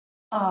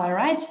All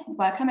right,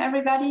 welcome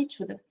everybody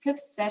to the 5th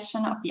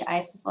session of the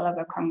ISES Solar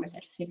World Congress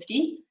at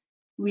 50.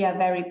 We are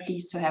very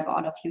pleased to have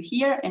all of you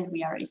here, and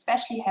we are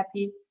especially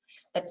happy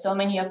that so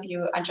many of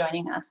you are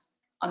joining us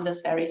on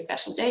this very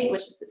special day,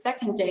 which is the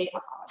second day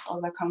of our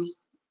Solar World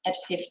Congress at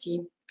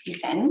 50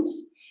 event.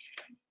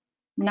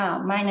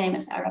 Now, my name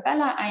is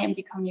Arabella. I am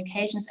the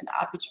Communications and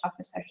Outreach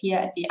Officer here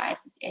at the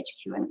ISES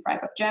HQ in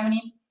Freiburg,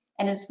 Germany.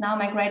 And it's now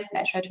my great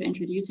pleasure to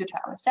introduce you to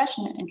our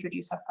session and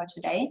introduce her for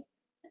today.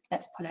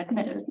 That's Paulette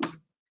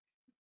Middleton.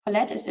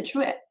 Paulette is a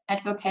true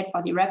advocate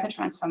for the rapid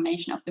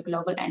transformation of the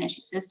global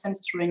energy systems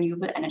to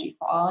renewable energy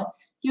for all,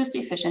 used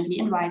efficiently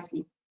and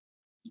wisely.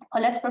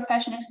 Paulette's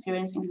professional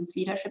experience includes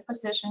leadership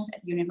positions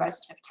at the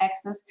University of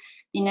Texas,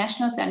 the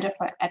National Center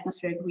for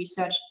Atmospheric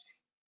Research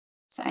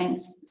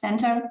Science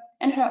Center,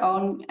 and her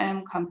own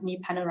company,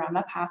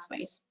 Panorama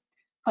Pathways.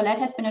 Paulette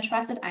has been a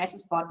trusted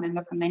ISES board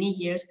member for many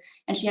years,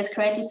 and she has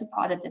greatly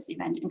supported this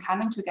event in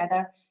coming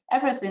together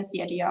ever since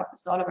the idea of the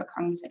Solar World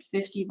Congress at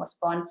 50 was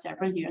born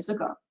several years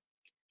ago.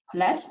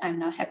 Paulette, I'm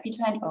now happy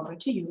to hand over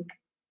to you.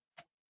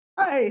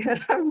 Hi,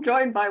 I'm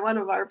joined by one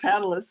of our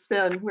panelists,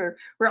 Sven. We're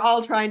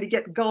all trying to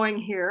get going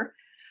here.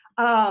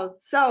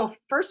 So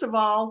first of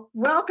all,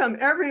 welcome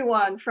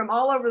everyone from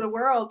all over the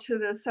world to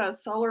this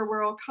Solar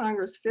World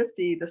Congress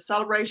 50, the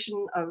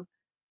celebration of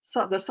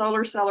the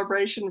Solar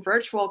Celebration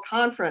Virtual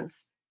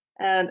Conference.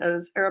 And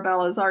as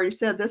Arabella has already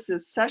said, this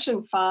is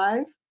session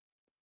 5,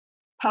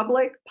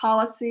 Public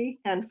Policy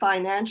and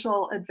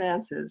Financial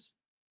Advances.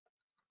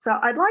 So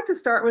I'd like to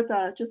start with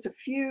just a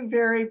few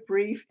very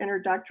brief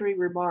introductory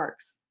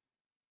remarks.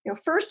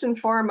 First and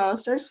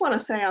foremost, I just want to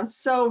say I'm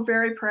so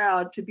very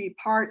proud to be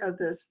part of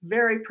this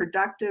very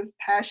productive,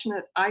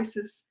 passionate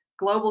ISES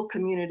global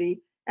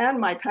community and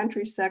my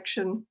country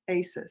section,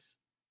 ACES.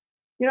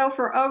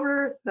 For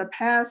over the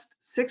past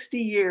 60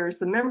 years,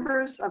 the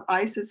members of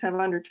ISES have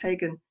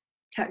undertaken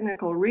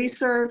technical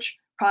research,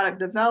 product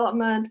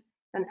development,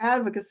 and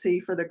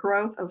advocacy for the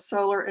growth of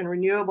solar and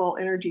renewable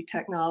energy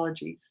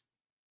technologies.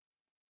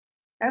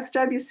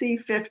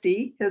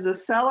 SWC50 is a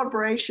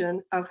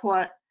celebration of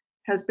what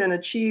has been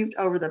achieved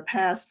over the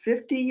past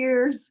 50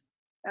 years.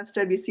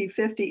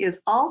 SWC50 is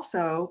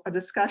also a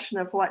discussion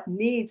of what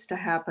needs to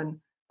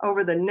happen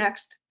over the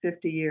next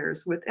 50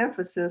 years, with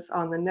emphasis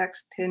on the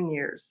next 10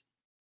 years.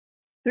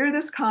 Through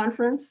this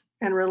conference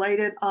and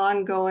related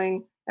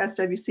ongoing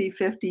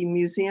SWC50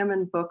 museum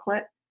and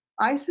booklet,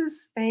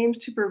 ISES aims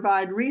to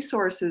provide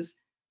resources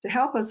to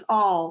help us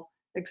all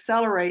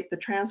accelerate the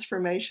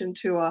transformation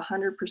to a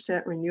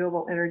 100%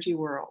 renewable energy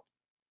world.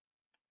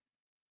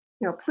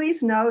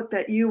 Please note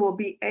that you will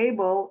be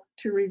able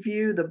to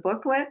review the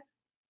booklet,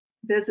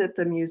 visit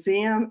the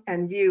museum,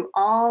 and view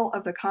all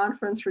of the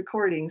conference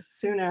recordings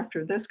soon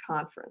after this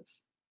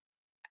conference.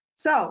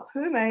 So,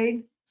 who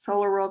made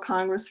Solar World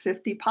Congress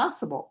 50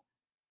 possible?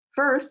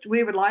 First,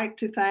 we would like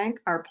to thank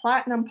our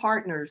platinum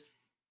partners,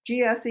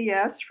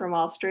 GSES from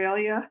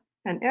Australia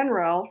and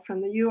NREL from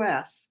the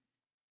US,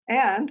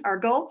 and our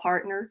gold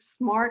partner,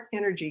 Smart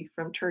Energy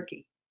from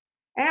Turkey,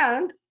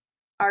 and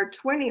our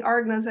 20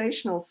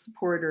 organizational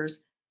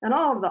supporters and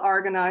all of the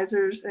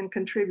organizers and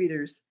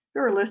contributors who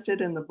are listed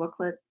in the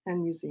booklet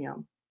and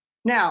museum.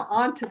 Now,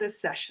 on to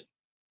this session.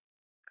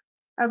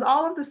 As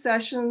all of the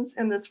sessions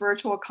in this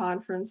virtual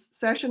conference,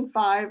 session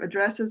 5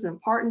 addresses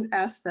important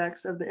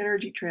aspects of the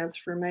energy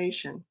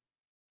transformation.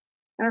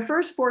 In our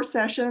first 4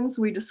 sessions,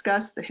 we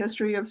discussed the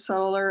history of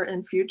solar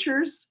and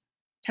futures,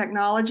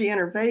 technology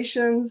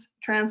innovations,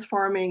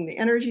 transforming the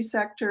energy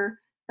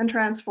sector, and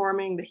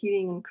transforming the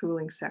heating and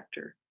cooling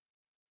sector.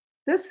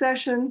 This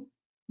session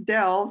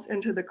delves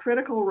into the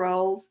critical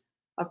roles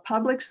of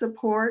public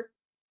support,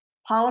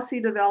 policy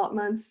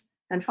developments,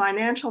 and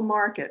financial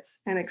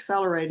markets in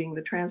accelerating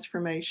the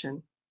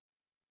transformation.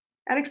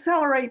 And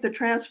accelerate the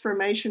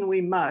transformation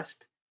we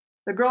must.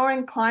 The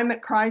growing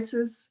climate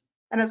crisis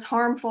and its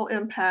harmful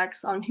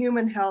impacts on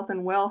human health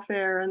and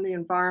welfare and the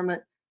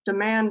environment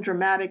demand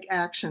dramatic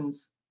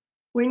actions.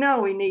 We know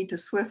we need to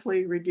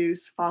swiftly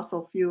reduce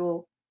fossil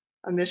fuel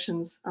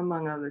emissions,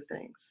 among other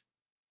things.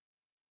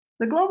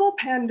 The global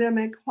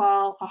pandemic,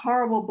 while a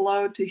horrible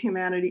blow to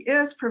humanity,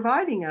 is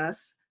providing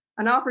us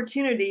an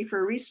opportunity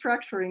for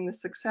restructuring the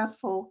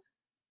successful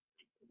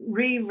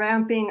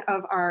revamping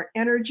of our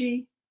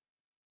energy,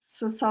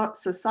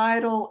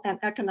 societal, and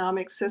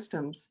economic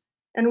systems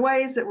in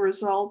ways that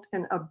result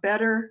in a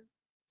better,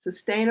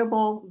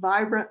 sustainable,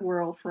 vibrant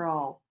world for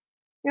all.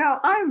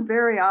 I'm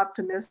very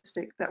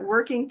optimistic that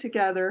working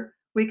together,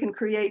 we can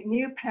create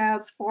new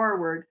paths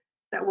forward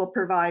that will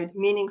provide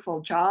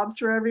meaningful jobs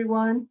for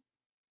everyone,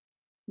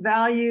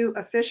 value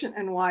efficient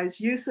and wise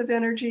use of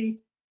energy,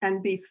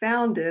 and be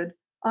founded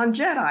on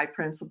JEDI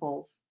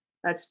principles.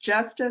 That's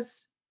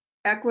justice,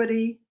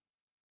 equity,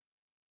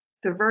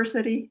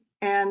 diversity,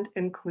 and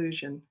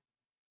inclusion.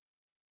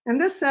 In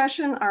this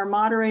session, our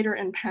moderator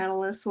and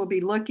panelists will be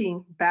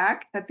looking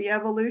back at the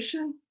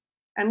evolution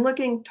and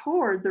looking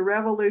toward the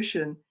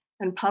revolution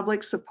in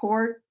public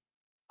support,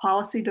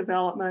 policy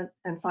development,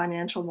 and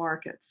financial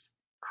markets.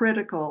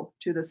 critical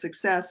to the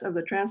success of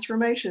the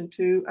transformation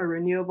to a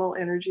renewable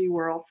energy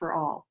world for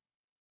all.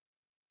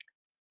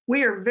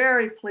 We are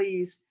very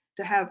pleased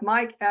to have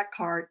Mike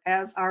Eckhart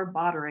as our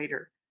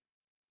moderator.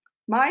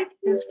 Mike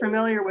is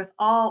familiar with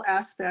all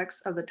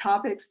aspects of the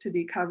topics to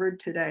be covered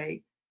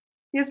today.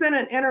 He has been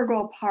an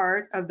integral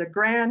part of the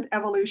grand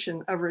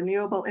evolution of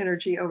renewable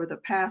energy over the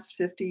past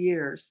 50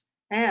 years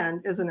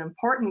and is an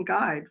important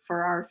guide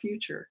for our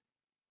future.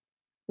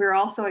 We're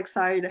also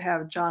excited to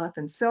have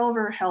Jonathan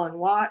Silver, Helen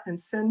Watt, and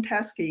Sven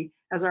Teske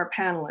as our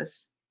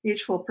panelists.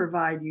 Each will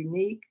provide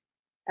unique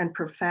and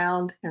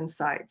profound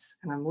insights,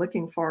 and I'm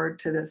looking forward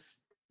to this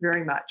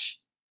very much.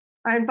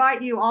 I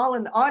invite you all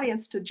in the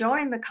audience to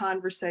join the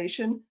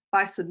conversation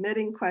by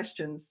submitting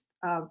questions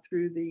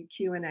through the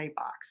Q&A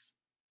box.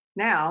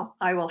 Now,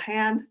 I will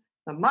hand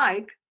the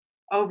mic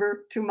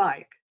over to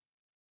Mike.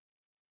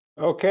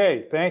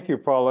 Okay, thank you,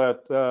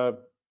 Paulette.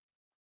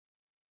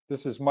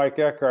 This is Mike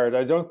Eckhart.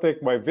 I don't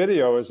think my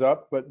video is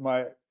up, but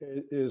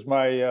is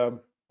my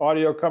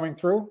audio coming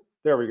through?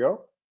 There we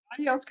go.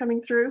 Audio's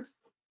coming through.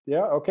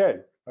 Yeah, okay.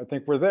 I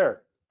think we're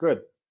there.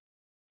 Good.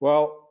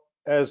 Well,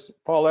 as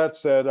Paulette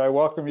said, I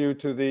welcome you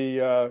to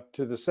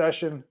the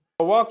session.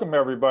 Welcome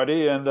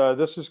everybody, and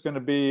this is going to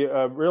be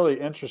a really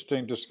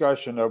interesting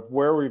discussion of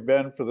where we've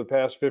been for the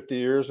past 50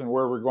 years and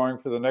where we're going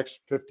for the next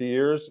 50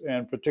 years,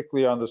 and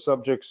particularly on the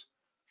subjects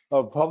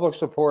of public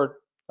support,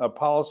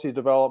 policy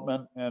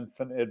development, and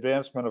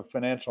advancement of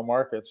financial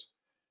markets.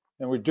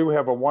 And we do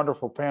have a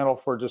wonderful panel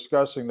for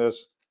discussing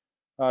this.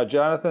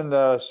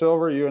 Jonathan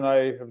Silver, you and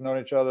I have known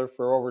each other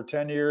for over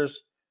 10 years.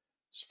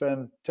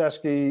 Sven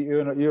Teske,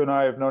 you and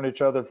I have known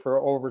each other for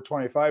over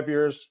 25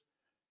 years.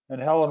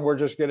 And Helen, we're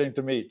just getting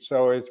to meet.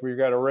 So we've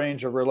got a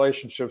range of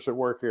relationships at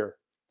work here.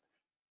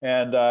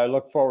 And I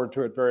look forward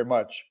to it very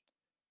much.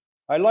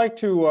 I'd like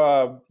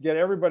to get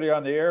everybody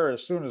on the air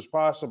as soon as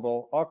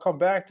possible. I'll come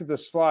back to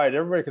this slide.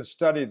 Everybody can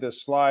study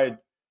this slide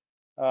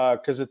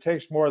because it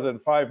takes more than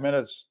 5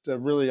 minutes to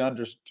really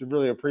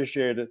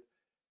appreciate it.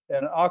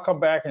 And I'll come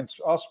back and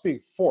I'll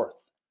speak fourth.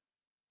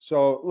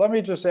 So let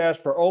me just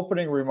ask for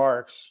opening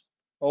remarks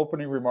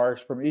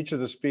from each of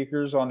the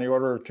speakers on the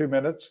order of 2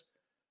 minutes.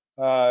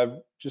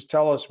 Just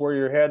tell us where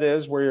your head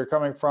is, where you're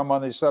coming from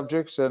on these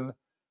subjects, and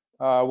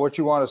what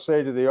you want to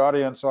say to the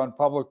audience on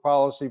public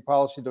policy,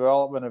 policy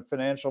development, and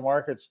financial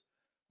markets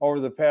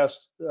over the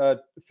past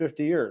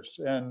 50 years,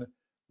 and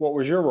what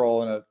was your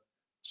role in it.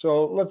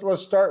 So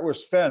let's start with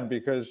Sven,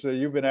 because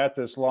you've been at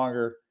this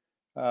longer.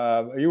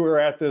 You were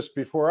at this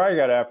before I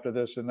got after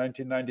this in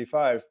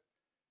 1995.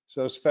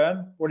 So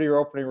Sven, what are your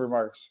opening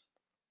remarks?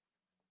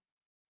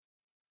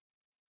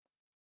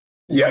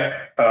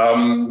 Yeah,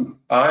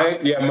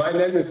 my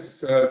name is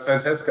Sven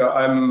Teske.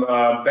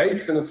 I'm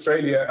based in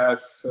Australia,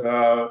 as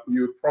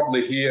you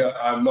probably hear.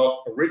 I'm not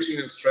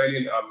originally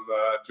Australian, I'm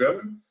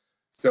German.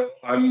 So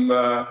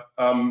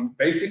I'm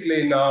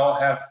basically now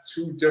have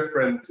two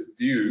different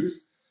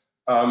views.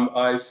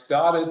 I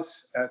started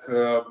as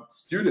a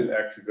student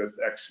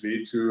activist,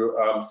 actually, to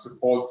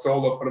support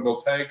solar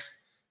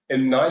photovoltaics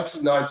in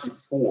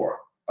 1994.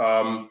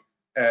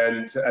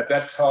 And at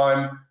that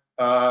time,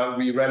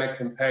 we ran a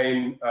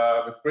campaign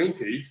with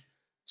Greenpeace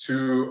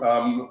to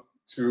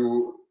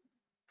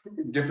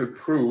give a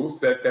proof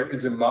that there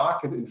is a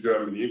market in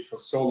Germany for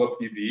solar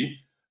PV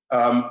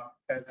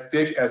as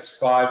big as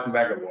 5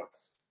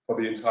 megawatts for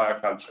the entire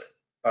country.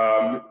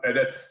 And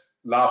that's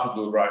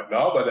laughable right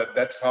now, but at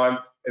that time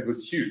it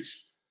was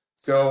huge.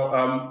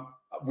 So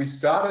we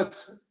started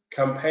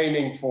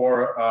campaigning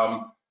for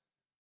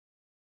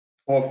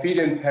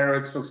feed-in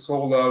tariffs for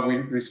solar.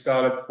 We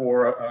started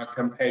for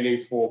campaigning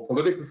for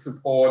political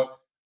support,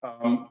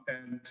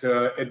 and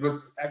it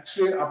was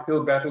actually an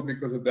uphill battle,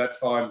 because at that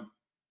time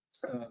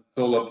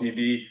solar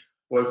PV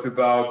was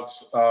about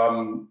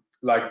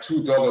like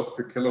 $2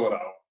 per kilowatt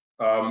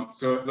hour.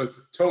 So it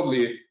was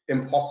totally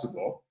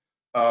impossible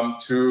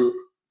to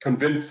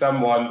convince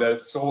someone that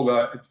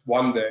solar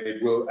one day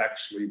will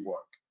actually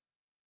work.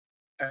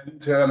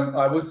 And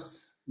I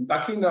was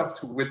lucky enough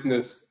to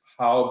witness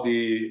how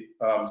the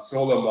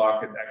solar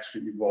market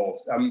actually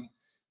evolved.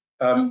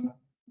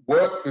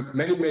 Worked with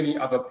many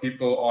other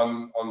people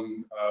on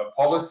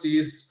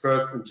policies,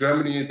 first in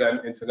Germany,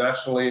 then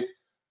internationally,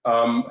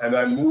 and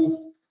I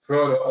moved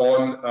further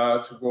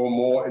on to go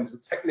more into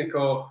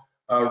technical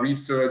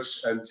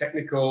research and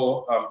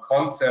technical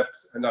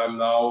concepts, and I'm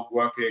now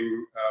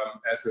working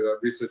as a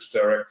research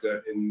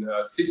director in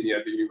Sydney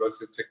at the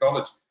University of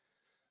Technology.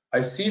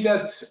 I see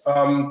that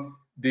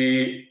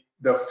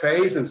the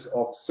phases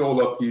of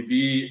solar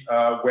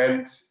PV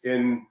went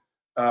in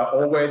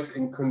always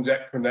in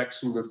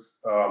connection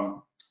with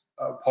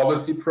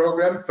policy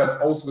programs, but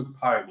also with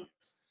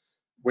pioneers.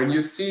 When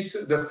you see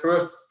the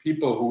first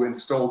people who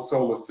installed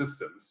solar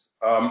systems,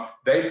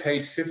 they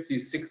paid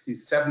 $50,000,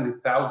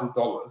 $60,000,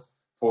 $70,000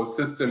 for a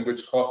system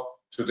which costs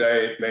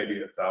today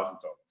maybe $1,000.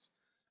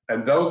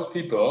 And those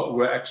people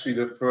were actually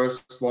the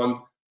first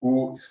one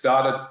who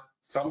started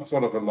some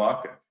sort of a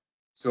market.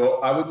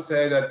 So I would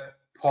say that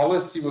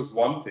policy was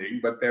one thing,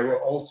 but there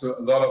were also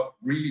a lot of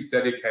really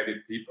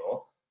dedicated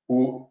people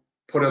who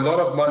put a lot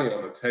of money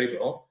on the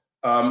table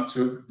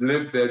to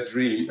live their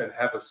dream and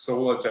have a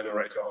solar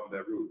generator on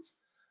their roof.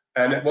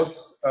 And it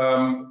was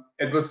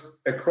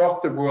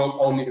across the world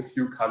only a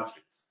few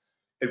countries.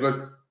 It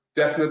was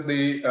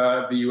definitely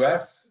the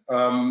US.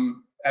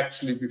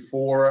 Actually,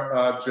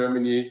 before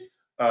Germany,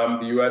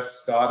 the US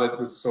started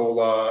with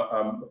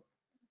solar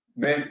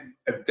maybe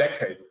a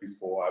decade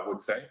before, I would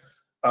say.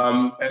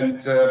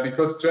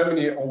 Because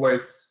Germany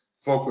always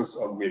focused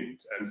on wind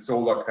and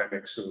solar came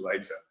actually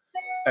later.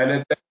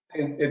 And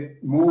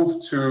it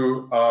moved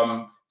to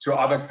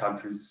other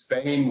countries.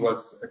 Spain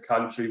was a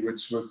country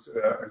which was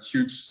a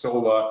huge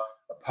solar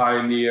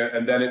pioneer,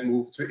 and then it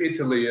moved to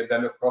Italy, and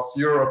then across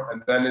Europe,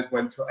 and then it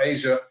went to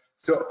Asia.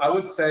 So I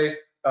would say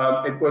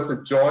it was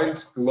a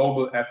joint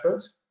global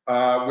effort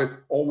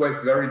with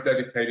always very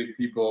dedicated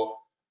people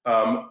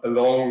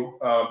along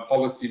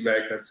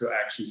policymakers who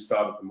actually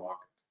started the market.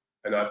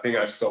 And I think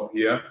I stop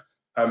here.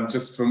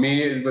 Just for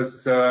me, it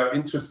was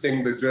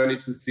interesting, the journey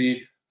to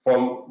see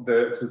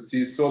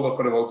solar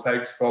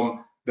photovoltaics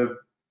from the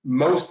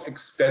most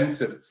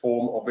expensive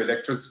form of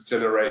electricity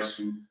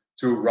generation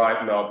to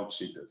right now the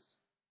cheapest.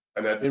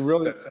 And that's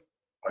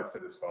quite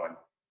satisfying.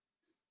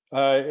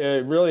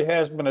 It really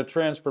has been a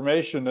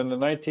transformation. In the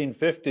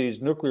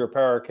 1950s, nuclear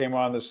power came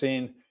on the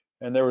scene,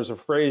 and there was a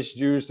phrase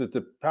used that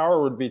the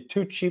power would be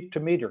too cheap to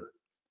meter.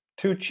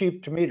 Too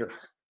cheap to meter.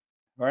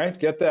 All right,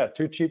 get that,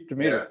 too cheap to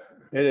meter.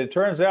 Yeah. It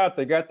turns out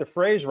they got the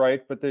phrase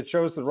right, but they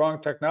chose the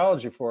wrong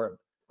technology for it.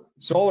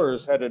 Solar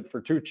is headed for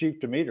too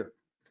cheap to meter,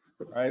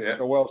 right? Yeah.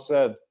 So well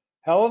said.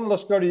 Helen,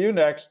 let's go to you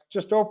next.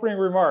 Just opening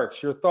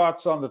remarks, your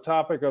thoughts on the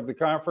topic of the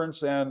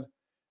conference and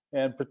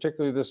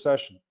particularly this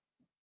session.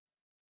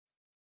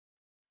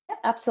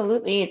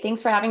 Absolutely.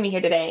 Thanks for having me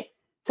here today.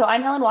 So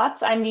I'm Helen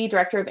Watts. I'm the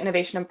Director of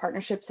Innovation and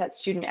Partnerships at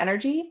Student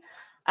Energy.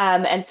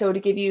 And so to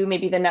give you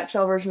maybe the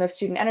nutshell version of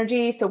Student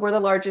Energy, so we're the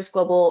largest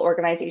global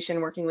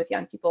organization working with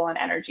young people on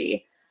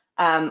energy,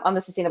 on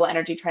the sustainable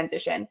energy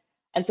transition.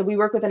 And so we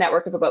work with a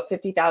network of about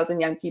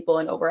 50,000 young people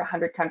in over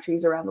 100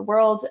 countries around the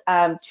world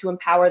to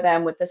empower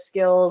them with the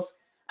skills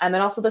and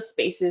also the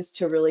spaces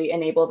to really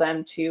enable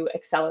them to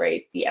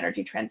accelerate the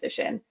energy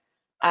transition.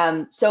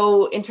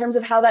 So in terms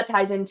of how that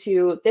ties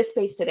into this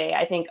space today,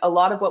 I think a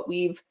lot of what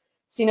we've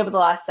seen over the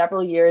last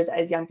several years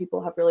as young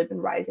people have really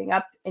been rising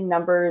up in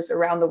numbers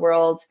around the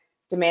world,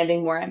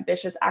 demanding more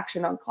ambitious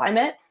action on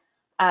climate,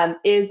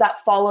 is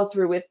that follow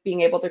through with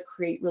being able to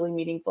create really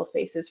meaningful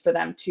spaces for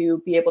them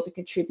to be able to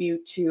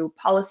contribute to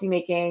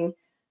policymaking,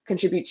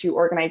 contribute to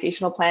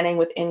organizational planning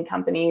within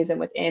companies and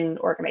within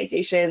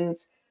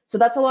organizations. So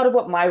that's a lot of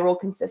what my role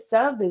consists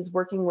of, is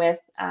working with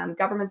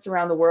governments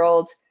around the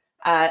world.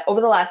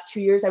 Over the last 2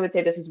 years, I would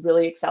say this has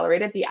really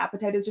accelerated. The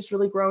appetite has just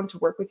really grown to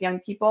work with young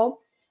people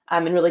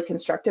in really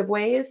constructive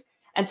ways.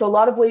 And so a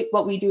lot of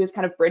what we do is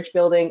kind of bridge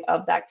building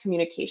of that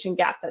communication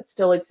gap that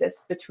still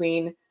exists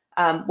between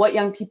what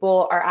young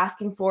people are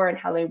asking for and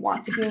how they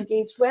want to be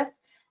engaged with,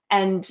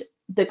 and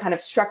the kind of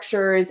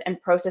structures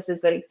and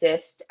processes that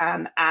exist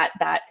at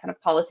that kind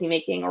of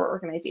policymaking or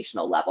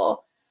organizational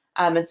level.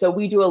 And so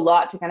we do a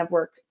lot to kind of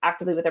work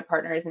actively with our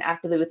partners and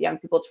actively with young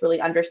people to really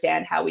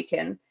understand how we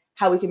can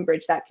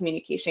bridge that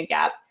communication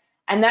gap.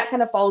 And that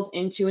kind of falls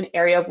into an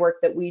area of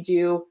work that we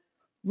do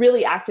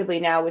really actively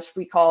now, which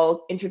we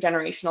call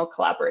intergenerational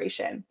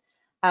collaboration.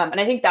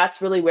 And I think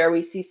that's really where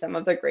we see some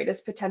of the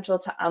greatest potential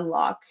to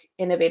unlock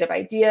innovative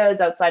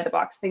ideas, outside the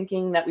box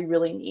thinking that we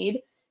really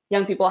need.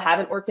 Young people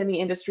haven't worked in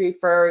the industry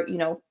for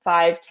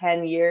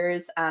 5-10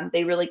 years.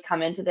 They really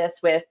come into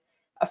this with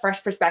a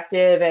fresh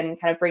perspective and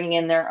kind of bringing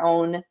in their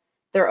own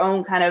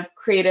kind of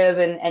creative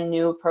and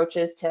new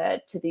approaches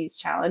to these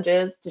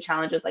challenges,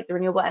 like the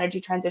renewable energy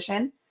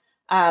transition.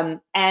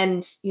 And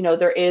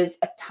there is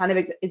a ton of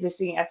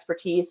existing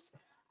expertise,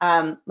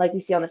 like we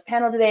see on this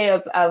panel today,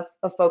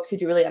 of folks who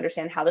do really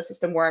understand how the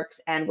system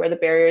works and where the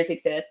barriers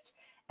exist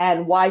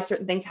and why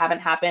certain things haven't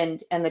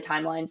happened and the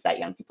timelines that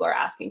young people are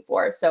asking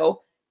for.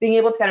 So being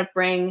able to kind of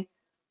bring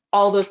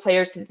all those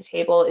players to the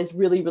table is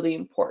really, really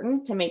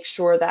important to make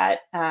sure that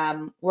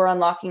we're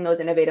unlocking those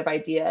innovative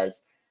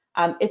ideas.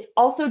 It's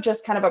also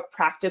just kind of a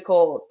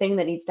practical thing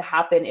that needs to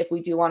happen if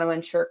we do want to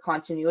ensure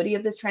continuity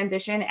of this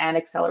transition and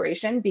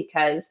acceleration,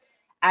 because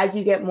as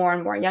you get more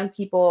and more young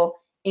people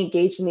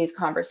engaged in these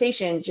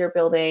conversations, you're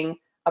building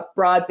a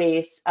broad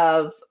base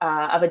of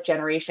a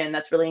generation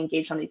that's really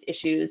engaged on these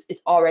issues,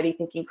 is already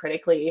thinking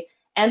critically,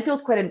 and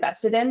feels quite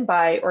invested in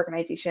by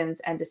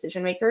organizations and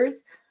decision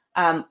makers,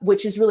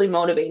 which is really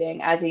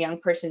motivating as a young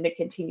person to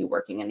continue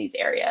working in these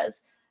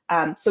areas.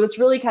 So it's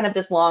really kind of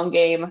this long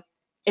game.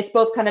 It's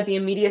both kind of the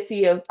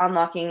immediacy of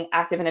unlocking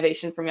active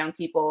innovation from young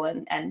people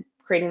and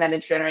creating that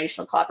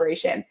intergenerational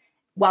collaboration,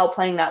 while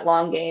playing that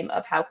long game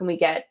of how can we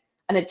get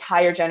an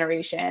entire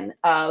generation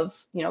of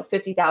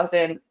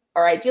 50,000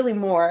 or ideally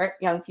more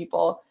young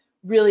people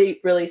really,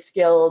 really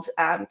skilled,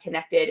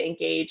 connected,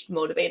 engaged,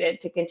 motivated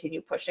to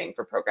continue pushing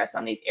for progress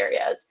on these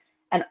areas,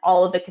 and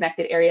all of the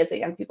connected areas that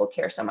young people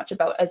care so much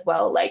about as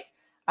well, like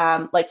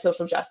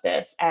social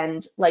justice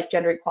and like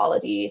gender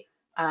equality,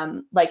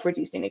 like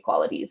reduced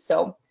inequalities.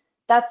 So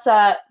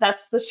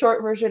that's the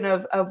short version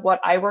of what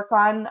I work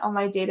on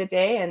my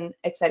day-to-day, and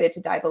excited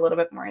to dive a little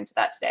bit more into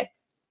that today.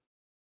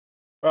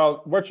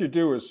 Well, what you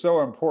do is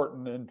so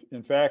important. And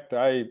in fact,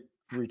 I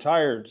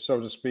retired,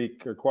 so to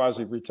speak, or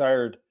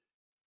quasi-retired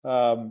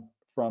from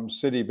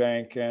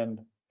Citibank, and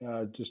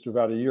just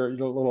about a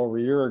little over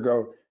a year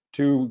ago,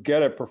 to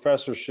get a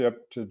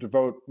professorship to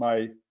devote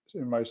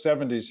in my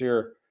 70s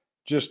here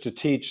just to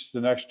teach the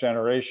next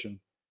generation,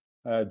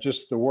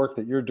 just the work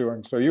that you're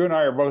doing. So you and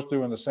I are both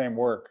doing the same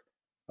work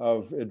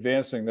of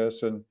advancing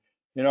this. And,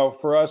 you know,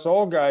 for us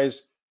old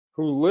guys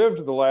who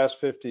lived the last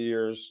 50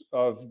 years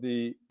of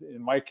in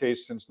my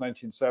case, since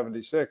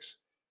 1976,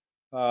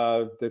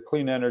 the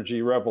clean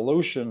energy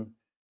revolution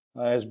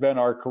has been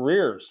our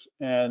careers.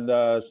 And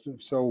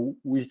so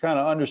we kind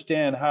of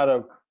understand how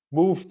to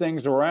move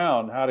things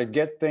around, how to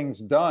get things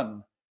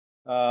done.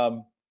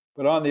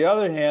 But on the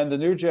other hand, the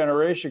new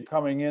generation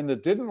coming in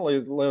that didn't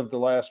live the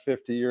last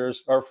 50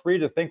 years are free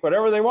to think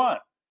whatever they want.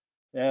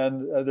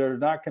 And they're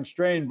not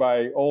constrained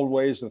by old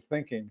ways of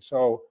thinking.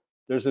 So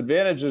there's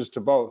advantages to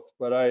both,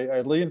 but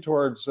I lean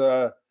towards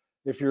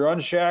if you're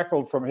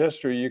unshackled from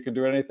history, you can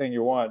do anything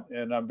you want.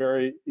 And I'm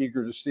very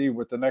eager to see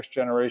what the next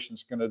generation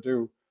is going to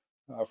do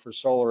for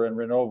solar and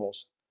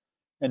renewables.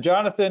 And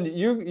Jonathan,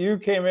 you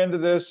came into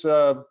this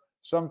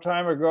some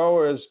time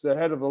ago as the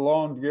head of the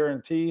loan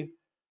guarantee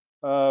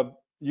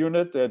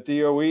unit at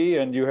DOE,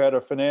 and you had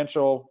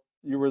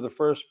you were the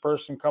first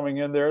person coming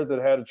in there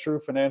that had a true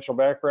financial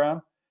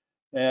background.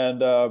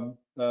 And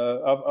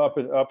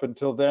up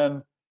until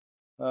then,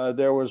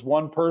 there was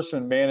one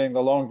person manning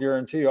the loan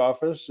guarantee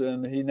office,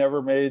 and he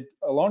never made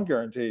a loan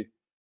guarantee.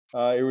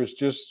 It was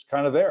just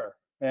kind of there.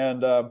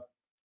 And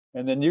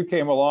then you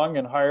came along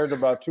and hired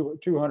about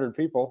 200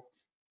 people,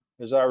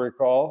 as I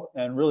recall,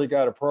 and really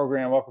got a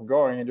program up and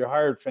going. And you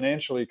hired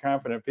financially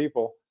competent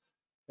people,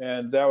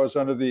 and that was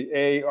under the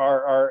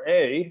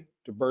ARRA.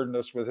 To burden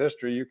us with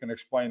history, you can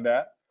explain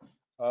that,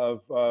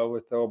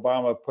 with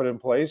Obama put in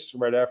place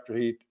right after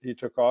he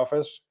took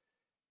office.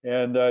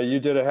 And you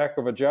did a heck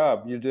of a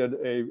job. You did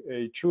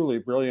a truly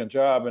brilliant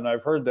job. And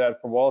I've heard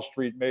that from Wall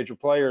Street major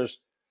players,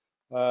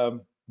 that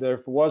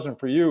if it wasn't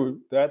for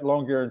you, that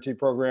loan guarantee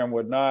program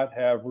would not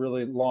have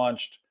really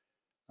launched.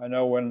 I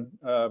know when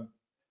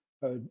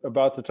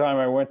about the time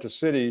I went to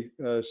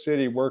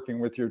Citi, working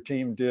with your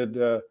team, did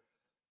the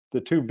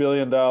 $2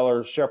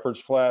 billion Shepherd's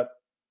Flat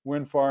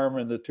wind farm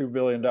and the $2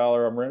 billion,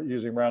 I'm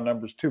using round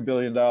numbers, $2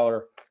 billion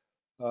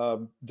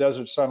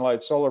Desert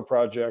Sunlight Solar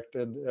Project,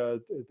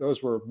 and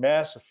those were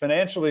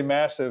financially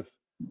massive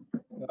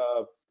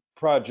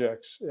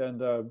projects,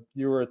 and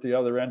you were at the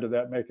other end of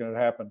that making it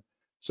happen.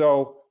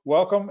 So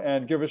welcome,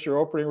 and give us your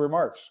opening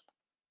remarks.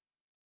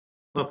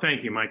 Well,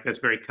 thank you, Mike. That's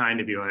very kind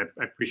of you. I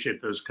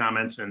appreciate those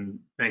comments, and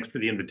thanks for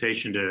the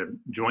invitation to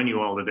join you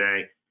all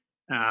today.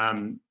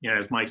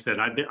 As Mike said,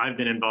 I've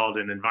been involved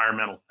in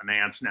environmental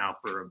finance now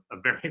for a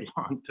very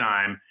long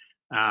time.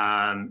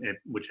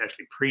 Which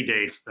actually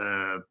predates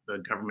the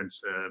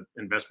government's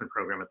investment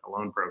program at the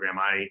loan program.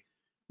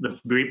 The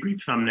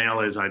brief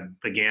thumbnail is I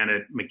began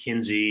at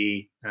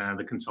McKinsey,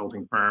 the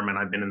consulting firm, and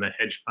I've been in the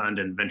hedge fund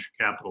and venture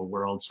capital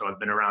world. So I've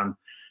been around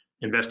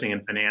investing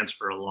in finance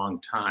for a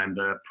long time.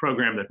 The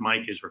program that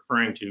Mike is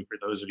referring to, for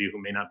those of you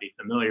who may not be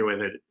familiar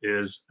with it,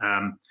 is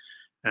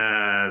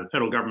the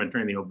federal government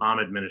during the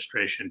Obama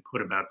administration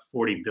put about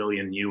 $40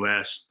 billion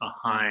US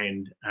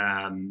behind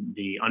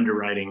the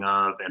underwriting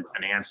of and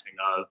financing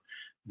of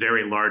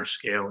very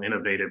large-scale,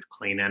 innovative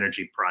clean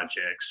energy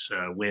projects,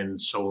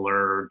 wind,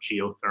 solar,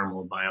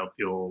 geothermal,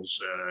 biofuels,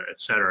 et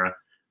cetera,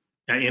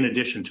 in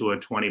addition to a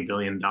 $20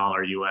 billion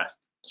US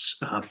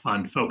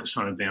fund focused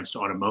on advanced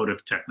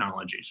automotive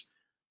technologies.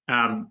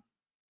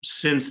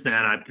 Since then,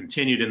 I've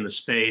continued in the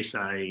space.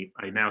 I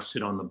now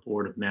sit on the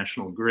board of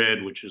National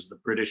Grid, which is the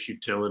British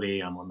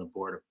utility. I'm on the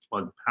board of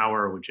Plug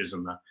Power, which is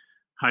in the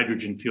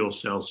hydrogen fuel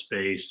cell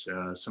space,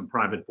 some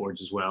private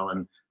boards as well.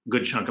 And a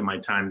good chunk of my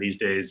time these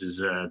days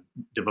is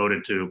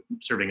devoted to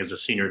serving as a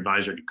senior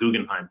advisor to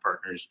Guggenheim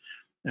Partners,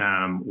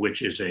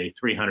 which is a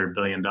 $300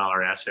 billion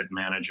asset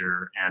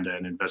manager and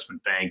an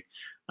investment bank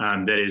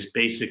that is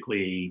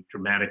basically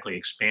dramatically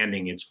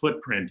expanding its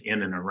footprint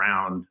in and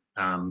around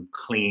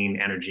clean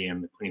energy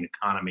and the clean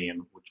economy,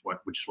 and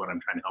which is what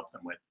I'm trying to help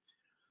them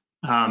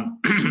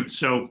with.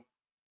 So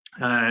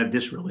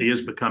this really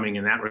is becoming,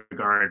 in that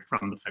regard,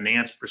 from the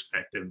finance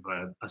perspective,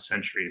 a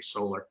century of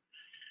solar.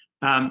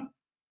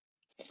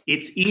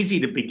 It's easy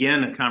to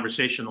begin a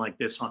conversation like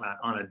this on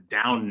a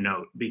down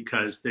note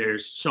because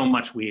there's so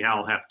much we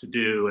all have to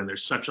do, and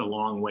there's such a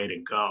long way to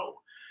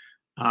go.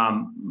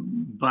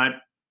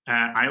 But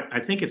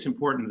I think it's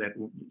important that,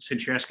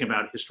 since you're asking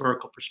about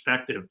historical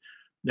perspective,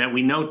 that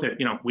we note that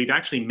we've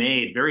actually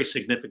made very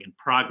significant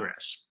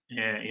progress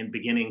in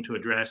beginning to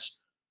address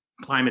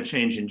climate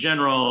change in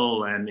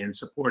general and in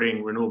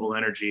supporting renewable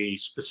energy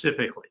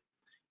specifically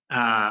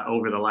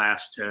over the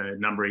last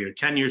number of years.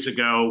 10 years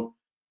ago,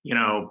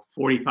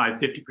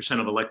 45–50%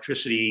 of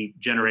electricity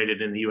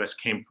generated in the U.S.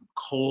 came from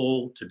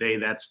coal. Today,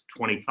 that's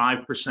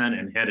 25%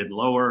 and headed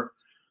lower.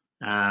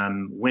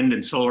 Wind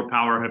and solar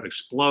power have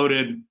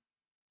exploded.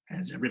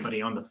 As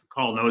everybody on the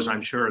call knows,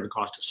 I'm sure the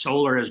cost of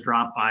solar has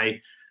dropped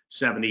by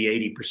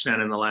 70,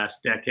 80% in the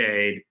last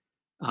decade.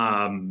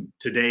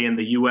 Today in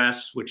the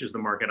US, which is the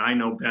market I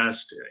know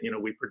best,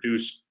 we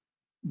produce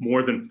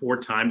more than 4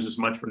 times as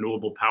much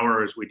renewable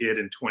power as we did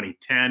in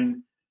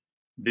 2010.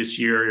 This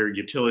year,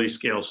 utility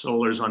scale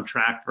solar is on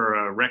track for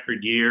a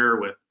record year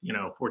with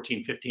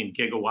 14, 15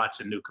 gigawatts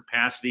of new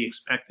capacity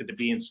expected to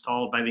be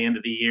installed by the end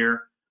of the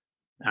year.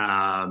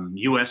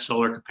 US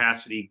solar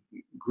capacity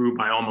grew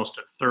by almost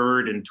a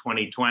third in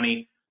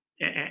 2020,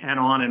 and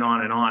on and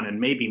on and on. And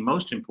maybe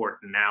most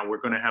important now,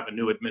 we're going to have a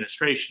new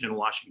administration in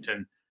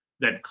Washington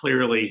that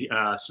clearly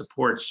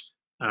supports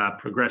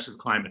progressive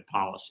climate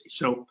policy.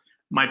 So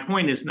my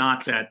point is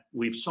not that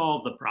we've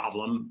solved the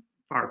problem,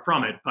 far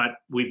from it, but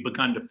we've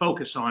begun to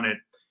focus on it,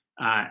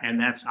 and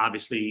that's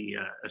obviously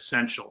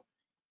essential.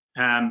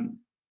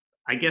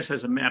 I guess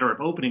as a matter of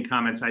opening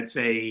comments, I'd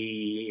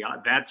say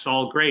that's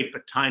all great,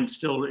 but time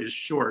still is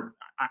short.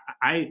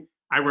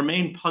 I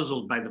remain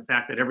puzzled by the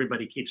fact that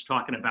everybody keeps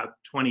talking about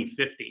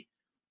 2050,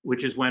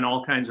 which is when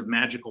all kinds of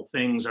magical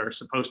things are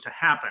supposed to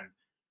happen.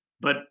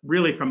 But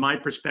really, from my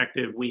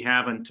perspective, we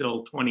have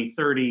until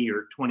 2030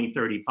 or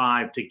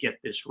 2035 to get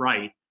this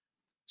right.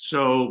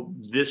 So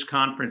this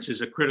conference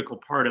is a critical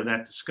part of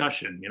that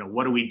discussion.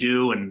 What do we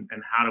do and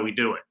how do we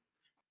do it?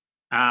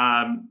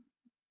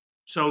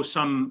 So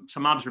some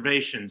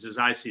observations as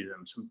I see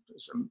them,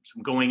 some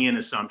going in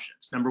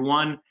assumptions. Number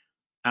one,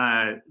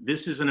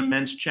 this is an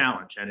immense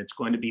challenge, and it's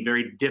going to be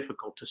very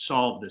difficult to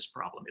solve this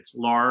problem. It's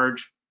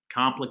large,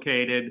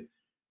 complicated,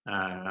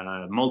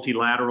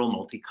 multilateral,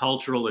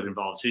 multicultural. It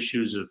involves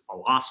issues of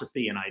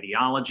philosophy and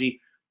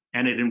ideology,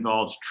 and it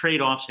involves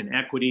trade-offs in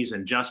equities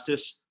and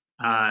justice,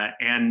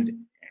 and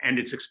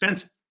it's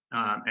expensive.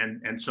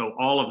 And so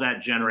all of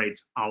that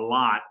generates a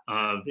lot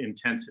of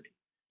intensity.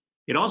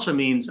 It also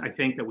means, I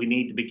think, that we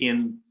need to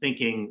begin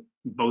thinking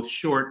both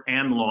short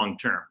and long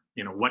term.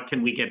 What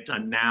can we get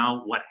done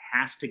now? What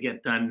has to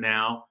get done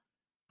now?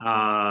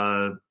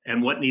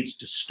 And what needs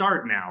to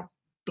start now,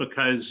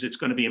 because it's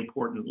going to be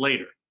important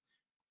later.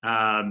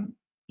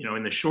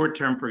 In the short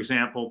term, for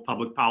example,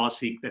 public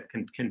policy that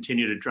can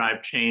continue to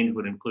drive change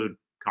would include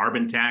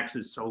carbon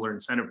taxes, solar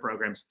incentive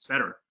programs, et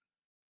cetera.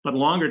 But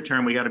longer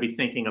term, we got to be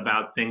thinking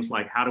about things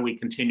like how do we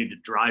continue to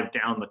drive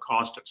down the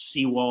cost of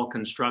seawall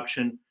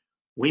construction?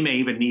 We may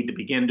even need to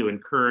begin to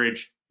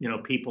encourage,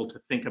 people to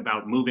think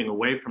about moving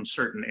away from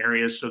certain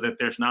areas so that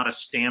there's not a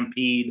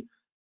stampede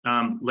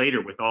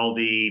later with all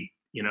the,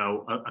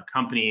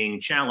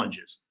 accompanying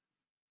challenges.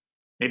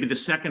 Maybe the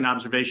second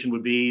observation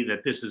would be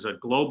that this is a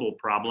global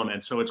problem,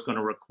 and so it's going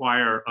to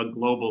require a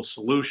global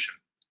solution.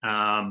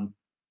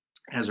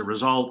 As a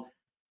result,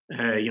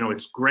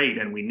 it's great,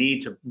 and we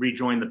need to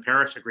rejoin the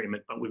Paris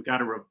Agreement, but we've got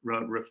to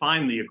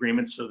refine the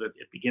agreement so that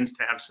it begins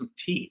to have some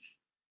teeth.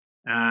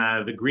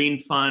 The Green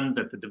Fund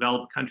that the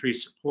developed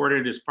countries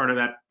supported as part of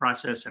that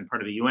process and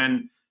part of the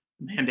UN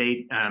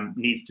mandate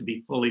needs to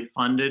be fully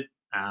funded.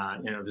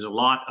 There's a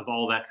lot of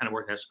all that kind of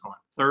work that's going on.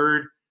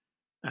 Third,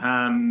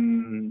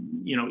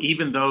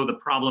 even though the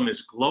problem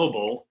is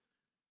global,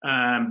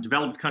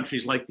 developed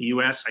countries like the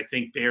US, I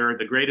think, bear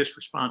the greatest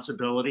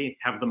responsibility,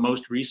 have the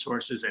most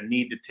resources, and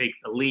need to take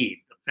the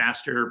lead. The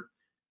faster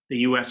the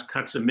US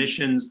cuts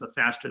emissions, the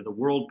faster the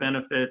world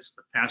benefits,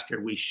 the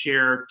faster we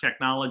share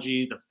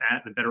technology, the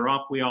better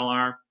off we all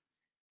are.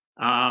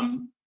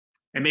 And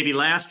maybe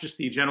last, just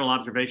the general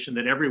observation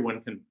that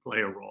everyone can play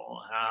a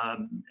role.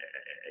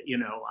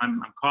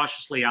 I'm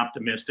cautiously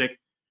optimistic.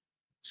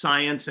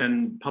 Science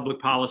and public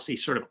policy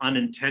sort of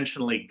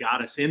unintentionally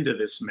got us into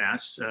this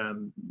mess.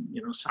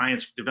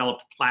 Science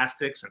developed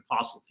plastics and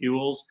fossil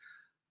fuels.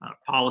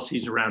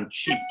 Policies around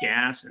cheap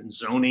gas and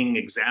zoning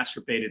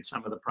exacerbated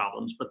some of the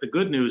problems. But the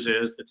good news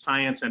is that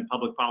science and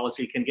public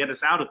policy can get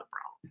us out of the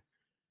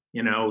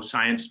problem.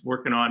 Science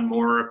working on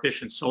more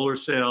efficient solar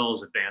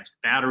cells, advanced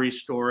battery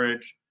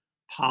storage,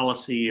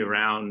 policy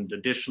around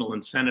additional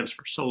incentives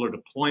for solar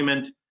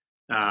deployment,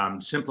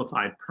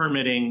 simplified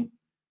permitting,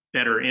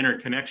 better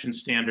interconnection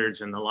standards,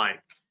 and the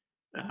like.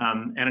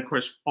 And of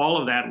course, all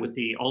of that with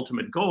the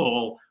ultimate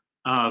goal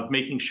of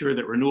making sure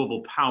that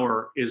renewable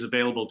power is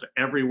available to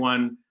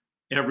everyone,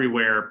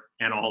 everywhere,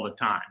 and all the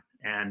time.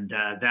 And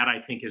that, I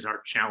think, is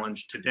our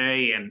challenge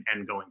today and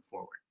going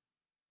forward.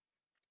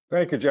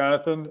 Thank you,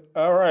 Jonathan.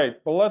 All right,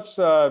 well, let's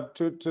to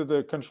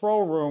the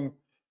control room.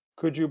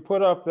 Could you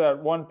put up that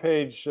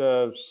one-page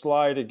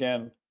slide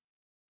again?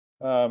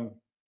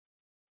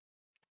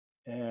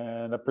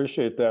 And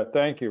appreciate that.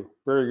 Thank you.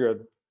 Very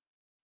good.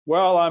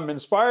 Well, I'm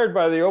inspired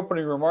by the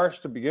opening remarks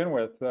to begin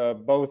with,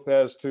 both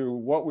as to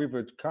what we've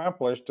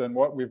accomplished and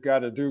what we've got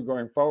to do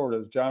going forward,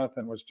 as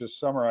Jonathan was just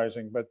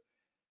summarizing. But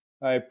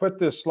I put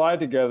this slide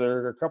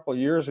together a couple of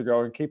years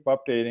ago and keep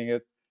updating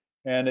it.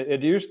 And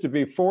it used to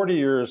be 40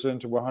 years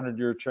into a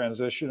 100-year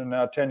transition, and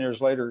now 10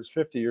 years later, it's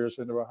 50 years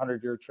into a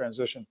 100-year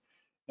transition.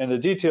 And the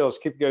details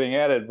keep getting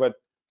added. But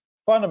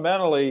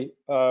fundamentally,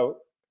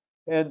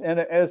 And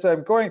as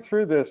I'm going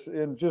through this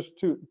in just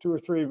two or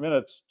three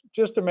minutes,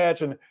 just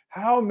imagine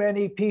how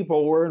many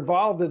people were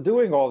involved in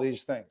doing all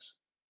these things.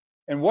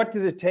 And what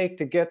did it take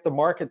to get the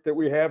market that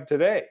we have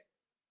today?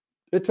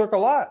 It took a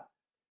lot.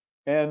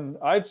 And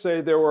I'd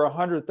say there were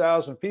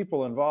 100,000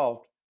 people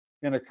involved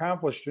in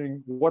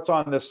accomplishing what's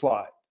on this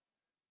slide.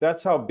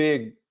 That's how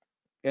big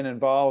and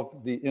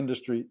involved the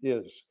industry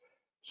is.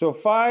 So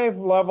 5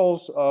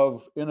 levels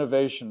of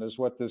innovation is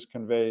what this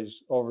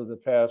conveys over the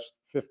past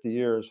 50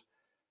 years.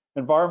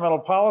 Environmental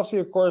policy,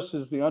 of course,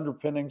 is the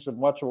underpinnings of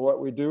much of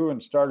what we do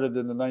and started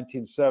in the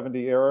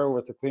 1970 era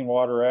with the Clean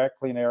Water Act,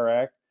 Clean Air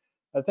Act.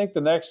 I think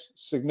the next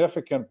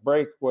significant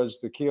break was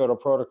the Kyoto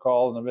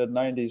Protocol in the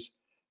mid-90s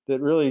that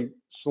really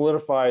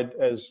solidified,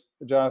 as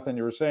Jonathan,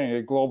 you were saying,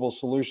 a global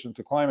solution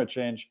to climate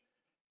change.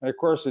 And of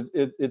course,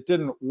 it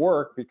didn't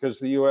work because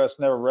the US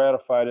never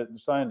ratified it and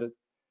signed it.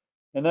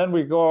 And then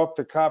we go up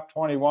to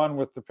COP21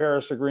 with the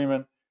Paris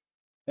Agreement.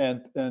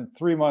 And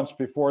 3 months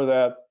before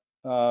that,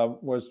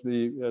 was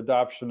the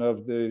adoption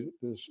of the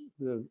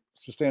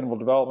Sustainable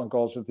Development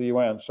Goals at the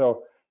UN.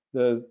 So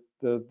the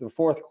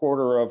fourth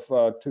quarter of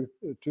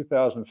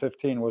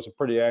 2015 was a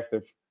pretty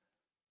active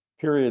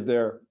period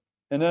there.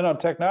 And then on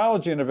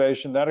technology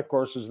innovation, that of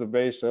course is the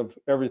base of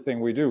everything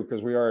we do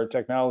because we are a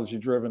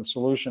technology-driven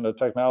solution, a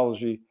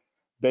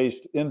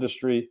technology-based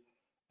industry.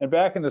 And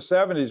back in the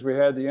 70s, we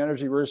had the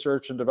Energy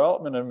Research and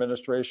Development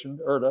Administration,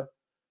 ERDA,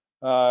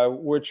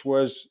 which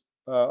was,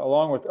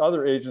 along with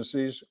other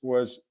agencies,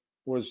 was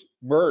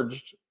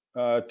merged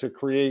to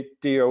create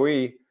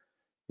DOE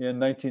in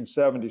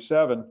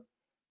 1977.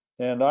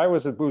 And I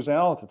was at Booz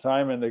Allen at the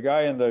time, and the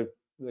guy in the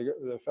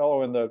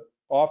fellow in the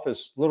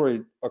office,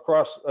 literally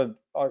across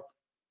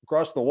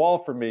the wall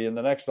from me in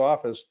the next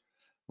office,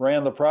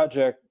 ran the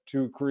project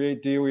to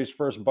create DOE's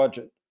first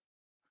budget.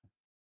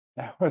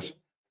 That was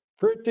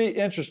pretty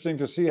interesting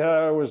to see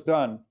how it was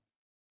done.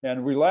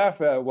 And we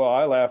laugh at, well,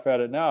 I laugh at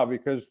it now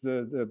because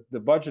the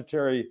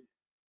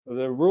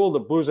rule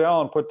that Booz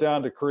Allen put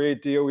down to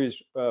create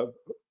DOE's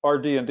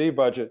RD&D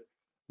budget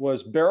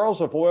was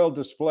barrels of oil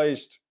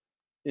displaced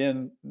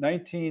in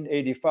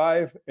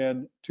 1985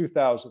 and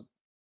 2000.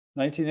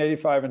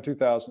 1985 and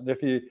 2000.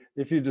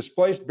 If you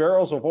displaced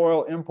barrels of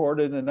oil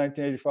imported in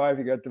 1985,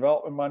 you got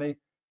development money.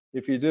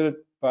 If you did it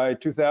by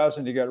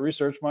 2000, you got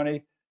research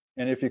money.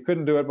 And if you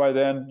couldn't do it by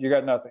then, you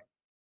got nothing.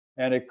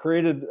 And it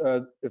created,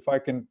 if I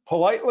can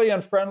politely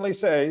and friendly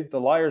say, the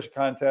liar's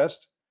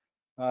contest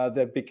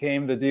that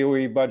became the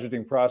DOE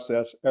budgeting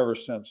process ever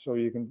since. So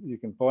you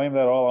can blame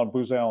that all on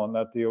Booz Allen,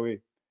 not DOE.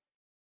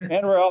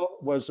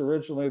 NREL was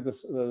originally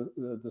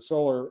the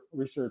Solar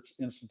Research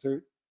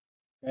Institute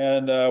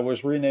and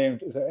was renamed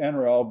to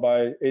NREL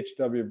by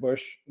H.W.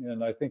 Bush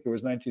in, I think it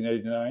was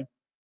 1989,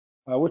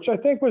 which I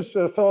think was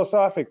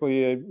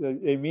philosophically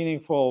a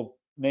meaningful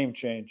name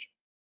change.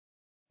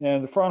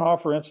 And the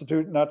Fraunhofer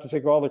Institute, not to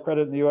take all the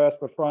credit in the US,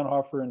 but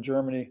Fraunhofer in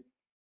Germany,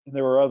 and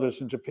there were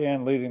others in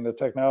Japan leading the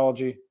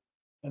technology.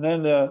 And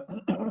then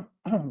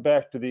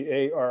back to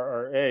the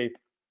ARRA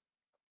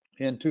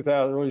in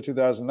early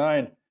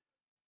 2009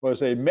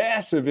 was a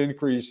massive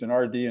increase in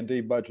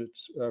RD&D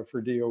budgets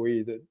for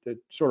DOE that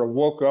sort of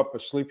woke up a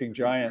sleeping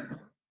giant.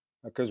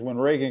 Because when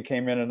Reagan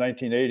came in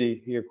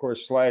 1980, he of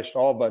course slashed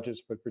all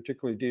budgets, but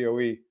particularly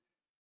DOE.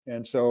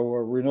 And so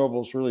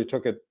renewables really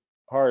took it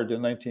hard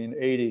in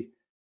 1980.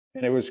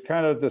 And it was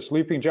kind of the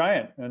sleeping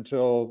giant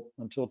until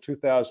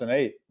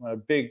 2008, when a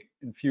big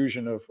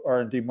infusion of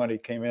R&D money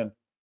came in.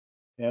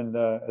 And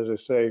as I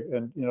say,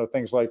 and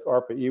things like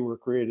ARPA-E were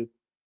created.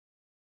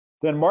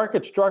 Then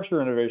market structure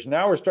innovation.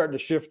 Now we're starting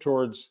to shift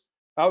towards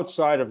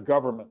outside of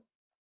government.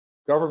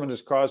 Government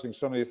is causing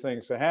some of these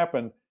things to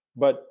happen,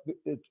 but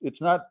it's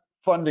not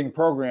funding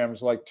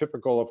programs like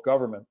typical of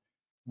government.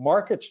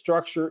 Market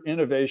structure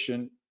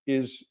innovation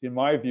is, in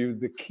my view,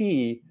 the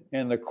key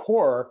and the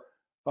core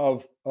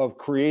of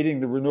creating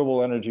the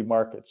renewable energy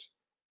markets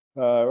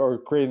or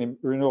creating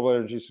the renewable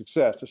energy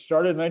success. It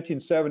started in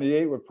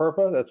 1978 with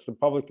PURPA, that's the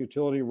Public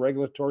Utility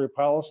Regulatory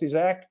Policies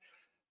Act.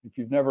 If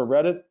you've never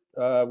read it,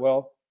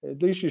 well,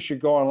 at least you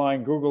should go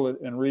online, Google it,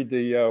 and read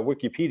the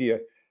Wikipedia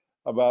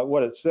about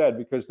what it said,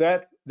 because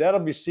that'll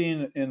be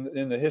seen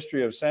in the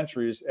history of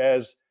centuries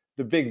as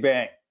the Big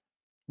Bang.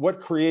 What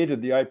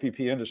created the IPP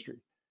industry,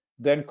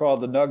 then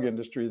called the NUG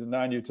industry, the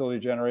non-utility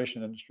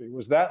generation industry,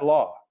 was that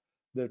law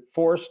that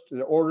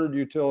ordered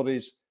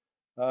utilities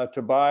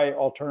to buy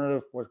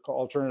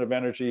alternative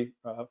energy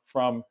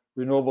from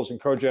renewables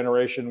and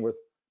cogeneration with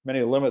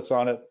many limits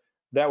on it.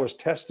 That was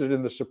tested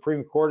in the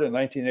Supreme Court in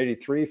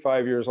 1983,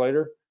 5 years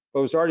later. But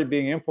it was already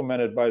being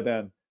implemented by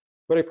then.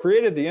 But it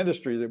created the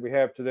industry that we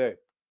have today.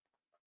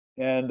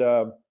 And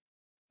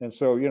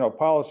so,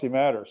 policy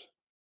matters.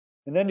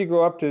 And then you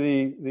go up to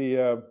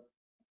the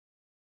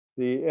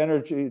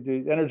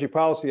Energy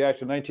Policy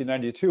Act of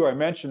 1992. I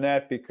mentioned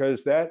that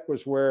because that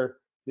was where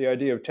the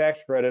idea of tax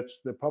credits,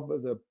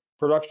 the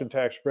production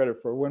tax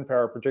credit for wind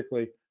power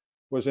particularly,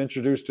 was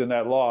introduced in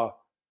that law.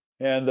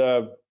 And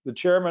the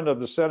chairman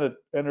of the Senate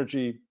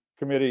Energy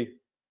Committee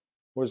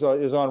is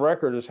on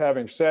record as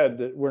having said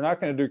that we're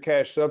not going to do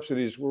cash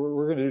subsidies.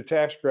 We're going to do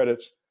tax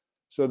credits,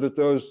 so that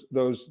those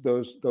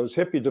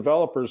hippie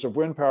developers of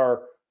wind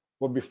power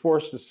will be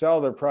forced to sell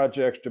their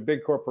projects to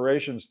big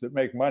corporations that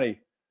make money,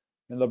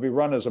 and they'll be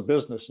run as a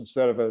business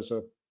instead of as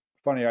a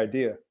funny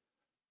idea.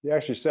 He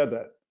actually said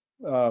that.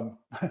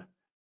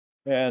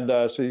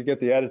 So you get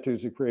the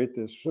attitudes that create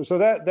this. So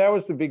that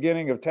was the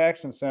beginning of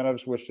tax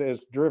incentives, which has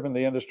driven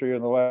the industry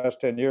in the last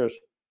 10 years.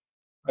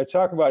 I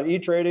talk about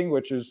e-trading,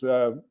 which is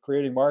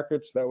creating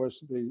markets. That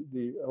was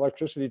the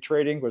electricity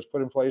trading was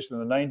put in place in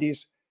the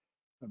 90s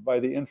by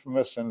the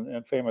infamous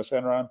and famous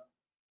Enron.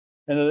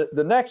 And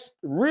the next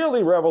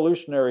really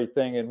revolutionary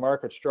thing in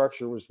market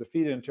structure was the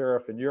feed-in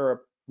tariff in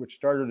Europe, which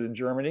started in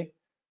Germany,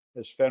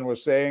 as Sven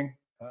was saying.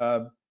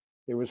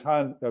 It was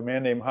a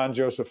man named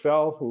Hans-Josef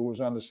Fell, who was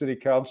on the city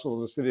council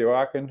of the city of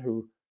Aachen,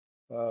 who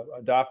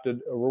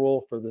adopted a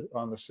rule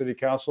on the city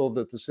council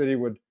that the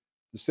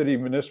city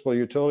municipal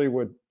utility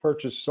would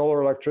purchase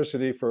solar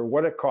electricity for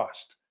what it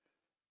cost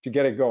to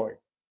get it going.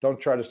 Don't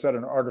try to set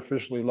an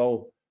artificially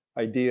low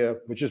idea,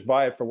 but just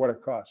buy it for what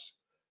it costs.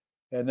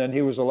 And then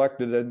he was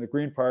elected in the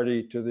Green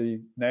Party to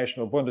the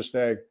National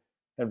Bundestag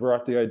and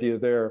brought the idea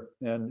there.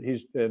 And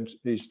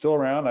he's still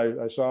around.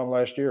 I saw him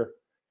last year.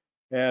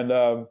 And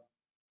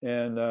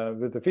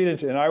with the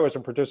feed-in, and I was a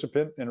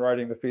participant in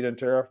writing the feed-in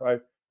tariff.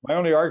 My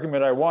only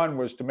argument I won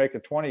was to make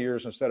it 20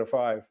 years instead of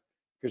 5,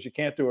 because you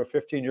can't do a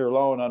 15-year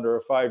loan under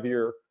a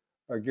 5-year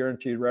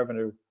guaranteed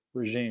revenue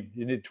regime.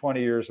 You need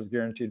 20 years of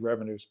guaranteed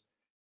revenues,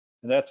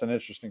 and that's an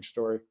interesting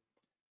story.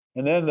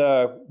 And then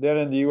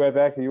in the US,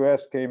 back to the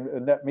US, came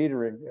net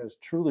metering as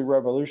truly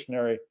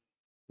revolutionary.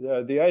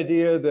 The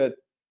idea that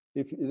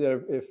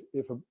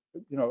if a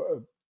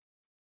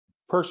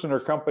person or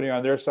company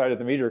on their side of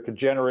the meter could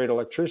generate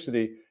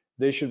electricity,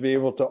 they should be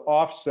able to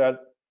offset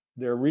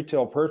their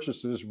retail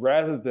purchases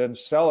rather than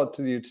sell it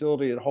to the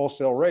utility at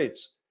wholesale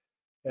rates.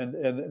 And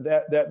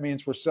that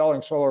means we're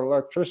selling solar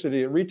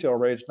electricity at retail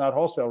rates, not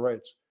wholesale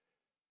rates.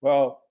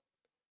 Well,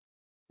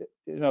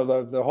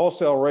 the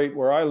wholesale rate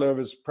where I live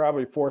is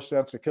probably 4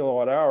 cents a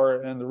kilowatt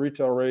hour, and the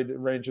retail rate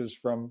ranges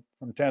from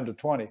 10 to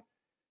 20.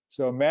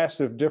 So a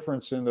massive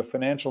difference in the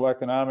financial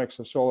economics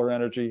of solar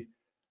energy.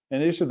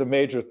 And these are the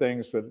major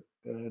things that,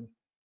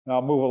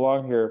 I'll move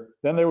along here.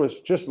 Then there was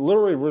just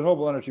literally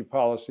renewable energy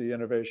policy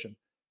innovation,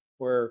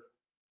 where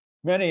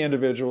many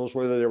individuals,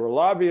 whether they were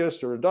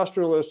lobbyists or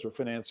industrialists or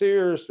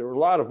financiers, there were a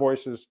lot of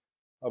voices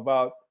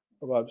about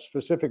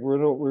specific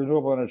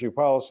renewable energy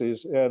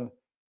policies. And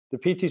the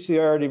PTC I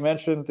already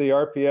mentioned, the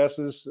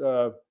RPSs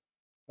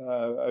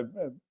I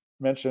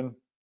mentioned.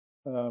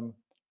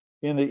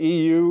 In the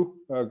EU,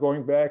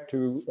 going back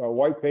to a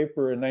white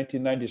paper in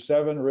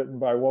 1997 written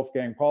by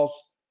Wolfgang Pulse,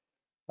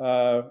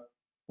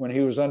 when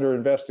he was under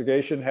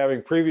investigation,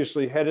 having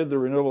previously headed the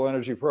renewable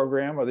energy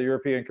program of the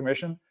European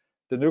Commission.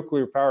 The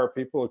nuclear power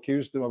people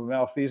accused him of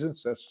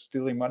malfeasance, that's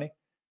stealing money.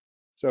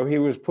 So he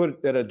was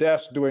put at a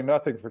desk doing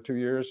nothing for 2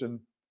 years, and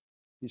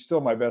he's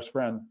still my best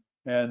friend.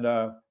 And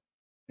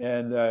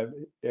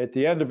at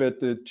the end of it,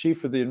 the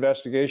chief of the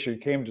investigation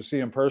came to see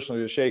him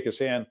personally to shake his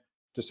hand,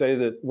 to say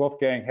that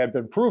Wolfgang had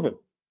been proven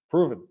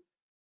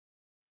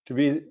to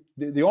be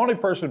the only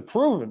person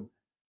proven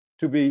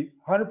to be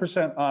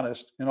 100%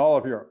 honest in all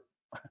of Europe,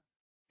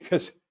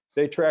 because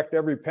they tracked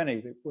every penny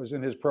that was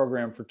in his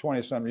program for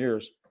 20-some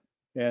years,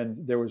 and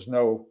there was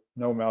no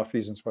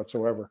malfeasance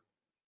whatsoever.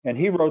 And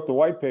he wrote the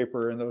white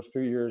paper in those 2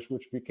 years,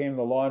 which became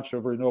the launch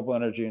of renewable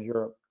energy in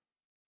Europe.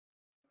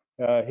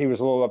 He was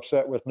a little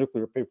upset with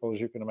nuclear people, as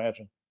you can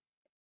imagine.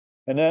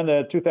 And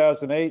then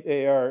 2008,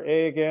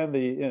 ARA again,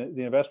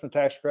 the investment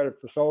tax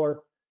credit for solar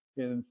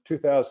in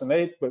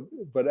 2008,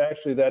 but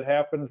actually that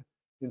happened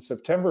in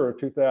September of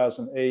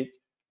 2008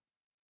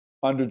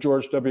 under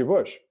George W.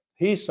 Bush.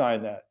 He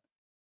signed that,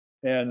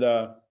 and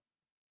I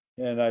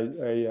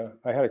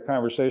had a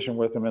conversation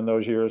with him in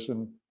those years,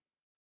 and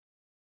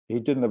he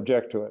didn't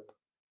object to it.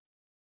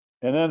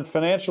 And then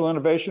financial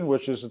innovation,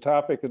 which is the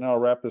topic, and I'll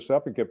wrap this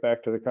up and get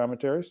back to the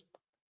commentaries.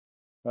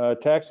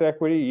 Tax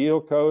equity,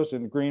 yield codes,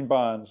 and green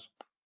bonds.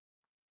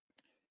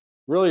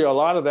 Really, a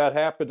lot of that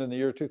happened in the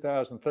year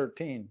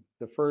 2013.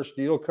 The first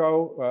yield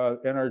co,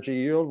 NRG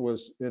yield,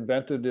 was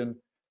invented in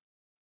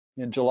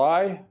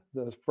July.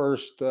 The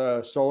first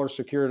solar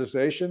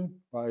securitization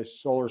by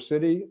Solar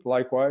City,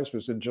 likewise,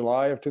 was in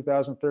July of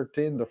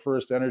 2013. The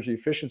first energy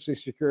efficiency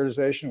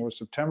securitization was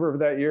September of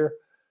that year.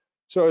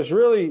 So it's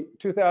really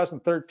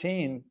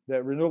 2013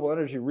 that renewable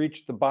energy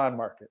reached the bond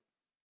market.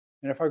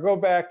 And if I go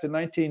back to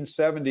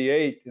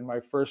 1978 in my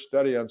first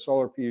study on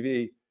solar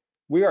PV,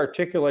 we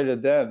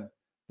articulated then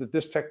that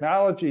this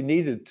technology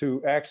needed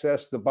to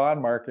access the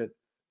bond market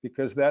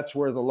because that's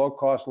where the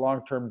low-cost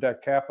long-term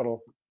debt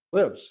capital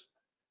lives.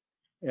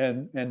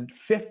 And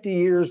 50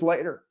 years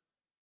later,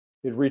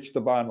 it reached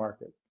the bond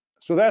market.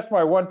 So that's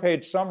my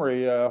one-page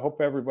summary. I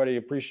hope everybody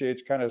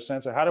appreciates kind of a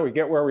sense of how do we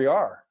get where we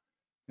are.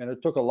 And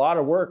it took a lot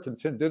of work and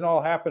didn't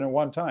all happen in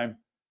one time.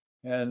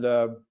 And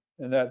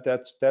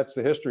that's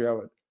the history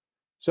of it.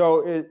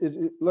 So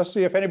let's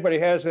see if anybody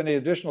has any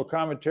additional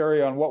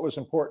commentary on what was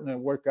important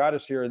and what got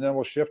us here, and then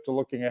we'll shift to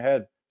looking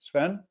ahead.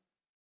 Sven?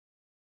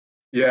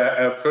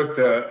 Yeah, first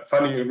a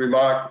funny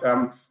remark.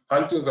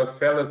 Hans-Josef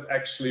Fell is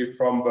actually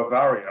from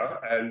Bavaria,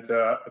 and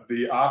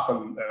the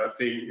Aachen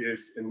thing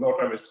is in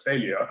North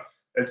Rhine-Westphalia.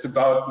 It's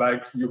about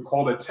like you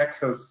call it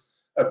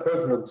Texas, a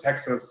person from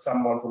Texas,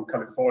 someone from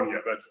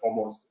California. That's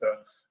almost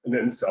an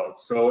insult.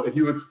 So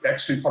he was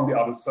actually from the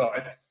other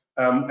side,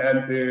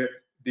 and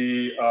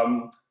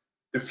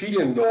the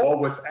feed-in law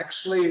was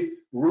actually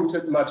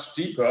rooted much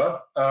deeper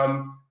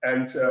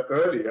and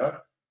earlier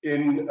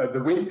in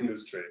the wind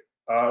industry.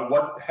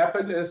 What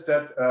happened is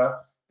that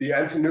the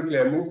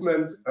anti-nuclear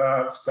movement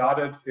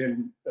started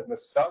in the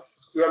south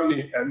of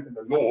Germany and in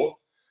the north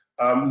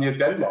near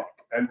Denmark.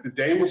 And the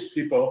Danish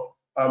people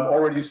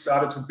already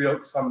started to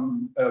build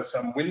some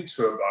wind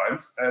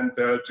turbines, and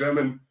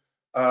German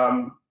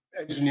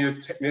engineers,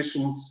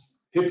 technicians,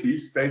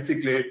 hippies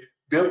basically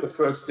built the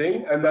first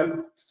thing and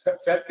then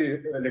fed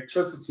the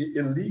electricity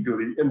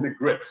illegally in the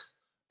grid.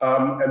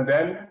 And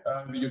then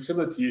the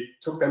utility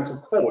took them to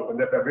court, and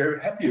they were very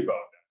happy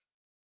about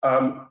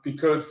that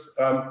because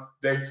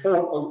they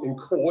fought in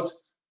court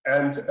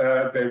and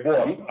they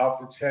won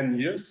after 10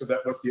 years. So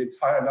that was the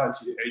entire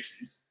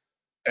 1980s.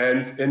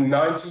 And in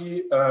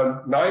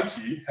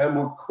 1990,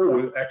 Helmut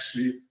Kohl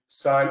actually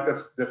signed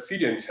the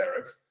feed-in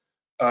tariff.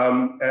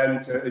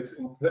 And it's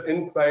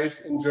in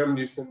place in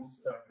Germany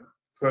since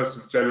 1st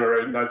of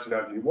January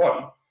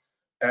 1991.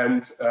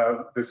 And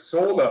the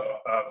solar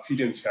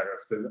feed-in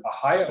tariff, a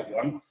higher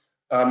one,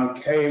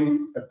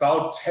 came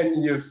about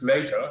 10 years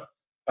later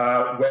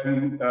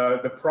when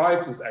the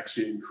price was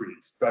actually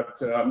increased. But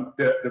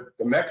the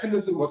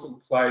mechanism was in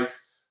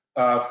place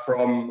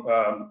from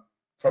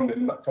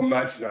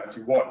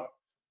 1991.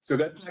 So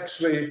that's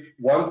actually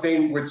one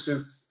thing which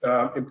is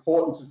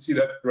important to see,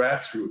 that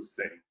grassroots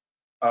thing.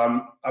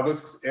 I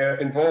was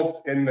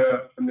involved in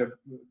the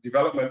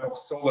development of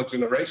solar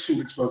generation,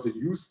 which was a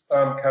youth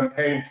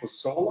campaign for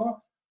solar.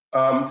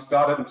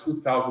 Started in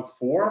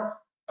 2004,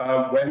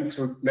 went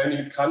to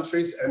many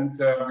countries, and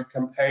we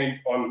campaigned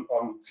on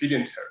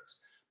feed-in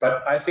tariffs.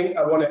 But I think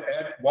I want to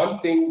add one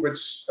thing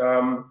which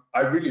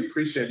I really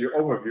appreciate your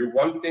overview.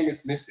 One thing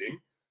is missing,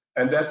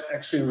 and that's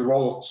actually the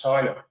role of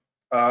China.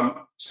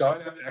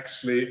 China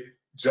actually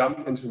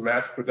jumped into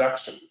mass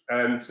production,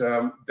 and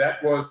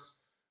that was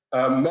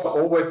not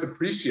always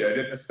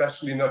appreciated,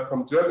 especially not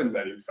from German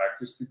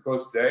manufacturers,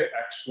 because they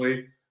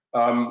actually,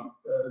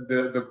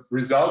 the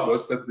result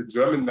was that the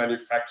German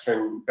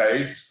manufacturing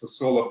base for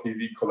solar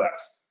PV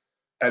collapsed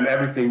and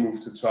everything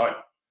moved to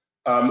China.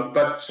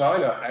 But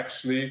China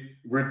actually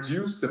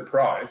reduced the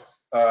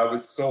price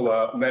with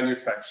solar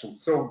manufacturing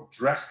so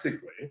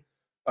drastically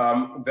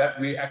that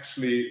we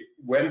actually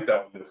went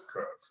down this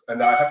curve.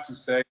 And I have to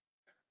say,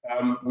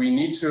 we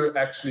need to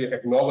actually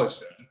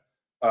acknowledge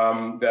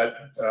that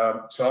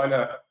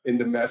China in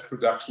the mass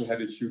production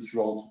had a huge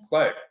role to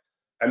play.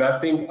 And I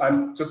think I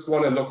just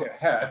want to look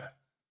ahead.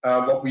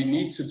 What we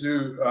need to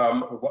do,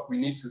 what we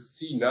need to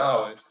see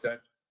now is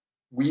that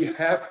we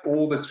have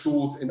all the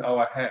tools in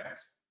our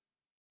hands.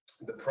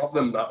 The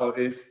problem now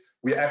is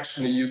we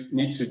actually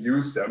need to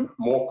use them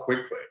more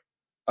quickly.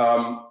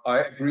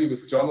 I agree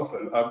with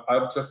Jonathan.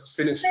 I've just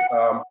finished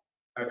a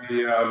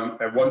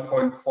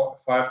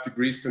 1.5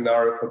 degree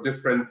scenario for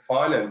different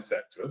finance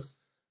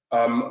sectors.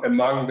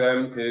 Among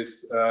them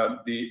is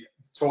the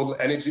total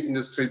energy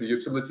industry, the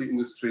utility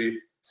industry,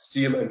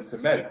 steel and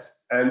cement.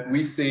 And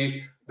we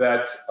see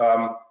that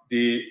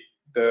the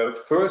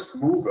first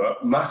mover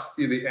must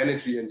be the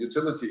energy and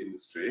utility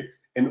industry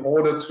in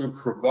order to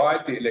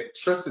provide the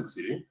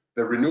electricity,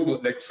 the renewable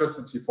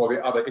electricity for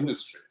the other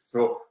industries.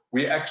 So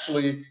we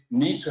actually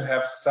need to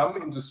have some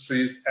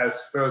industries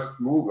as first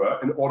mover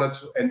in order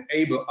to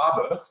enable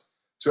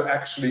others to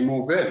actually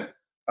move in,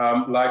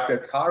 like the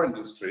car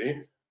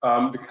industry.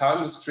 The car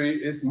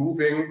industry is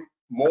moving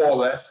more or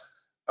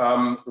less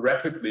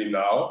rapidly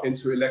now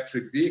into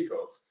electric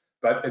vehicles,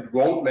 but it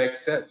won't make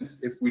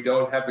sense if we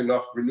don't have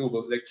enough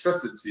renewable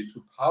electricity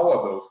to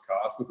power those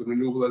cars with the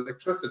renewable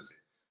electricity.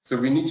 So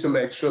we need to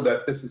make sure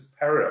that this is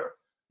parallel.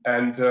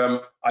 And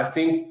I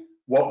think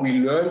what we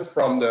learned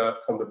from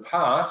the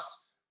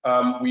past,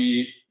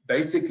 we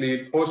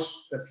basically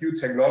pushed a few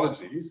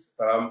technologies,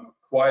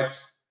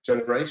 quite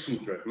generation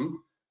driven.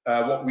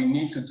 What we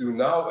need to do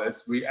now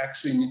is we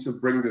actually need to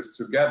bring this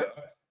together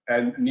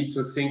and need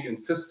to think in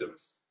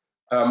systems.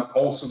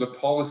 Also, the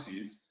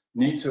policies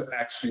need to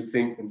actually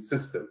think in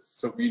systems.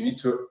 So we need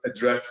to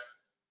address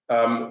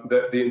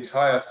the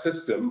entire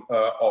system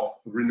of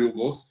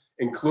renewables,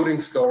 including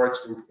storage,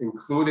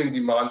 including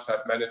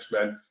demand-side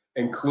management,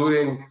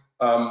 including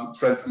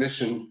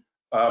transmission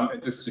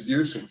and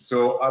distribution.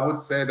 So I would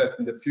say that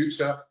in the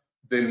future,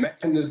 the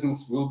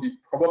mechanisms will be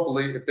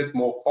probably a bit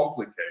more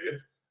complicated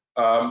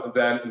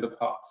than in the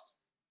past.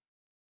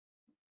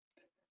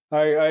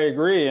 I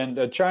agree,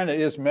 and China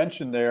is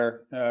mentioned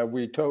there. I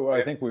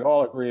think we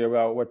all agree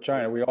about what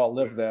China. We all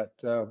live that.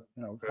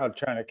 How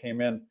China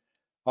came in.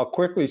 I'll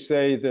quickly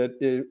say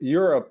that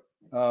Europe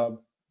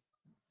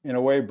in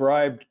a way,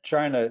 bribed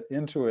China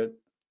into it.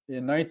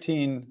 In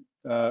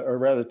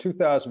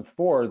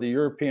 2004, the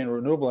European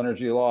renewable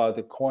energy law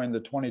that coined the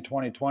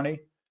 20-20-20.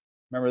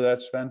 Remember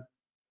that, Sven?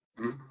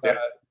 Yeah.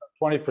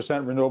 20%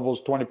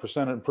 renewables,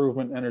 20%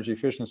 improvement in energy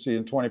efficiency,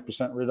 and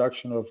 20%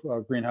 reduction of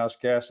greenhouse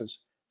gases.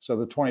 So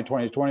the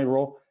 20-20-20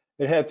 rule.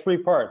 It had three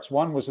parts.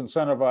 One was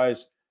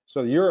incentivize.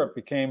 So Europe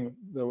became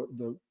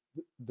the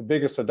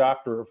biggest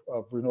adopter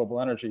of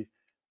renewable energy.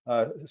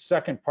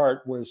 Second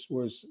part was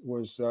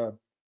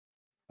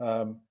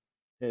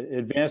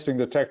advancing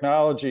the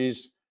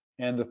technologies,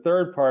 and the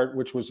third part,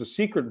 which was a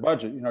secret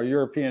budget. You know,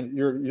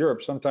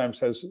 Europe sometimes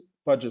has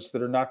budgets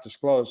that are not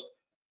disclosed.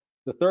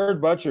 The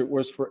third budget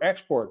was for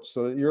exports,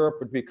 so that Europe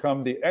would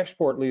become the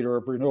export leader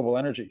of renewable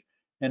energy,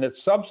 and it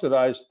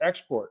subsidized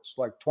exports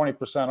like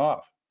 20%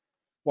 off.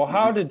 Well,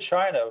 how did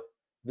China?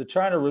 The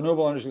China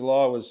renewable energy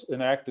law was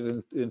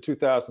enacted in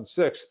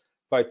 2006.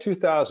 By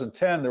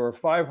 2010, there were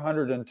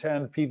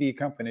 510 PV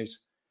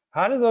companies.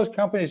 How did those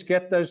companies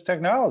get those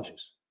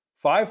technologies?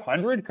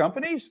 500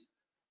 companies?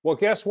 Well,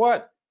 guess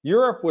what?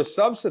 Europe was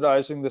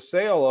subsidizing the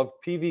sale of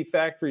PV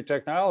factory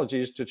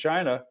technologies to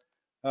China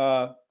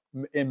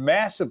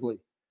massively.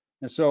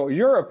 And so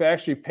Europe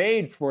actually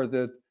paid for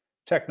the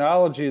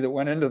technology that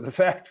went into the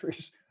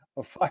factories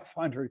of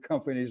 500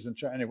 companies in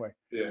China. Anyway,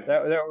 yeah.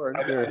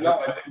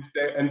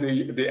 And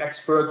the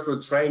experts were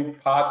trained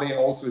partly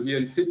also here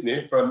in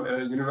Sydney from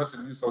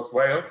University of New South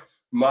Wales.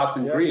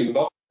 Martin Green, a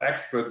lot of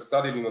experts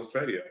studied in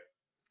Australia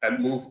and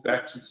moved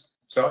back to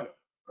China.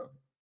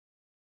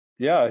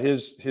 Yeah,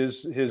 his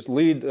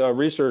lead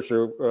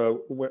researcher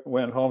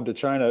went home to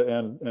China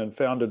and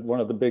founded one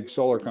of the big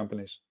solar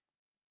companies,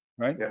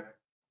 right? Yeah.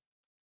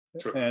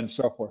 True. And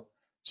so forth.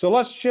 So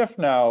let's shift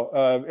now.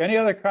 Any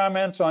other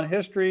comments on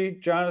history,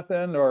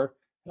 Jonathan or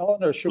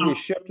Helen, or should we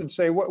shift and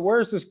say,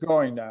 where's this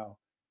going now?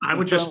 I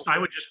would just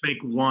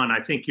make one.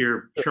 I think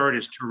your chart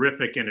is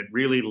terrific, and it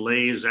really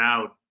lays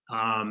out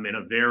in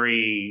a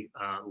very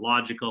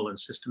logical and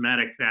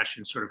systematic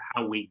fashion sort of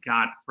how we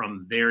got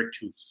from there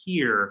to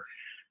here.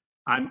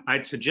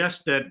 I'd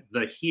suggest that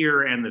the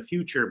here and the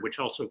future, which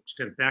also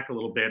extends back a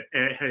little bit,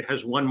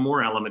 has one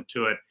more element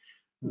to it,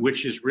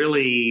 which is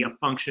really a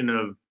function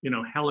of,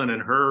 Helen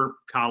and her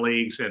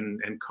colleagues and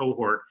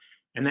cohort.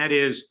 And that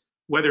is,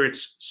 whether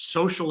it's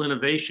social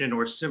innovation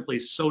or simply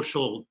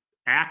social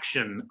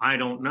action, I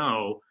don't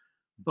know.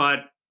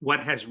 But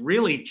what has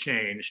really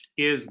changed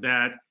is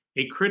that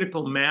a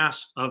critical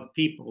mass of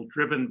people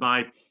driven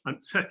by,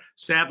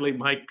 sadly,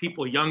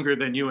 people younger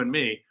than you and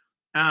me,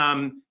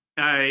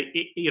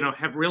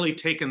 have really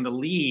taken the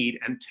lead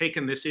and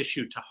taken this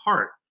issue to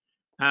heart.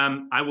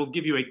 I will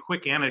give you a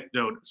quick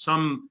anecdote.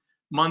 Some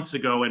months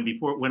ago, and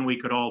before, when we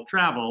could all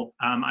travel,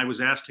 I was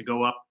asked to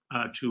go up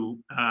to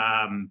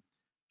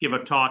give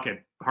a talk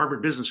at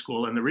Harvard Business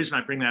School. And the reason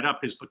I bring that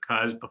up is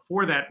because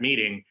before that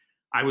meeting,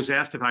 I was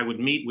asked if I would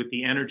meet with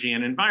the Energy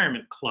and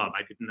Environment Club.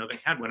 I didn't know they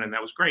had one, and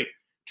that was great.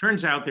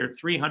 Turns out there are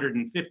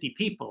 350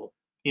 people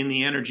in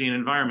the Energy and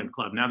Environment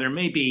Club. Now, there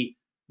may be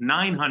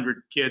 900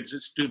 kids,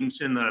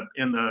 students in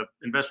the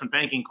investment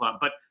banking club,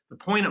 but the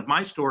point of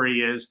my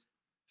story is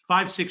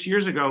 5-6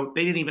 years ago,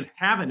 they didn't even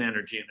have an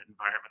Energy and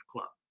Environment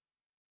Club.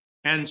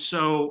 And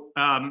so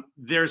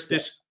there's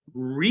this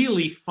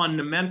really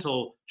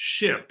fundamental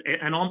shift,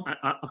 and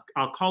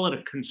I'll call it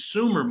a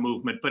consumer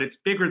movement, but it's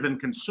bigger than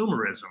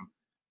consumerism.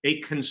 A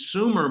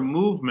consumer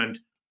movement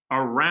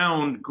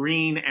around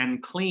green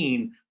and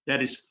clean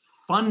that is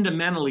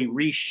fundamentally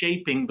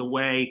reshaping the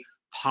way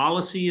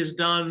policy is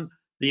done,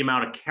 the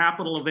amount of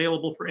capital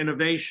available for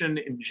innovation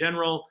in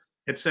general,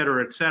 et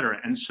cetera, et cetera.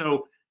 And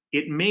so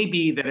it may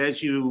be that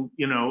as you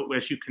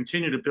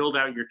continue to build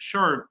out your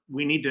chart,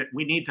 we need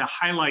to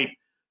highlight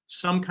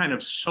some kind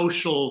of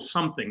social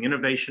something,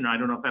 innovation. I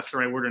don't know if that's the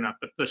right word or not,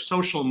 but the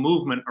social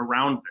movement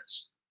around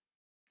this.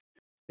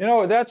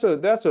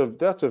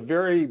 That's a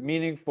very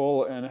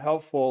meaningful and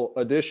helpful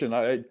addition.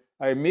 I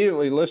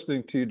immediately,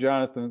 listening to you,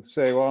 Jonathan,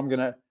 say, well, I'm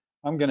gonna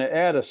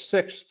add a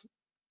sixth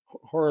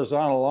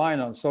horizontal line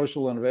on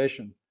social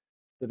innovation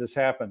that has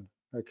happened,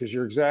 because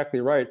you're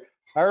exactly right.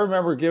 I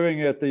remember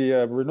giving at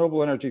the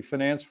Renewable Energy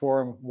Finance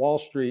Forum, Wall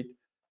Street,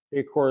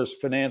 Acor's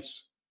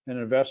Finance and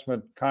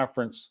Investment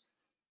Conference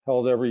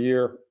held every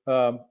year.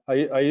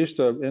 I used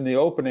to, in the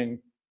opening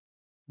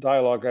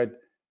dialogue,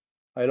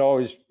 I'd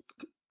always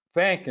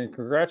thank and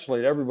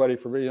congratulate everybody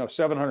for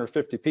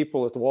 750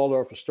 people at the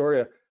Waldorf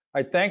Astoria.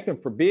 I thank them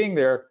for being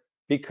there,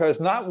 because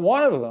not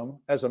one of them,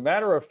 as a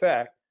matter of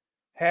fact,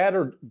 had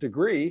a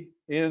degree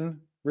in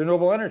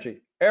renewable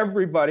energy.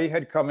 Everybody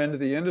had come into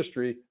the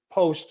industry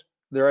post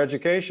their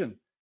education.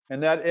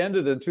 And that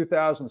ended in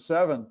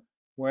 2007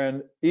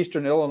 when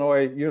Eastern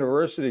Illinois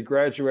University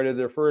graduated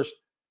their first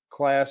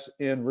class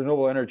in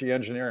renewable energy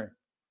engineering.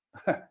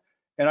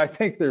 And I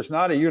think there's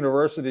not a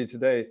university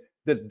today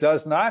that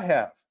does not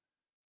have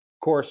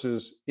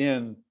courses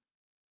in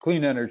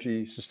clean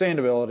energy,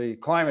 sustainability,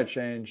 climate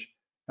change,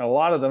 and a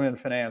lot of them in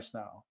finance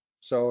now.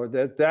 So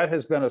that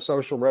has been a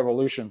social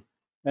revolution.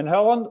 And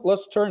Helen,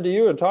 let's turn to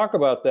you and talk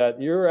about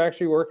that. You're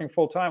actually working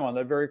full time on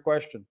that very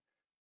question.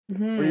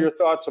 What are your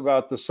thoughts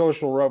about the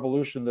social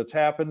revolution that's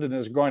happened and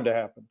is going to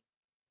happen?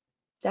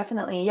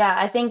 Definitely. Yeah,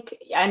 I think,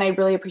 and I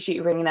really appreciate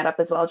you bringing that up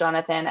as well,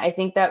 Jonathan. I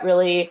think that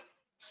really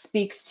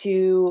speaks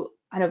to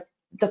kind of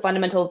the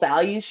fundamental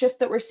value shift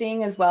that we're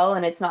seeing as well.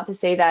 And it's not to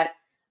say that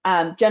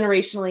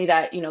generationally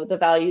that, the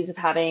values of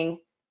having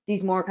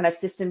these more kind of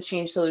systems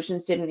change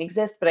solutions didn't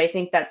exist, but I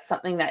think that's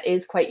something that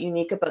is quite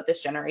unique about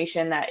this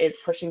generation that is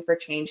pushing for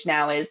change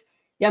now is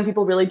young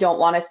people really don't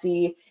want to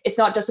see, it's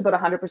not just about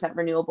 100%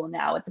 renewable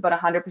now, it's about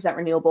 100%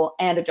 renewable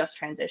and a just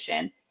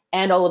transition,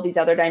 and all of these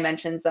other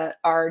dimensions that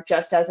are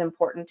just as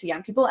important to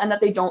young people and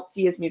that they don't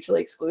see as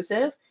mutually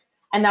exclusive.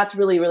 And that's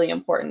really, really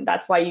important.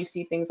 That's why you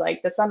see things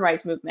like the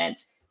Sunrise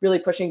Movement really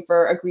pushing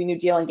for a Green New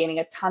Deal and gaining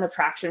a ton of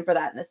traction for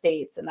that in the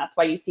States. And that's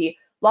why you see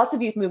lots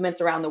of youth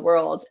movements around the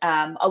world,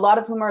 a lot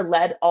of whom are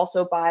led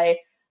also by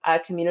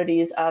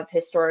communities of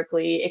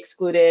historically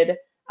excluded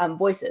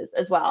voices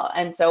as well.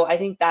 And so I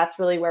think that's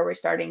really where we're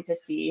starting to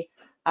see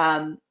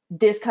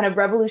this kind of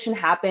revolution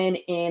happen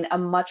in a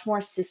much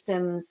more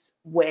systems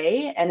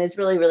way, and is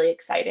really, really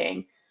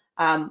exciting.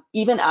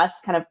 Even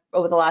us kind of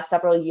over the last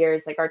several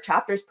years, like our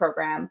chapters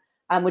program,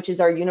 which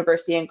is our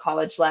university and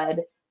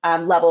college-led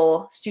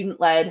level,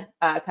 student-led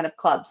kind of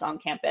clubs on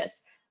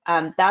campus.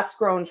 That's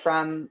grown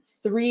from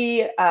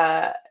 3,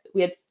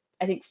 we had,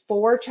 I think,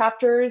 4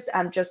 chapters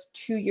just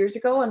 2 years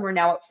ago, and we're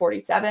now at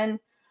 47.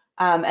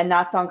 And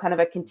that's on kind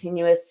of a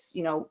continuous,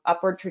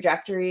 upward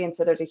trajectory. And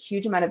so there's a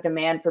huge amount of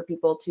demand for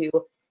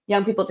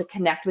young people to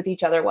connect with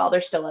each other while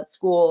they're still at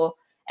school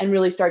and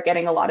really start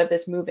getting a lot of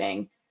this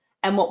moving.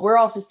 And what we're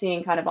also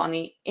seeing kind of on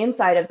the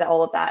inside of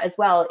all of that as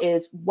well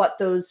is what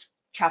those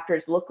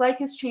chapters look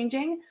like is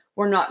changing.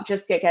 We're not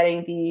just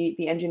getting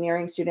the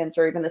engineering students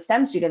or even the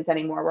STEM students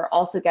anymore. We're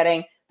also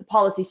getting the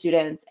policy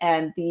students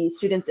and the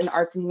students in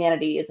arts and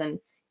humanities and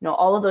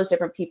all of those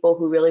different people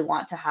who really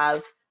want to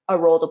have a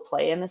role to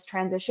play in this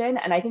transition.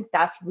 And I think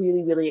that's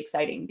really, really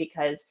exciting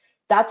because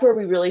that's where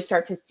we really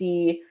start to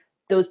see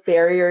those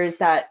barriers,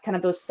 that kind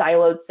of those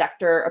siloed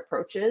sector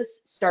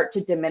approaches start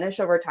to diminish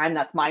over time.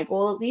 That's my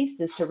goal, at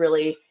least, is to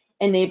really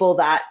enable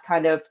that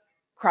kind of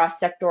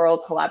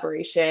cross-sectoral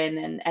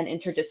collaboration and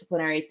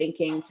interdisciplinary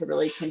thinking to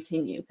really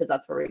continue, because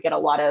that's where we get a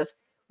lot of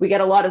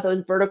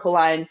those vertical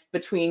lines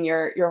between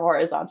your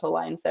horizontal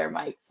lines there,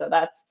 Mike. So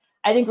that's,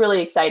 I think,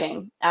 really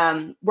exciting.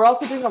 We're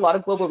also doing a lot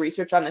of global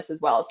research on this as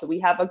well. So we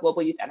have a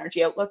global youth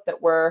energy outlook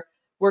that we're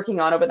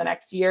working on over the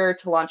next year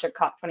to launch at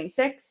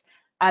COP26.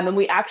 And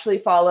we actually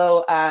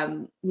follow,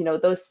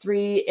 those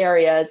 3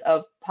 areas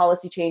of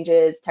policy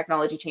changes,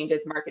 technology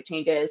changes, market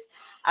changes.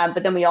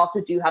 But then we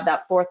also do have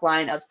that 4th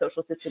line of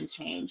social systems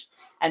change.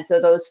 And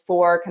so those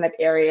 4 kind of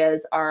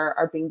areas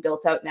are being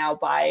built out now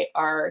by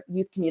our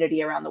youth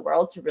community around the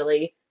world to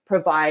really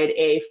provide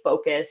a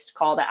focused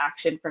call to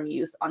action from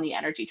youth on the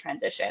energy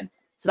transition.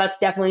 So that's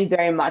definitely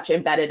very much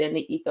embedded in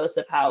the ethos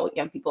of how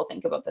young people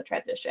think about the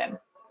transition.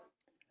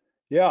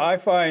 Yeah, I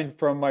find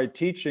from my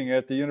teaching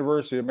at the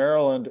University of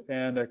Maryland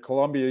and at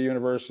Columbia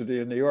University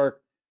in New York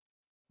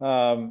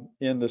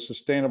in the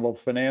sustainable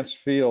finance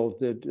field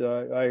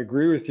that I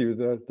agree with you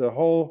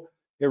that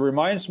it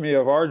reminds me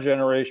of our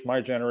generation,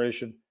 my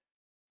generation,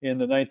 in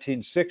the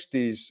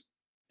 1960s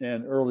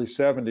and early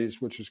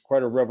 70s, which is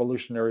quite a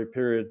revolutionary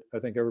period. I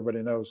think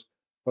everybody knows,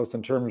 both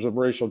in terms of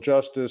racial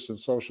justice and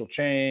social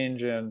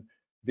change and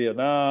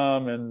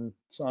Vietnam and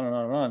so on and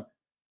on and on.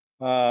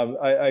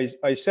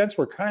 I sense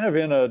we're kind of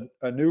in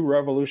a new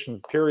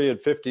revolution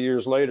period 50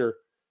 years later,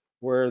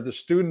 where the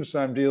students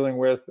I'm dealing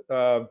with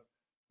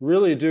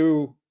really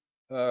do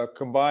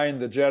combine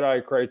the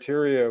JEDI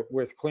criteria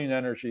with clean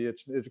energy.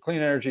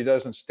 Clean energy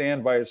doesn't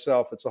stand by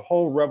itself. It's a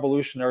whole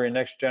revolutionary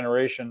next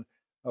generation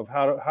of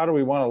how do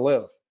we want to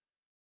live.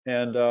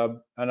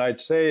 And I'd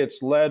say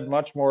it's led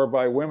much more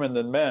by women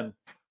than men,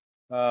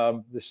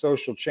 the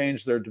social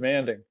change they're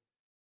demanding.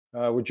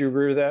 Would you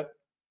agree with that?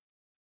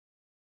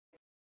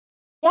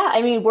 Yeah,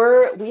 I mean,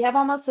 we have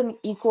almost an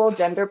equal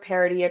gender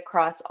parity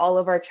across all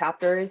of our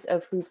chapters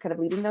of who's kind of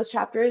leading those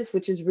chapters,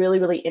 which is really,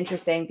 really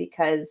interesting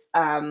because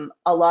a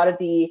lot of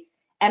the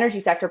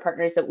energy sector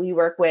partners that we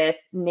work with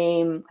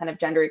name kind of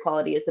gender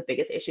equality as the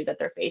biggest issue that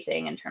they're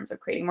facing in terms of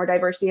creating more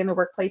diversity in the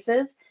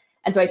workplaces.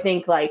 And so I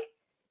think I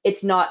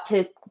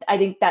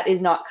think that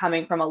is not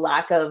coming from a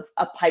lack of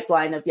a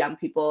pipeline of young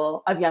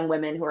people, of young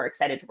women who are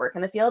excited to work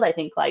in the field. I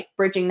think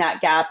bridging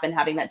that gap and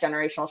having that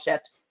generational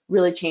shift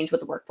really change what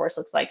the workforce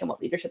looks like and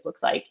what leadership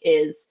looks like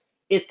is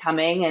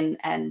coming,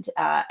 and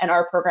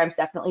our programs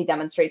definitely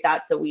demonstrate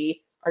that. So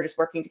we are just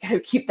working to kind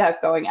of keep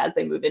that going as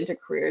they move into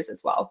careers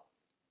as well.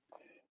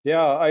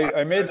 Yeah,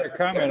 I made that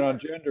comment on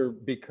gender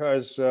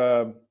because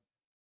those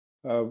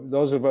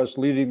of us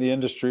leading the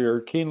industry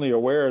are keenly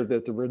aware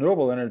that the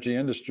renewable energy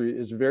industry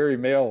is very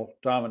male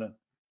dominant.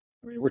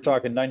 I mean, we're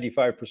talking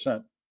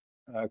 95%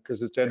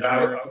 because it's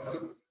engineering.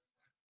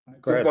 I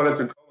just wanted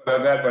to comment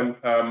on that. When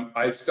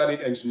I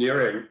studied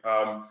engineering,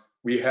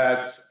 we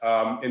had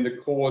in the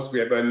course, we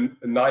had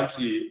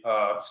 90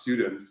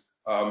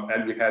 students,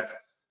 and we had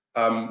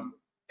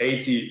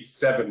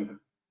 87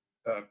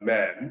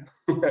 men,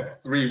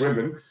 3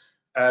 women.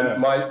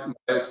 And my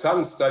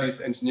son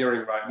studies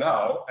engineering right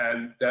now,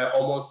 and they're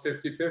almost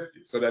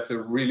 50-50. So that's a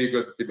really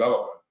good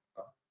development.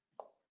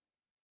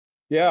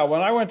 Yeah,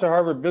 when I went to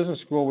Harvard Business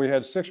School, we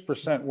had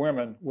 6%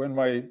 women. When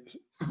my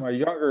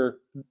younger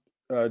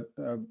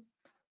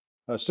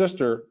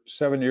sister,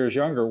 7 years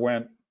younger,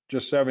 went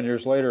just 7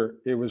 years later,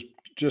 it was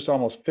just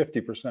almost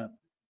 50%.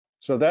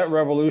 So that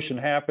revolution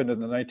happened in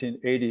the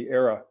 1980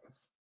 era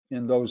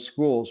in those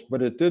schools,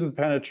 but it didn't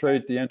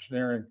penetrate the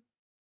engineering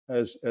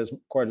as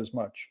quite as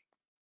much.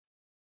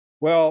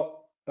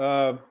 Well,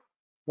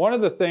 one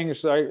of the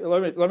things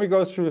let me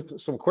go through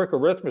some quick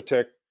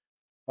arithmetic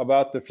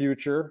about the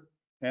future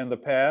and the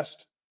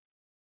past.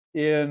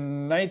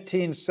 In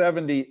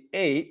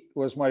 1978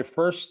 was my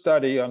first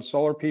study on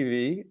solar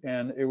PV,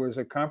 and it was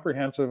a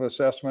comprehensive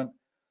assessment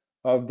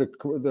of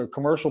the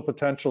commercial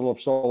potential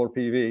of solar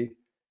PV.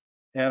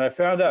 And I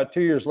found out 2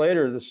 years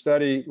later, the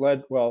study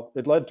led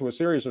to a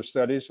series of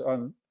studies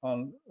on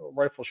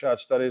rifle shot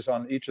studies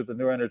on each of the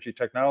new energy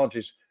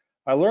technologies.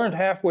 I learned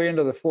halfway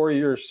into the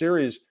 4-year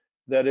series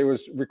that it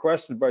was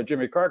requested by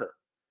Jimmy Carter,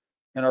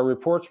 and our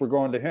reports were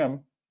going to him.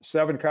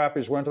 7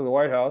 copies went to the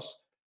White House,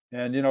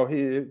 and you know,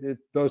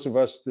 those of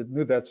us that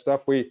knew that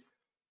stuff,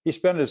 he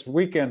spent his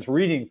weekends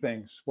reading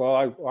things.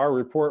 Well, our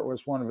report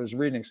was one of his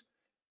readings.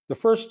 The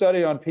first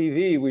study on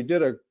PV, we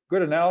did a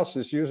good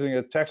analysis using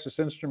a Texas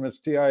Instruments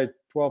TI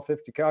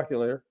 1250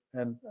 calculator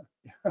and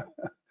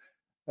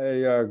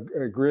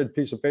a grid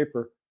piece of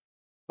paper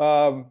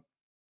to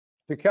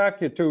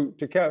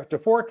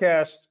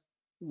forecast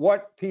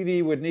what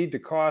PV would need to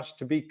cost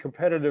to be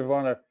competitive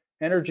on a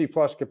energy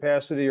plus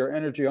capacity or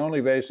energy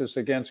only basis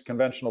against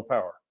conventional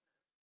power.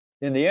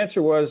 And the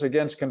answer was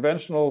against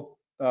conventional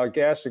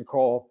gas and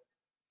coal,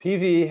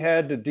 PV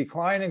had to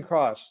decline in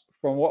cost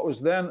from what was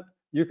then,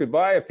 you could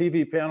buy a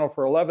PV panel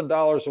for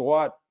 $11 a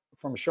watt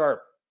from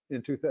Sharp in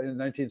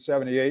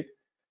 1978,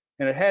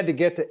 and it had to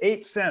get to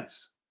 8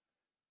 cents.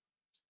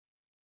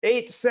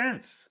 8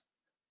 cents.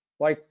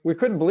 Like, we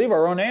couldn't believe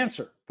our own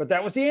answer, but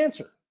that was the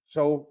answer.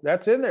 So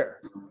that's in there.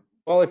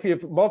 Well, if you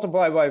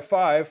multiply by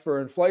 5 for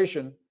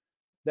inflation,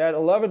 that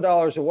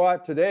 $11 a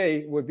watt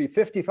today would be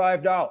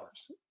 $55,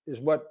 is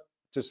what,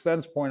 to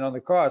Sven's point on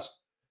the cost,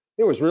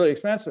 it was really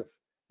expensive.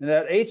 And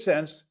that 8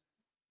 cents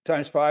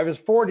times 5 is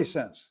 40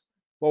 cents.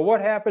 Well,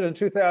 what happened in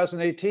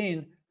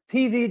 2018?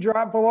 PV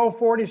dropped below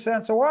 40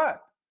 cents a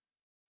watt.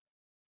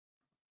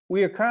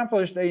 We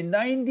accomplished a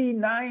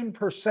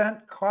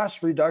 99%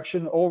 cost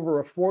reduction over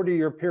a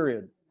 40-year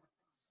period.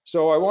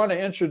 So I want to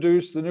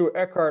introduce the new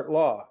Eckhart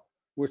law,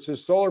 which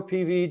is solar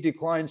PV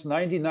declines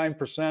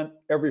 99%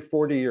 every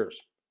 40 years.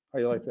 How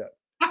do you like that?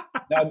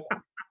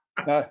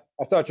 Now,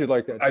 I thought you'd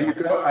like that. Are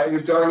you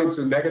going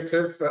into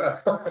negative?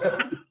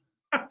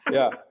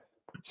 Yeah.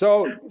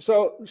 So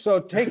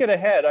take it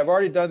ahead. I've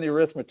already done the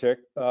arithmetic,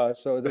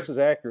 so this is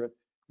accurate.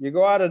 You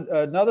go out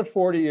another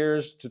 40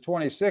 years to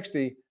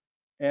 2060,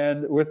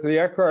 and with the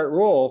Eckhart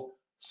rule,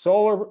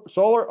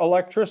 solar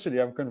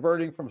electricity, I'm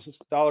converting from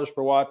dollars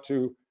per watt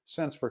to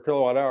cents per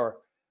kilowatt hour.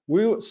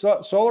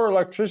 Solar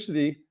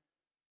electricity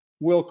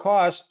will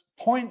cost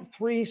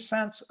 0.3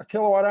 cents a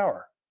kilowatt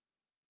hour.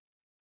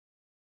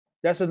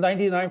 That's a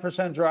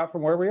 99% drop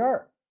from where we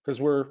are,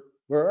 because where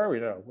are we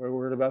now?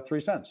 We're at about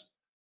 3 cents.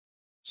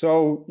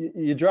 So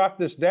you drop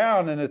this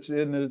down and it's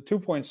in the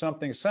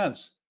 2-point-something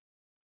cents.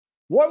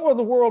 What will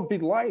the world be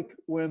like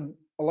when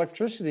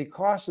electricity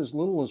costs as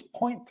little as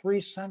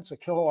 0.3 cents a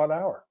kilowatt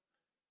hour?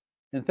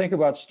 And think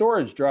about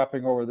storage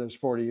dropping over those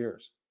 40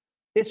 years.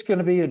 It's going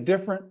to be a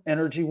different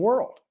energy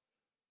world.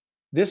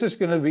 This is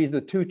going to be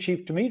the too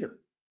cheap to meter.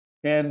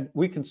 And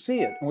we can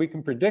see it and we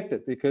can predict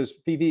it because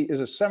PV is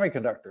a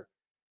semiconductor.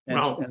 And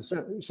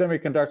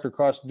semiconductor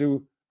costs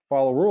do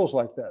follow rules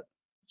like that.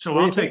 So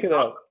I'll take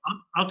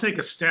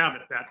a stab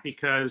at that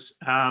because,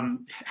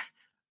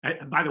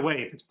 by the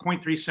way, if it's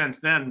 0.3 cents,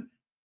 then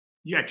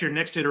at your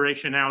next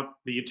iteration out,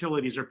 the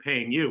utilities are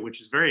paying you, which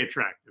is very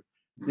attractive.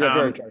 Yeah,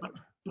 very attractive.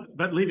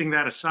 But leaving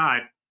that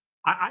aside,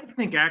 I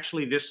think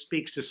actually this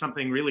speaks to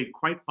something really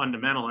quite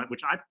fundamental,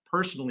 which I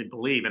personally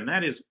believe, and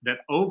that is that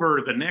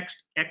over the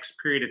next X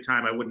period of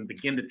time, I wouldn't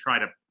begin to try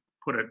to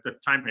put a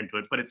time frame to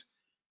it, but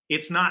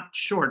it's not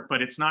short,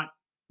 but it's not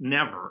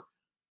never.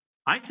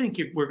 I think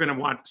we're going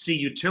to see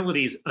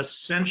utilities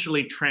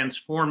essentially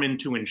transform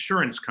into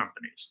insurance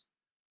companies.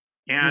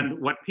 And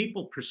what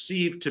people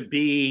perceive to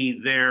be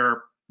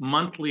their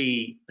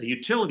monthly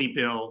utility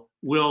bill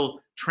will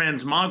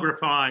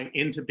transmogrify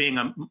into being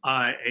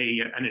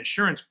an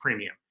insurance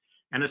premium.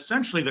 And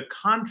essentially the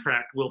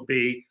contract will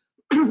be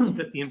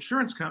that the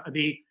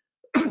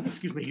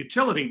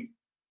utility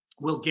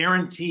will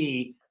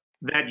guarantee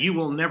that you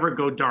will never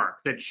go dark,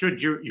 that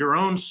should your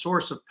own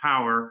source of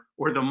power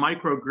or the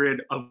microgrid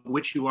of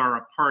which you are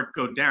a part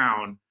go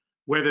down,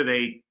 whether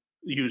they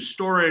use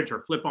storage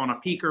or flip on a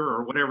peaker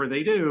or whatever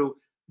they do,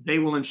 they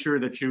will ensure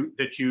that you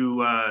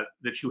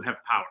have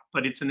power.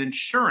 But it's an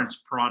insurance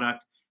product.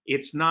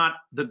 It's not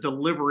the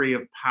delivery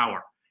of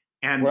power.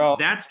 And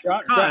that's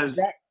because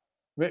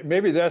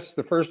maybe that's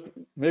the first,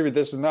 maybe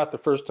this is not the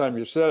first time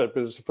you said it,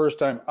 but it's the first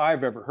time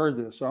I've ever heard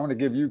this. So I want to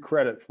give you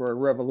credit for a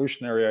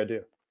revolutionary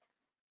idea.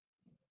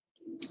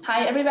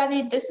 Hi,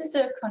 everybody. This is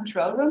the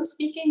control room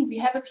speaking. We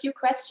have a few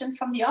questions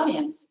from the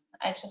audience.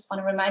 I just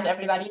want to remind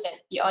everybody that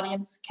the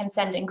audience can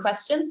send in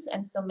questions,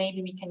 and so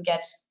maybe we can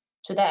get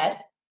to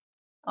that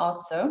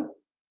also.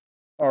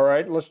 All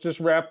right, let's just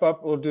wrap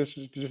up. We'll just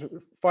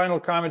final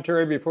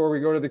commentary before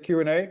we go to the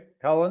Q&A.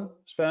 Helen,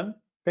 Sven,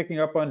 picking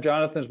up on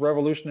Jonathan's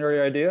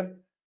revolutionary idea.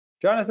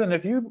 Jonathan,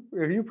 have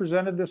you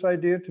presented this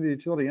idea to the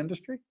utility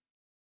industry?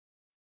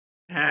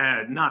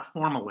 Not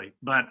formally,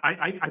 but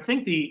I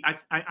think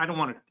I don't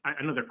want to,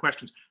 I know there are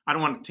questions. I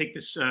don't want to take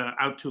this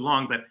out too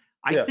long, but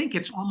I think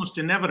it's almost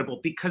inevitable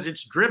because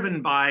it's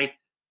driven by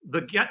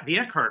the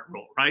Eckhart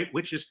rule, right?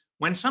 Which is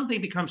when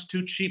something becomes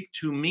too cheap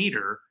to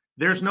meter,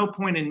 there's no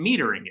point in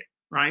metering it,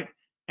 right?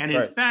 And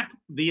in fact,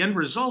 the end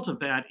result of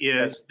that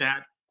is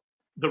that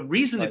the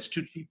reason it's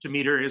too cheap to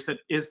meter is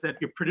that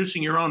you're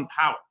producing your own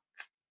power.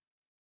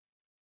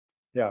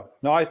 Yeah,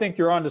 no, I think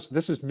you're on this.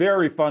 This is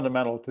very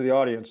fundamental to the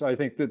audience. I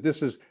think that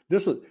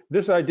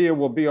this idea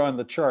will be on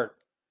the chart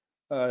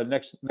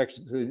next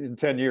in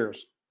 10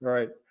 years. All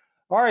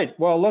right.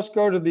 Well, let's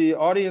go to the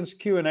audience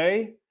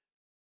Q&A,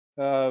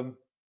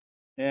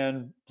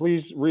 and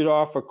please read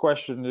off a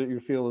question that you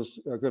feel is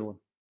a good one.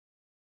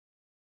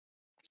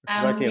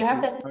 You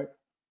have that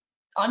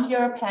on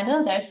your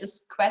panel. There's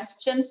this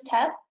questions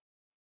tab,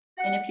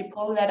 and if you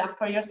pull that up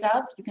for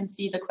yourself, you can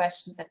see the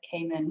questions that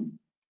came in.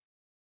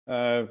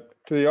 To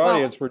the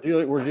audience, we're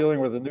dealing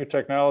with a new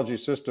technology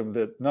system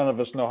that none of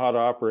us know how to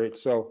operate.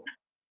 So,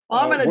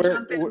 I'm going to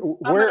jump in.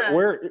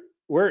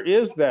 Where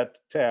is that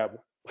tab?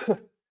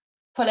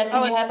 Paulette,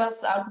 can you help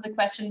us out with the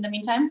question in the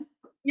meantime?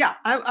 Yeah,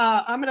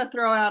 I'm going to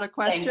throw out a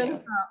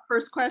question.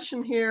 First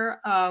question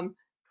here.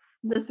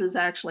 This is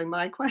actually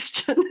my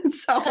question,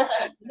 so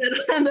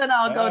and then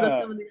I'll go to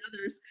some of the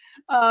others.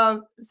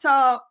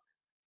 So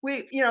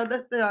we,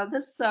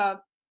 this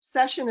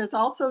session is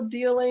also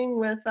dealing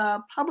with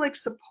public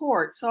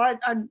support. So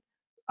I'd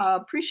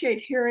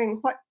appreciate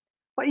hearing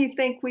what you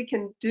think we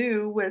can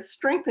do with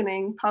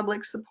strengthening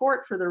public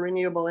support for the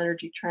renewable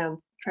energy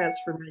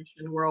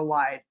transformation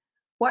worldwide.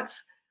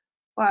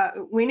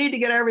 We need to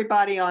get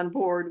everybody on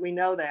board. We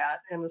know that,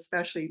 and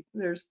especially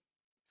there's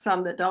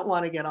some that don't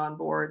want to get on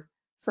board.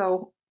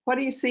 So what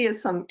do you see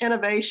as some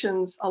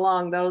innovations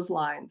along those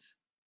lines?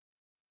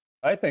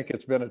 I think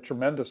it's been a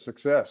tremendous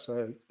success.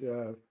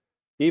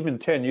 Even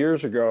 10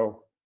 years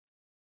ago,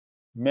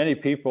 many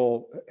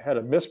people had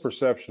a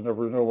misperception of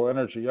renewable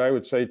energy. I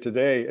would say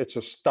today it's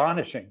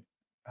astonishing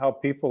how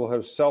people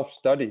have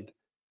self-studied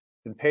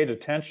and paid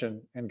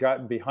attention and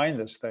gotten behind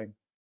this thing.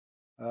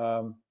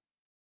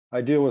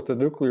 I deal with the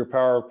nuclear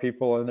power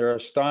people, and they're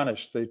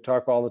astonished. They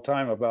talk all the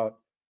time about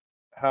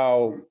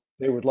how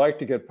they would like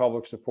to get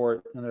public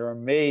support, and they're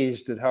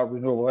amazed at how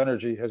renewable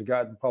energy has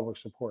gotten public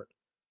support.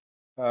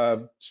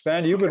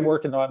 Sven, you've been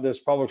working on this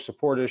public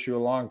support issue a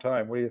long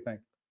time. What do you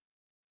think?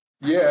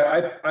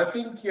 Yeah, I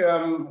think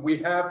we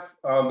have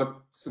the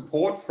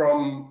support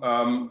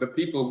from the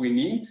people we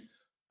need,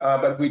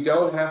 but we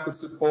don't have the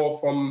support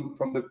from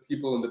the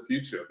people in the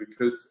future,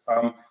 because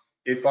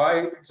if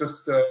I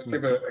just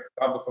give an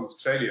example from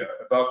Australia,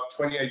 about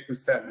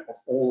 28% of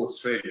all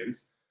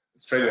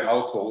Australian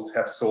households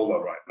have solar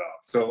right now.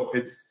 So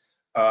it's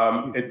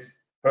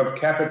per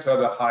capita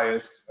the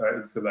highest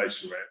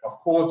installation rate. Of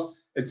course,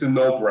 it's a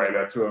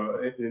no-brainer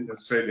in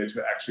Australia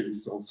to actually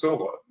install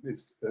solar,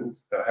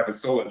 have a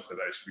solar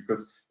installation,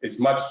 because it's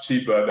much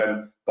cheaper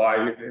than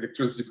buying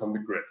electricity from the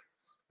grid.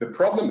 The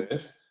problem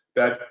is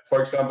that, for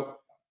example,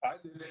 I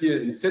live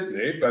here in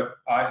Sydney, but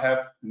I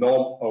have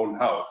no own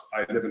house.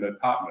 I live in an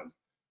apartment.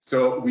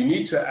 So we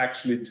need to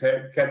actually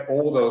get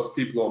all those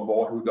people on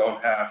board who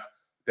don't have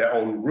their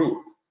own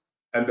roof.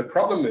 And the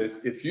problem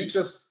is, if you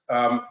just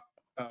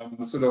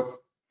sort of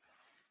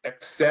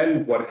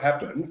extend what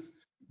happens,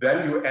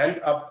 then you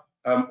end up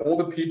all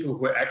the people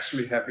who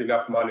actually have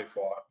enough money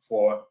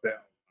for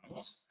their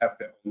house have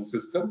their own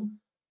system,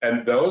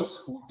 and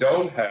those who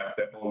don't have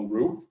their own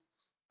roof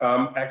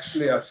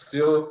actually are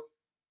still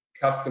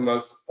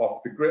customers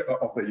of the grid,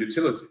 of the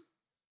utility.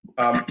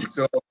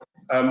 So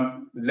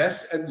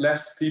less and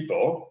less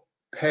people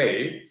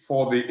pay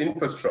for the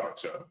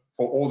infrastructure,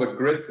 for all the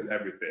grids and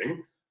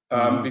everything,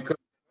 because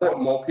more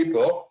and more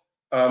people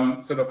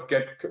sort of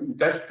get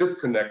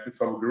disconnected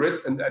from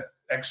grid, and that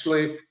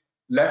actually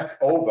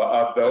left over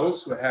are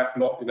those who have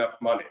not enough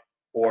money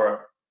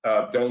or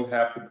don't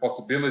have the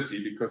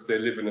possibility because they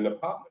live in an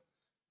apartment.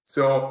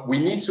 So we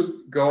need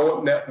to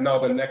go now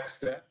the next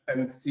step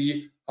and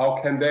see how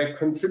can they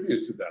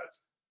contribute to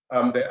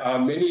that. There are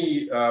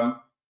many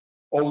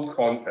old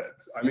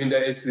concepts. I mean,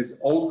 there is this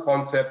old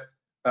concept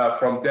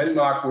from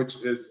Denmark,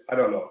 which is, I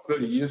don't know,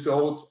 30 years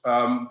old,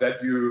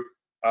 that you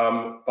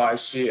buy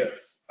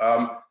shares.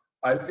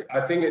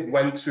 I think it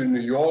went to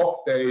New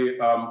York. They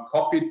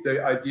copied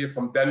the idea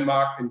from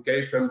Denmark and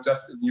gave them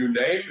just a new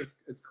name.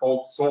 It's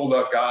called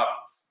Solar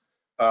Gardens.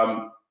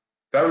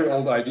 Very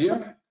old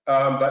idea,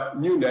 but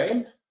new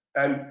name.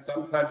 and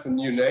sometimes a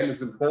new name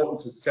is important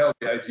to sell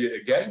the idea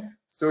again.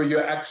 So you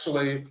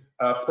actually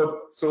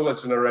put solar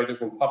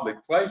generators in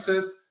public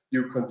places,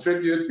 you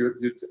contribute,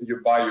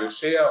 you buy your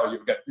share or you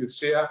get your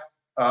share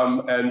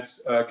and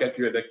get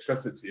your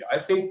electricity. I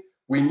think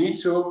we need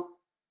to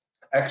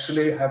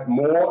actually have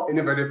more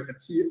innovative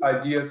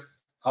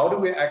ideas. How do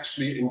we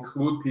actually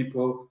include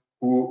people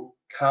who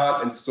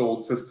can't install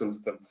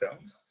systems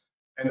themselves?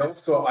 And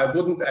also, I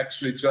wouldn't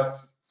actually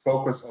just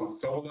focus on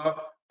solar.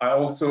 I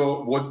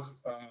also would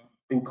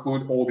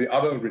include all the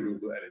other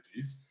renewable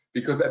energies,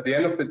 because at the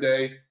end of the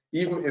day,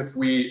 even if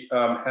we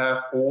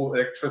have all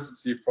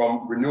electricity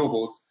from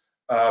renewables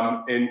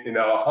in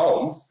our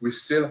homes, we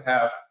still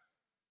have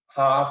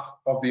half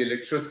of the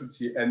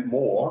electricity and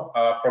more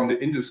from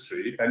the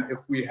industry. And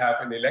if we have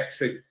an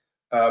electric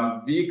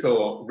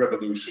vehicle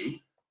revolution,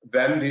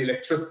 then the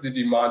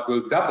electricity demand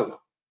will double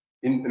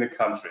in a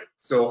country.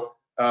 So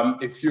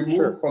if you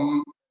move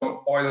from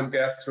oil and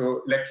gas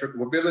to electric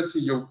mobility,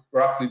 you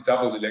roughly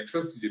double the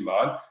electricity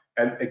demand.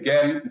 And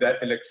again,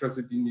 that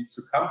electricity needs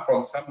to come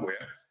from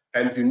somewhere.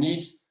 And you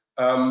need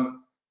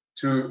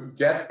to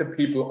get the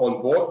people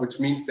on board, which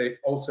means they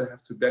also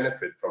have to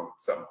benefit from it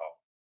somehow.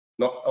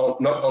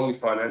 Not only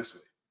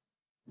financially.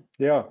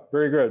 Yeah,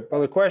 very good.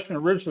 Well, the question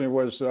originally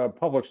was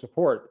public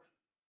support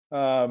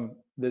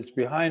that's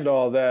behind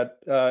all that.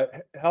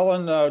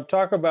 Helen,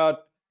 talk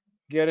about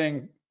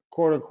getting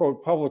quote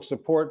unquote public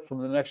support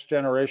from the next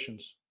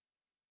generations.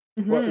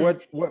 Mm-hmm.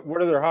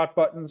 What are their hot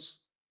buttons?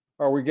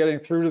 Are we getting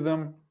through to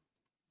them?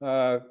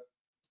 For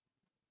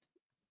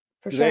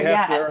sure,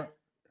 yeah.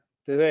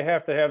 Do they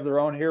have to have their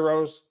own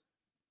heroes?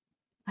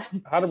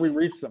 How do we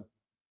reach them?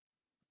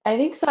 I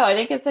think so. I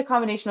think it's a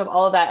combination of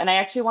all of that. And I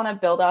actually want to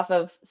build off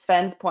of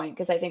Sven's point,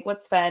 because I think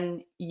what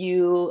Sven,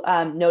 you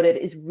noted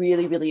is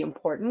really, really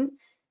important.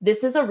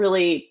 This is a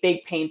really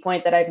big pain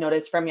point that I've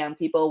noticed from young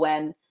people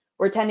when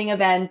we're attending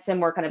events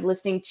and we're kind of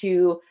listening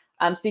to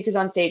speakers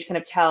on stage kind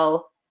of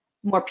tell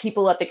more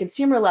people at the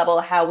consumer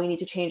level how we need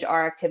to change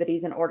our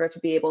activities in order to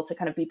be able to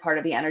kind of be part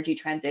of the energy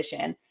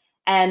transition.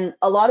 And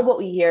a lot of what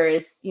we hear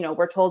is,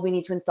 we're told we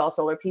need to install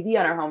solar PV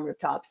on our home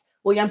rooftops.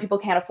 Well, young people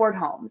can't afford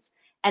homes.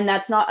 And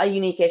that's not a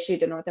unique issue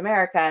to North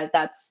America.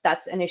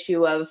 That's an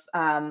issue of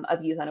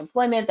youth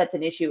unemployment. That's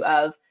an issue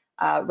of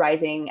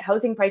rising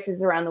housing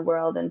prices around the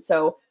world. And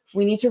so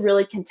we need to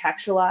really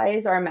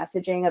contextualize our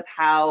messaging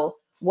of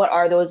what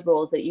are those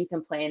roles that you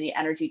can play in the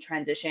energy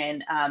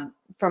transition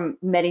from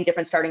many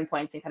different starting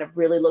points, and kind of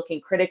really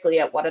looking critically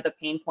at what are the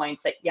pain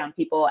points that young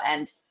people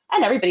and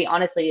everybody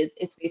honestly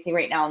is facing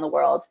right now in the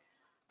world.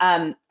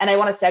 And I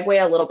want to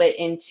segue a little bit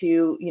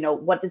into,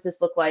 what does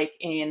this look like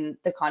in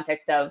the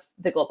context of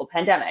the global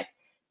pandemic?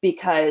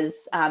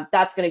 Because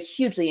that's going to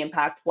hugely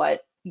impact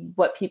what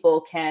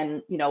people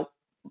can,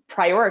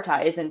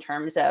 prioritize in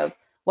terms of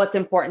what's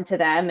important to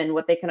them and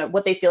what they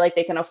feel like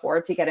they can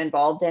afford to get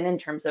involved in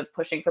terms of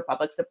pushing for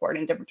public support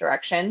in different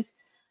directions.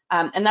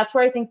 And that's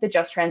where I think the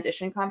just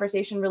transition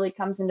conversation really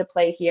comes into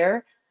play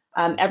here.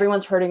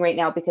 Everyone's hurting right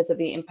now because of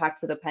the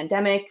impacts of the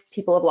pandemic.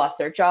 People have lost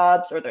their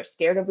jobs, or they're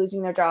scared of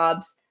losing their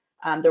jobs.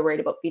 They're worried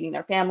about feeding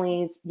their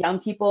families. Young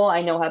people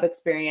I know have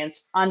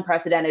experienced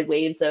unprecedented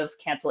waves of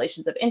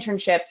cancellations of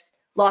internships,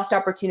 lost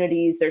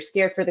opportunities. They're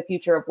scared for the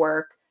future of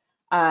work.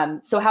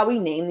 So how we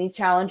name these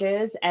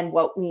challenges and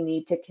what we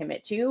need to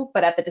commit to,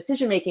 but at the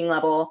decision-making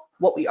level,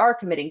 what we are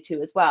committing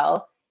to as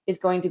well is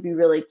going to be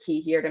really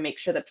key here to make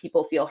sure that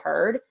people feel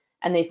heard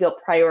and they feel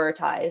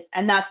prioritized.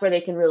 And that's where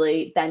they can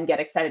really then get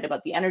excited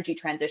about the energy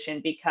transition,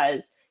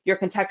 because you're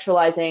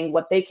contextualizing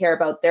what they care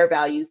about, their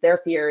values, their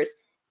fears,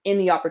 in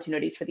the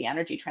opportunities for the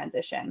energy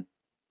transition.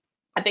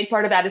 A big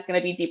part of that is going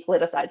to be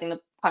depoliticizing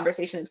the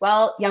conversation as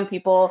well. Young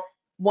people,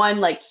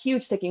 one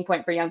huge sticking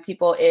point for young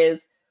people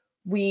is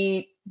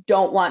we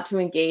don't want to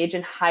engage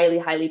in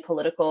highly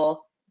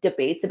political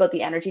debates about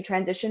the energy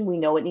transition. We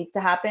know it needs to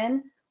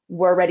happen.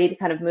 We're ready to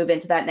kind of move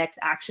into that next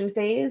action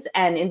phase.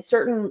 And in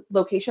certain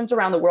locations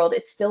around the world,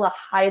 it's still a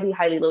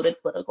highly loaded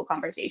political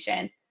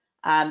conversation.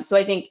 So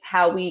I think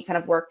how we kind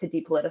of work to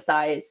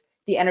depoliticize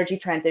the energy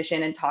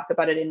transition and talk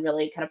about it in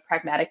really kind of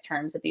pragmatic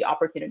terms of the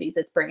opportunities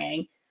it's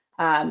bringing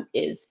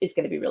is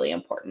going to be really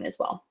important as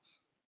well.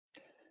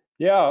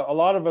 Yeah, a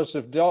lot of us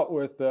have dealt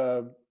with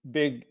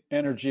big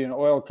energy and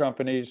oil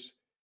companies,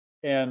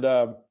 and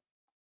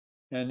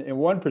in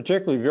one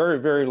particularly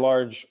very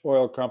large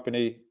oil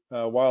company,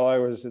 while I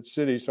was at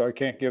Citi, so I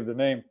can't give the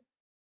name,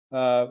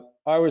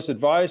 I was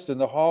advised in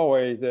the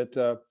hallway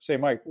that, say,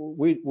 Mike,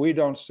 we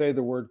don't say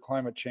the word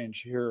climate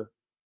change here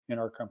in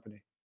our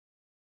company.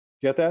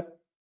 Get that?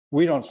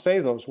 We don't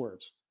say those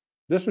words.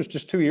 This was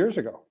just 2 years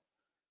ago.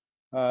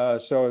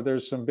 So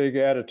there's some big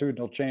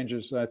attitudinal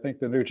changes. I think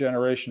the new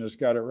generation has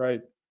got it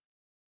right.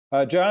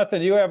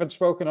 Jonathan, you haven't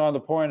spoken on the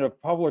point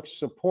of public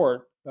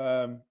support.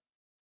 Well,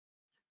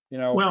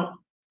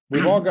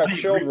 we've all got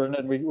children,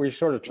 and we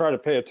sort of try to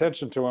pay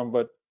attention to them,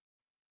 but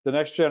the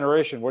next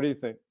generation, what do you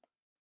think?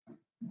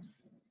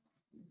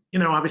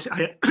 Obviously,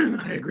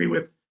 I agree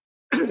with,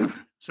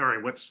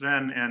 sorry, what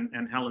Sven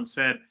and Helen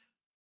said.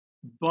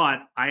 But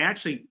I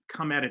actually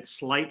come at it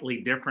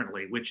slightly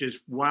differently, which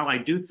is while I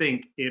do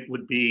think it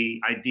would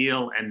be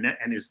ideal and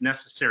is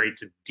necessary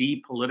to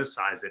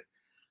depoliticize it,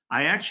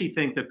 I actually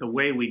think that the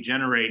way we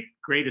generate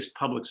greatest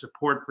public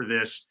support for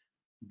this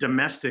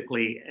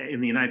domestically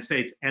in the United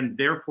States and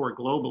therefore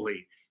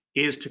globally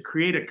is to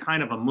create a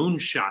kind of a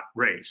moonshot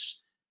race,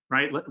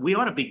 right? We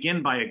ought to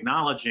begin by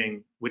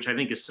acknowledging, which I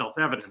think is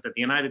self-evident, that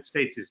the United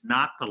States is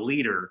not the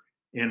leader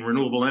in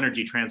renewable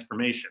energy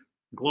transformation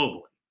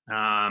globally.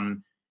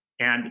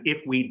 And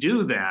if we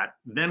do that,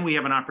 then we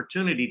have an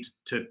opportunity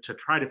to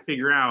try to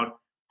figure out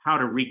how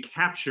to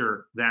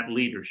recapture that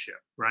leadership,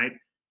 right?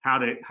 How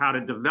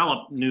to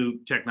develop new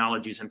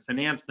technologies and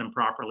finance them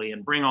properly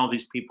and bring all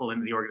these people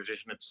into the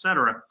organization, et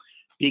cetera,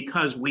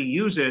 because we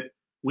use it,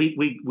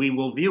 we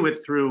will view it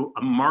through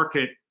a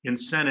market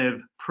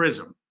incentive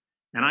prism.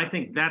 And I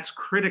think that's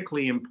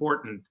critically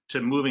important to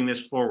moving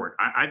this forward.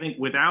 I think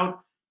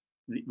without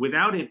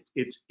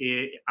it,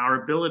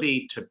 our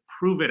ability to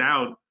prove it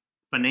out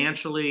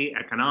financially,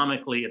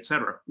 economically, et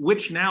cetera,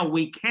 which now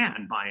we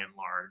can by and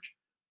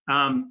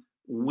large,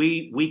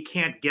 we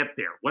can't get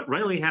there. What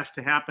really has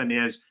to happen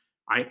is,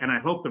 and I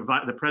hope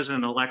the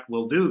president-elect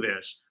will do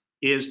this,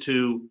 is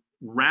to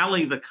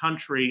rally the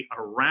country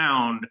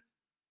around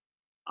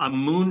a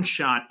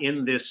moonshot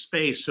in this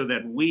space so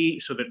that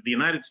the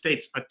United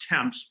States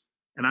attempts,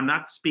 and I'm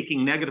not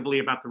speaking negatively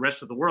about the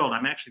rest of the world,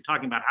 I'm actually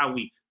talking about how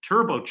we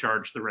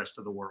turbocharge the rest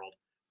of the world.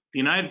 The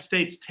United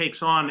States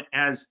takes on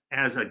as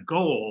a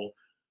goal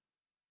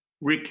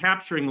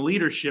recapturing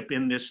leadership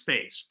in this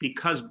space,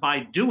 because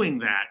by doing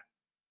that,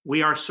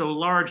 we are so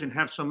large and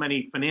have so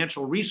many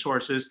financial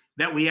resources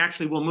that we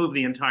actually will move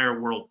the entire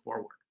world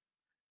forward.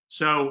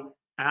 So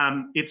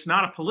it's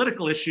not a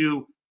political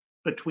issue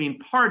between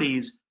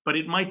parties, but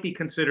it might be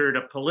considered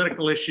a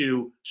political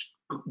issue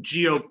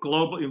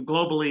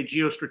globally,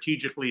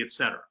 geostrategically, et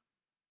cetera.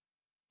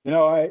 You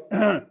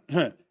know,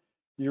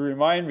 you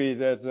remind me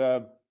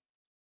that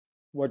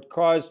what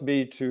caused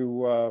me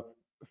to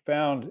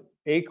found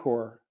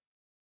ACOR,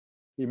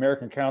 the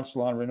American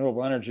Council on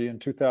Renewable Energy, in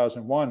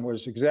 2001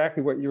 was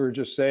exactly what you were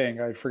just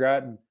saying. I'd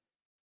forgotten.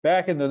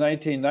 Back in the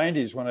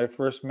 1990s, when I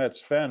first met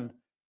Sven,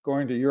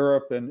 going to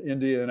Europe and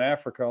India and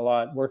Africa a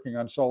lot, working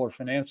on solar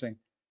financing,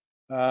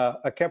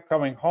 I kept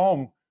coming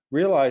home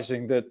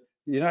realizing that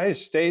the United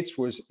States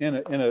was in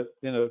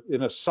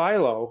a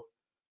silo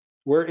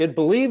where it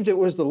believed it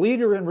was the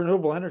leader in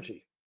renewable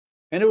energy,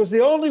 and it was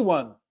the only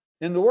one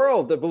in the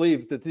world that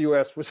believed that the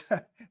U.S.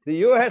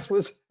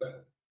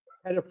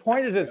 had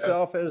appointed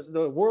itself as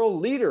the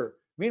world leader.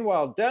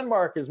 Meanwhile,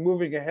 Denmark is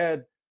moving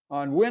ahead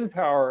on wind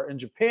power, and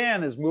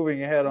Japan is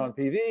moving ahead on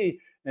PV,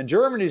 and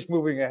Germany is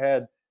moving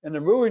ahead, and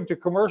they're moving to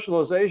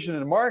commercialization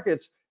in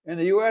markets. And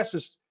the U.S.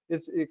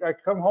 I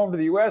come home to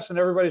the U.S. and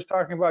everybody's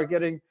talking about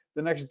getting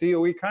the next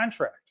DOE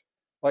contract.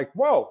 Like,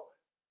 whoa,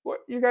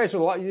 what, you guys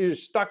you're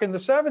stuck in the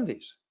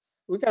 70s.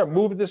 We got to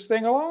move this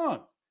thing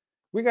along.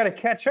 We got to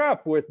catch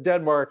up with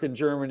Denmark and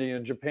Germany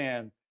and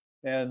Japan,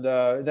 and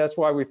that's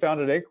why we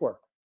founded ACOR.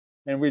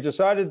 And we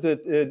decided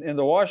that in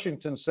the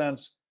Washington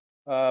sense,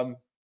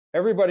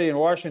 everybody in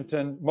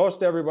Washington,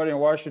 most everybody in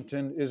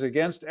Washington is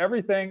against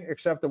everything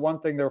except the one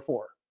thing they're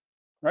for,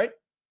 right?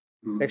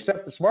 Mm-hmm.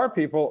 Except the smart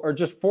people are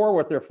just for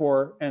what they're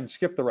for and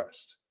skip the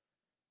rest.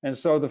 And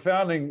so the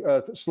founding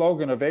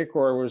slogan of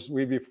ACOR was,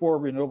 "We be for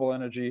renewable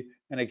energy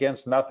and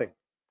against nothing."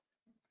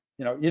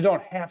 You know, you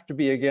don't have to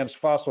be against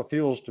fossil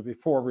fuels to be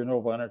for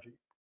renewable energy.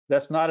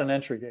 That's not an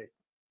entry gate.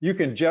 You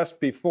can just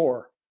be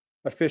for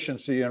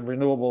efficiency and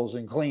renewables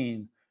and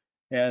clean,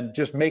 and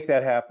just make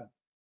that happen,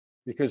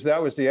 because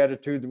that was the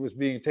attitude that was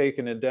being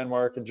taken in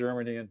Denmark and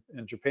Germany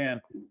and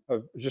Japan,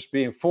 of just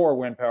being for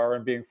wind power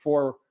and being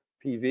for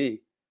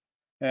PV.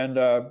 And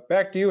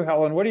back to you,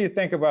 Helen, what do you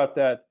think about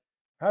that?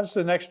 How does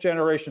the next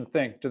generation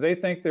think? Do they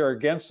think they're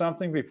against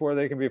something before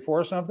they can be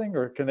for something,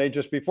 or can they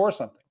just be for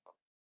something?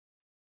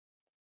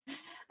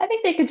 I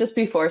think they could just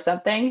be for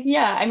something.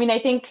 Yeah, I mean, I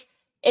think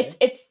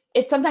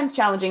it's sometimes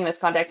challenging in this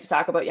context to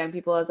talk about young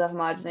people as a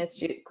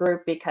homogenous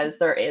group, because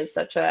there is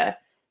such a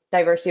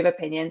diversity of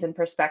opinions and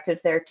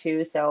perspectives there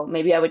too. So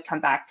maybe I would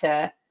come back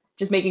to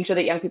just making sure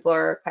that young people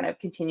are kind of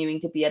continuing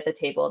to be at the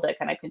table to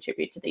kind of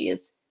contribute to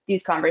these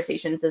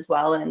conversations as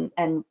well,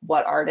 and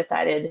what are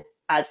decided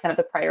as kind of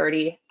the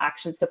priority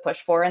actions to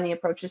push for and the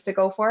approaches to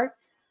go for,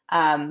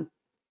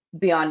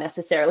 beyond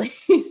necessarily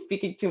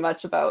speaking too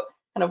much about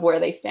kind of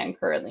where they stand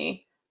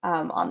currently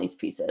on these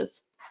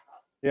pieces.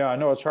 Yeah, I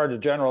know it's hard to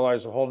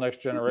generalize the whole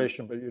next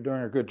generation, but you're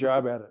doing a good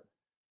job at it.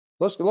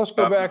 Let's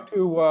go back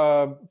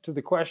to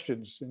the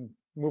questions and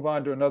move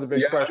on to another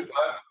big question.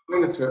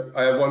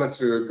 I wanted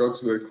to go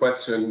to the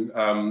question,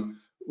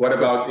 what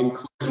about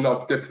inclusion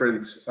of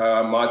different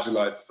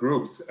marginalized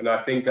groups? And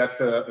I think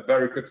that's a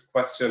very good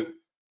question,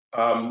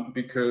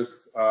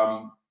 because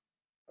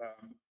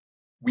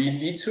we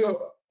need to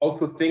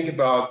also think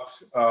about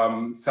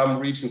some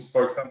regions.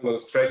 For example, in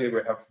Australia, we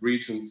have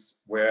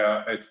regions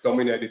where it's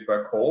dominated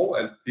by coal,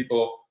 and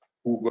people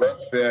who work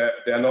there,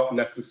 they're not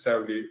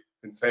necessarily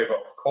in favor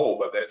of coal,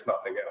 but there's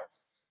nothing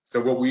else. So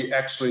what we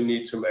actually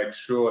need to make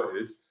sure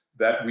is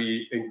that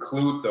we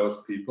include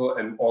those people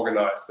and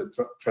organize the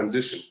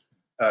transition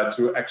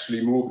to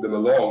actually move them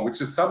along,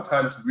 which is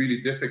sometimes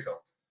really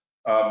difficult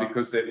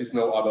because there is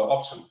no other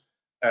option.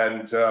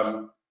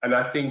 And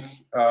I think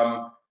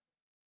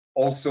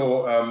also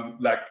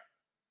like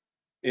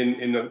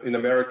in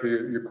America,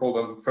 you call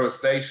them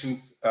First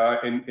Nations.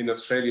 In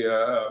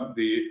Australia,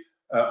 the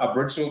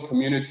Aboriginal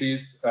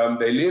communities,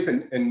 they live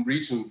in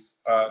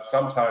regions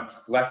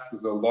sometimes blessed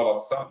with a lot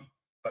of sun,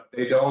 but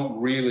they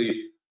don't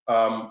really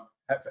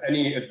have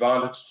any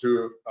advantage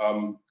to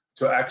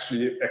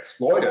actually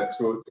exploit it,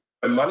 to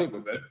earn money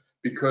with it,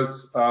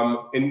 because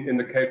in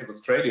the case of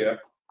Australia,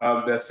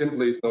 there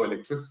simply is no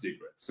electricity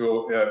grid.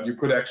 So you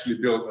could actually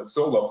build a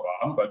solar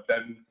farm, but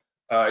then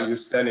you're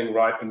standing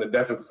right in the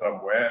desert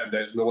somewhere, and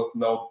there's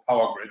no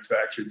power grid to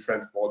actually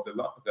transport the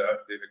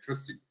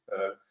electricity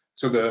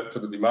to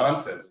the demand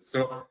center.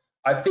 So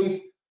I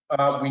think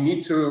we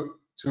need to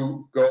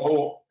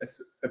go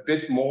a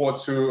bit more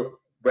to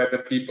where the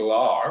people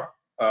are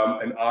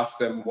and ask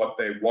them what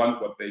they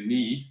want, what they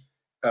need,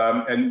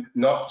 and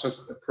not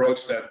just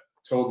approach that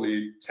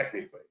totally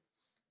technically.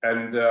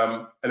 And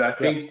I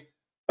think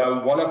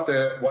one of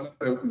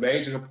the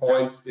major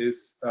points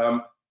is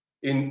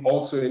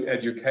also in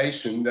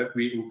education, that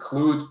we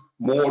include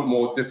more and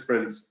more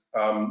different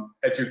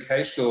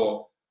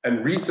educational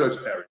and research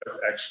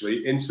areas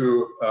actually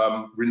into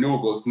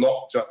renewables,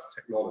 not just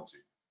technology.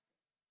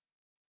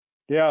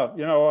 Yeah,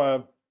 you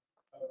know,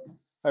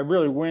 I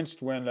really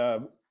winced when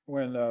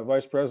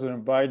Vice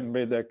President Biden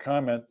made that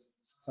comment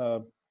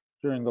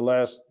during the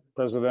last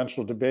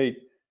presidential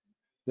debate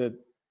that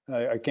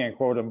I can't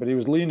quote him, but he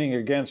was leaning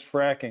against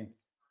fracking.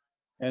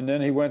 And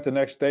then he went the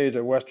next day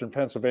to Western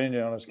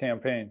Pennsylvania on his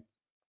campaign.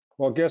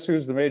 Well, guess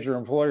who's the major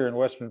employer in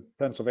Western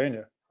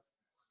Pennsylvania?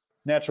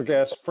 Natural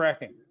gas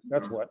fracking,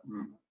 that's what.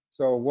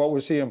 So what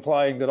was he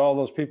implying that all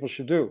those people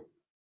should do?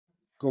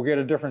 Go get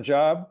a different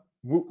job?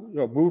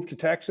 Move to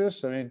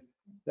Texas? I mean,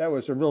 that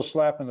was a real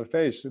slap in the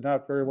face and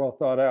not very well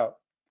thought out.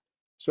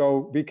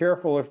 So be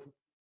careful if,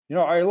 you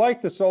know, I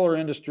like the solar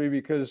industry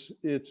because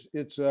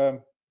it's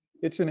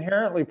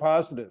inherently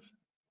positive.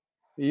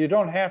 You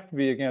don't have to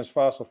be against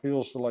fossil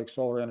fuels to like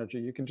solar energy.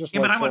 You can just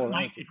like solar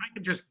energy. If I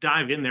could just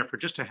dive in there for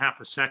just a half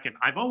a second.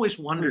 I've always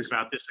wondered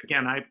about this.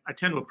 Again, I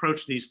tend to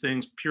approach these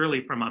things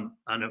purely from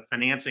a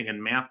financing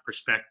and math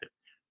perspective.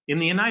 In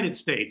the United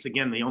States,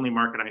 again, the only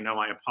market I know,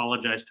 I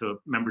apologize to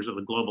members of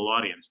the global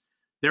audience,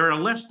 there are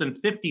less than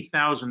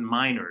 50,000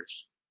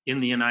 miners in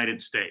the United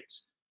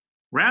States.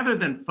 Rather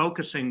than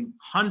focusing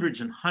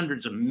hundreds and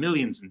hundreds of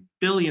millions and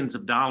billions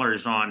of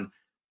dollars on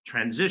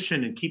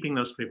transition and keeping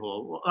those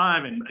people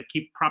alive and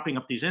keep propping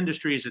up these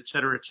industries, et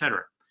cetera,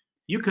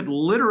 you could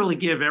literally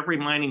give every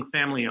mining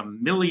family $1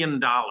 million,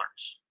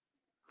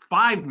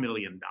 $5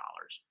 million,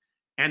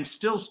 and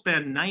still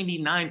spend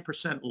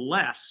 99%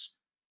 less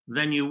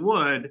than you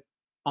would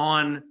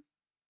on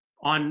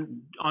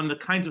the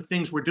kinds of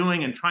things we're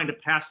doing and trying to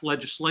pass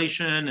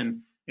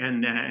legislation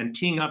and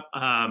teeing up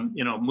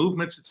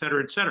movements, et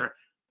cetera.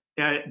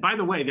 By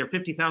the way, there are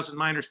 50,000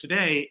 miners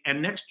today,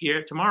 and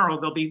tomorrow,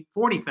 there'll be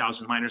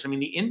 40,000 miners. I mean,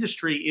 the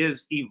industry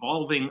is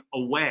evolving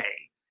away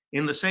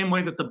in the same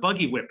way that the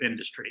buggy whip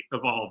industry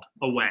evolved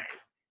away.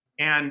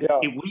 And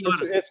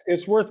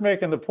it's worth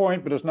making the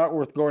point, but it's not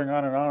worth going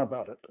on and on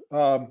about it.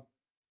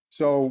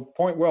 So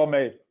point well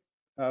made.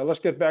 Let's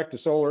get back to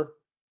solar.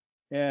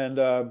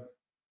 And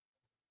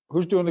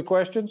who's doing the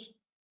questions?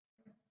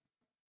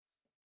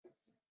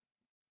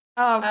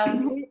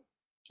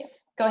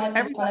 Yes, go ahead,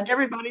 Ms. Paulette.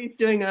 Everybody's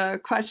doing a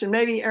question.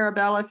 Maybe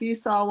Arabella, if you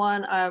saw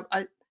one,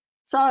 I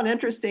saw an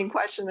interesting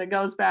question that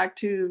goes back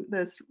to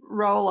this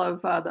role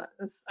of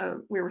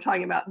we were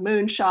talking about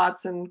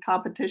moonshots and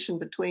competition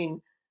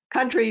between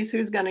countries,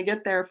 who's going to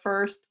get there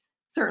first.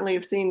 Certainly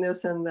have seen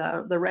this in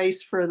the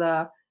race for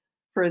the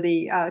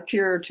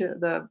cure to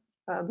the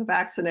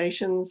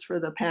vaccinations for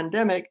the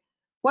pandemic.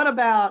 What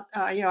about,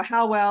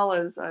 how well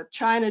is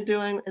China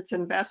doing? Its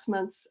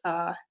investments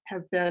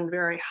have been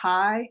very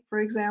high, for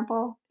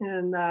example,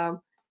 in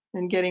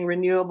getting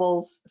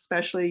renewables,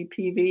 especially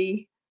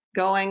PV,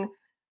 going.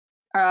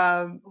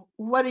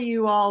 What do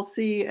you all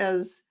see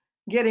as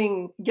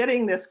getting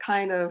this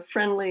kind of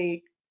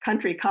friendly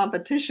country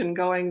competition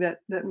going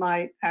that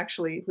might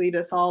actually lead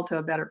us all to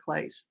a better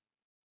place?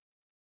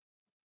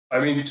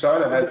 I mean,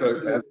 China has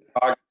a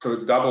target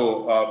to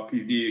double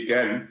PV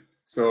again.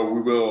 So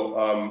we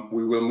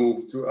will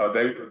move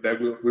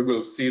to we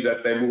will see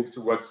that they move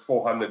towards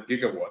 400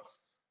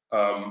 gigawatts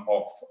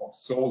of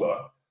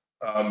solar.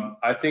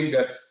 I think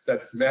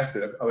that's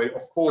massive. I mean,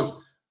 of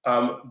course,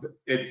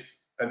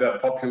 the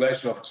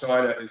population of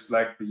China is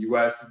like the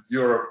US,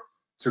 Europe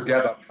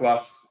together,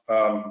 plus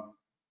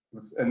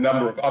a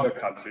number of other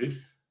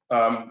countries.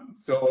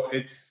 So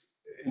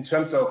it's in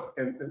terms of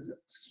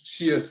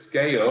sheer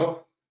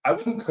scale, I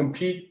wouldn't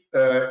compete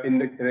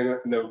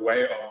in a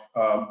way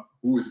of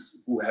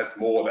who has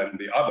more than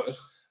the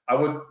others. I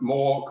would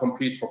more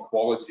compete for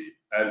quality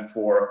and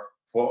for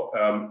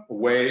a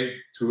way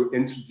to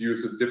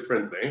introduce it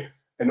differently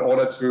in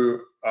order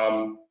to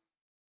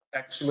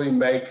actually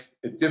make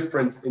a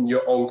difference in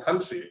your own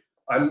country.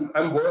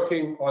 I'm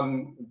working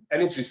on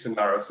energy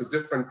scenarios for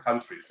different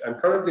countries. I'm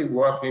currently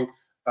working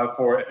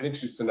for an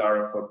energy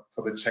scenario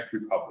for the Czech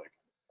Republic.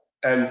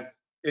 And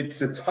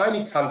it's a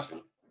tiny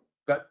country,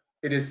 but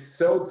it is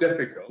so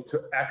difficult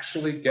to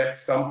actually get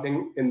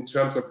something in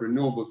terms of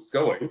renewables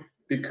going,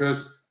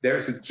 because there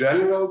is a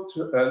general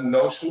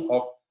notion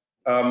of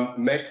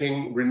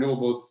making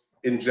renewables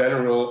in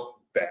general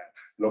bad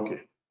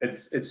looking.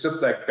 It's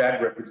just like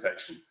bad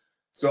reputation.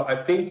 So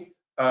I think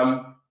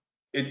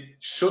it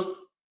should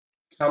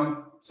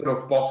come sort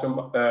of bottom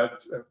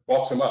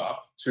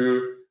up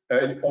to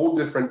in all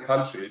different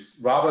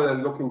countries, rather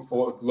than looking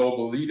for a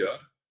global leader,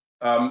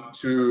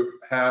 to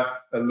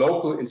have a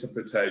local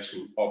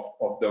interpretation of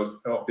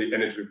the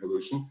energy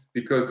revolution,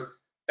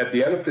 because at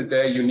the end of the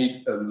day, you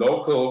need a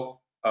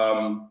local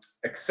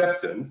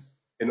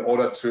acceptance in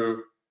order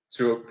to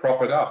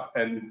prop it up.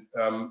 And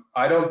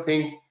I don't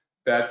think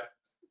that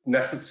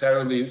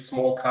necessarily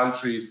small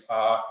countries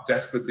are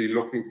desperately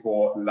looking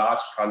for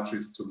large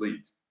countries to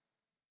lead.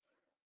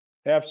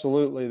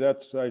 Absolutely.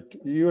 That's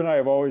you and I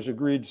have always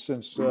agreed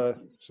since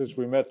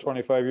we met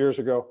 25 years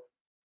ago.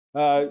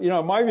 You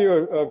know, my view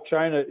of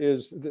China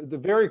is the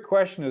very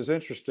question is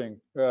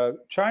interesting.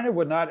 China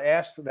would not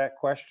ask that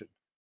question.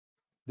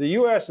 The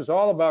U.S. is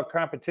all about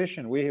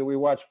competition. We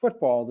watch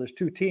football. There's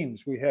two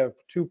teams. We have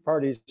two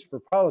parties for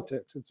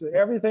politics. It's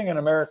everything in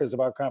America is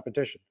about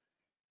competition.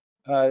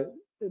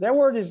 That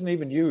word isn't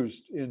even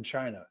used in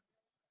China.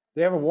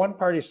 They have a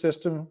one-party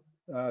system.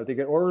 They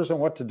get orders on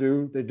what to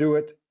do. They do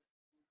it.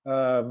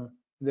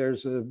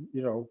 There's a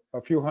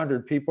few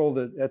hundred people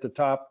that at the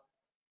top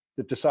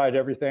that decide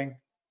everything,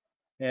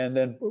 and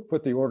then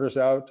put the orders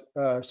out.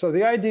 So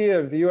the idea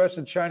of the U.S.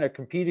 and China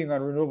competing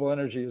on renewable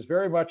energy is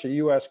very much a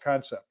U.S.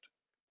 concept,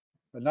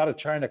 but not a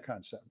China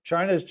concept.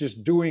 China is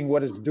just doing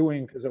what it's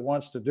doing because it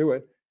wants to do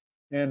it,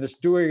 and it's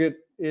doing it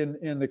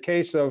in the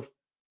case of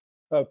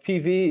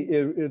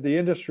PV. The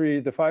industry,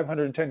 the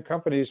 510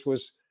 companies,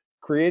 was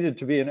created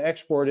to be an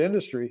export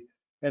industry.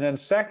 And then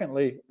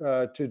secondly,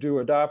 to do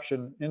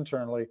adoption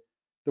internally.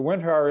 The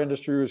wind power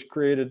industry was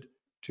created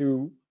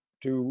to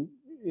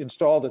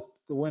install the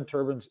wind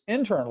turbines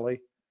internally,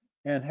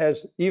 and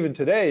has even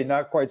today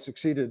not quite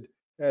succeeded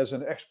as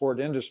an export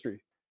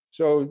industry.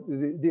 So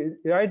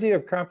the idea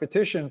of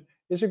competition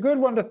is a good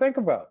one to think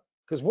about,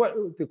 because what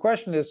the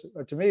question is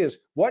to me is,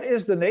 what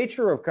is the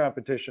nature of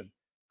competition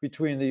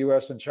between the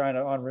US and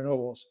China on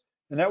renewables?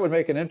 And that would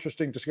make an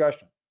interesting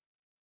discussion.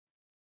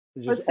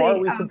 Just, are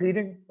we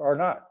competing or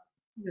not?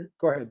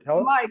 Go ahead,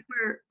 Helen. Mike,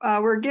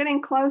 we're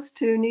getting close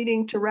to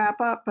needing to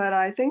wrap up, but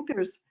I think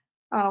there's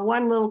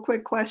one little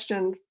quick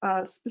question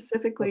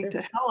specifically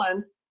to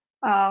Helen.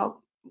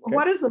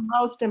 What is the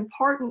most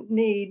important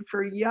need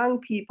for young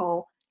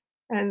people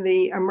and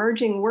the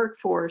emerging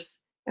workforce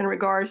in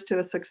regards to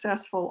a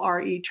successful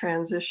RE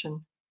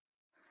transition?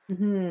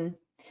 Mm-hmm.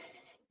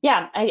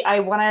 Yeah,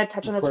 I want to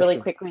touch on this really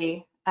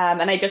quickly.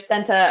 And I just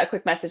sent a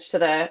quick message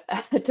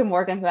to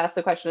Morgan, who asked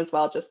the question as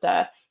well, just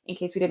in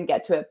case we didn't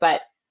get to it.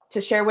 But to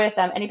share with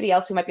anybody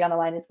else who might be on the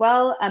line as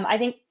well. I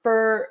think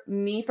for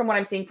me, from what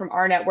I'm seeing from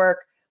our network,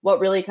 what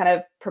really kind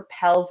of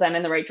propels them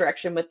in the right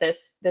direction with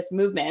this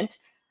movement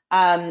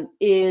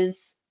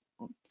is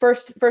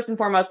first and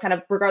foremost, kind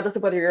of regardless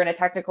of whether you're in a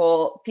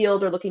technical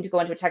field or looking to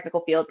go into a technical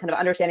field, kind of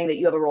understanding that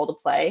you have a role to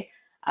play.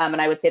 And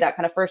I would say that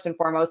kind of first and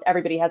foremost,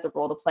 everybody has a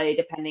role to play,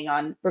 depending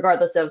on,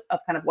 regardless of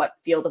kind of what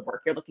field of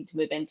work you're looking to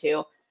move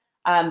into.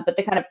 But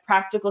the kind of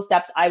practical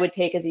steps I would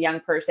take as a young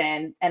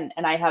person, and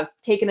I have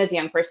taken as a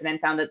young person and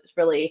found that it's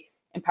really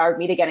empowered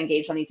me to get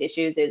engaged on these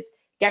issues, is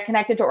get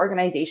connected to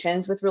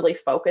organizations with really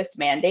focused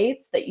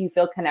mandates that you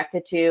feel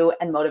connected to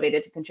and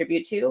motivated to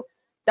contribute to.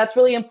 That's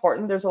really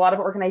important. There's a lot of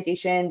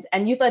organizations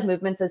and youth-led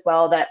movements as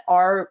well that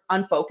are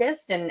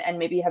unfocused and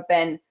maybe have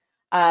been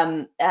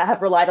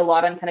have relied a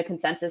lot on kind of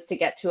consensus to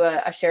get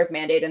to a shared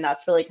mandate, and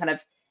that's really kind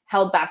of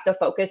held back the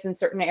focus in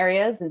certain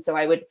areas. And so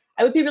I would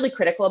be really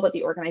critical about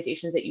the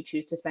organizations that you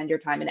choose to spend your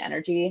time and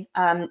energy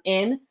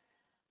in.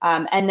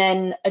 And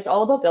then it's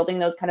all about building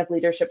those kind of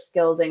leadership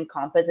skills and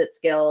composite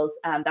skills.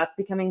 That's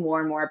becoming more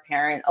and more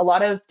apparent. A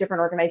lot of different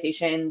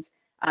organizations,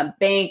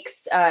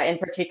 banks in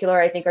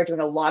particular, I think are doing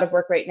a lot of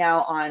work right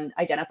now on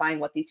identifying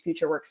what these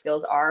future work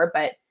skills are.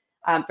 But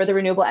for the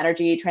renewable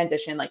energy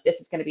transition, like,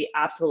 this is going to be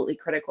absolutely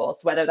critical.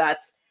 So whether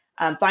that's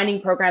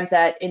finding programs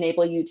that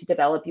enable you to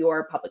develop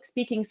your public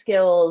speaking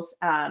skills,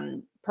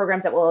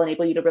 programs that will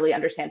enable you to really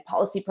understand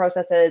policy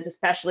processes,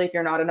 especially if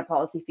you're not in a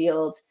policy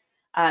field,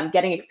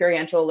 getting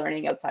experiential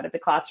learning outside of the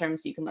classroom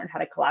so you can learn how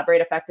to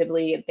collaborate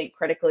effectively and think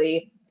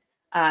critically.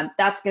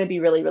 That's going to be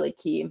really, really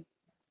key.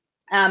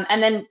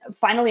 And then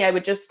finally, I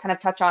would just kind of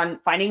touch on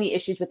finding the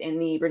issues within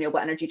the renewable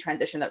energy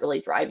transition that really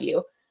drive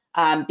you,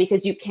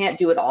 because you can't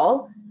do it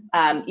all.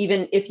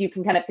 Even if you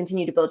can kind of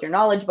continue to build your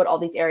knowledge about all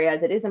these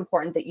areas, it is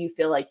important that you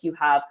feel like you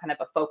have kind of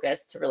a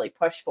focus to really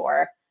push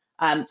for.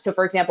 So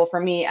for example, for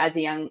me as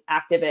a young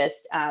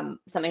activist,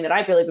 something that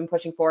I've really been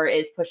pushing for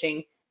is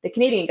pushing the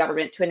Canadian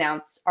government to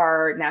announce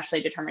our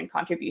nationally determined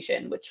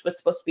contribution, which was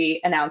supposed to be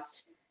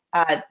announced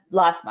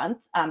last month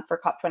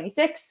for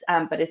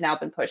COP26, but has now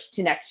been pushed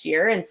to next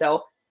year. And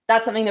so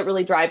that's something that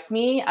really drives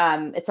me.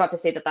 It's not to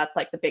say that that's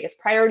like the biggest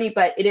priority,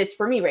 but it is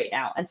for me right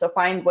now. And so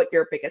find what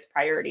your biggest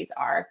priorities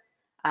are.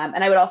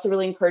 And I would also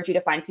really encourage you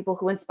to find people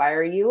who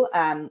inspire you,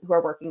 who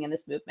are working in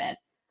this movement.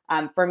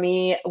 For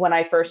me, when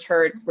I first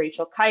heard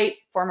Rachel Kite,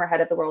 former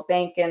head of the World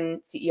Bank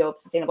and CEO of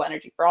Sustainable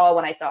Energy for All,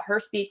 when I saw her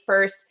speak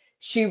first,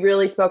 she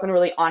really spoke in a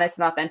really honest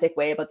and authentic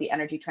way about the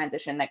energy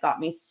transition that got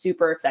me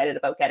super excited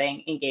about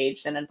getting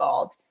engaged and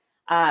involved.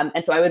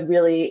 And so I would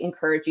really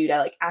encourage you to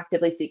like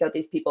actively seek out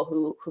these people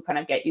who kind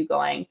of get you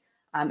going,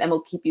 and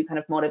will keep you kind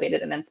of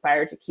motivated and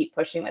inspired to keep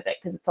pushing with it,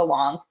 because it's a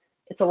long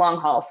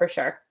haul for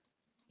sure.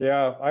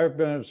 Yeah, I've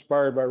been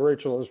inspired by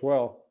Rachel as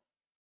well.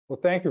 Well,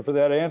 thank you for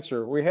that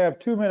answer. We have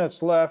 2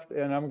 minutes left,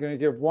 and I'm going to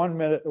give 1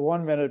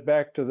 minute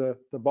back to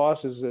the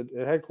bosses at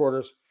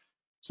headquarters.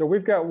 So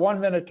we've got 1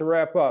 minute to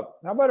wrap up.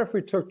 How about if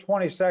we took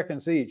 20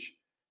 seconds each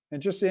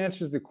and just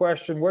answer the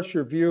question, what's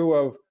your view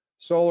of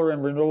solar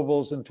and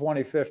renewables in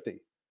 2050?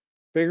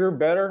 Bigger,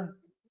 better?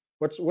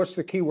 What's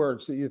the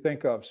keywords that you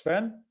think of?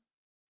 Sven?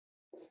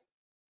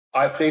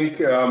 I think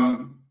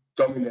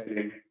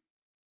dominating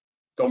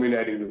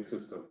the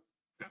system.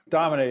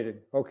 Dominating.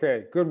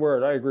 Okay, good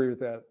word. I agree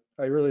with that.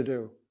 I really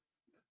do.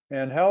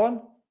 And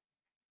Helen,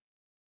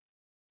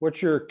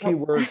 what's your key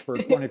word for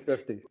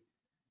 2050?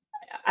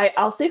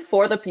 I'll say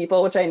for the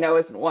people, which I know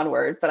isn't one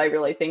word, but I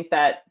really think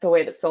that the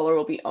way that solar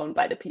will be owned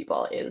by the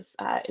people is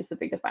the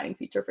big defining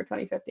feature for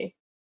 2050.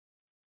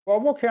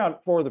 Well, we'll count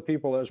for the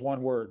people as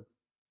one word.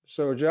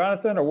 So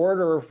Jonathan, a word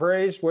or a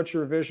phrase, what's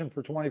your vision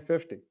for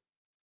 2050?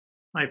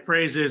 My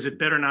phrase is, it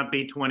better not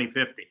be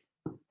 2050.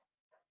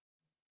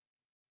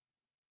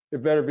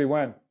 It better be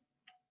when?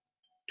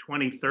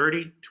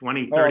 2030,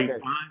 2035. Okay.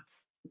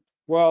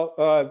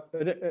 Well,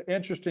 an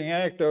interesting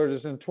anecdote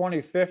is in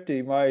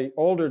 2050, my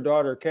older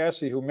daughter,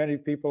 Cassie, who many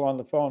people on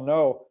the phone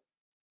know,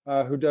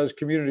 who does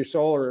community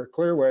solar at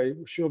Clearway,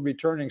 she'll be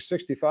turning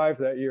 65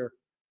 that year.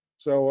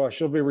 So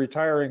she'll be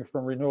retiring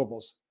from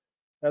renewables.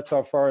 That's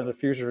how far in the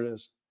future it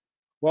is.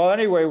 Well,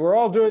 anyway, we're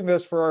all doing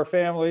this for our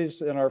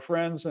families and our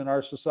friends and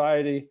our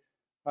society.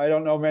 I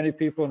don't know many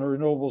people in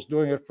renewables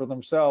doing it for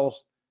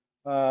themselves.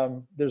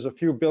 There's a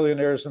few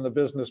billionaires in the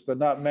business, but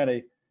not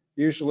many.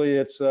 Usually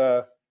it's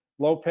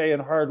low pay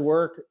and hard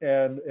work,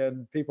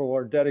 and people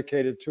are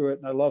dedicated to it,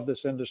 and I love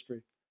this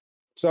industry.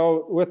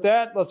 So with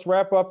that, let's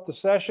wrap up the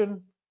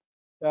session.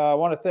 I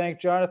want to thank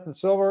Jonathan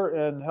Silver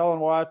and Helen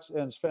Watts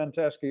and Sven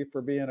Teske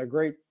for being a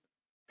great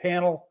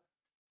panel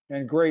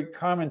and great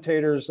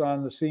commentators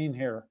on the scene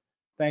here.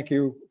 Thank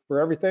you for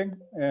everything,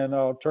 and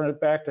I'll turn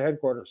it back to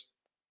headquarters.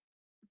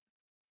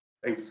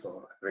 Thanks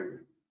for having me.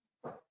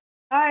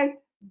 Hi.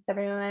 Thanks,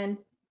 everyone.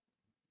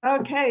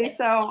 Okay,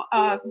 so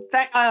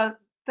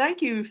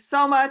thank you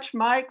so much,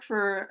 Mike,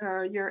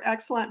 for your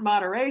excellent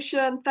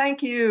moderation.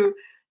 Thank you,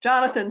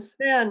 Jonathan,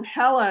 Sven,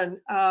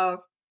 Helen.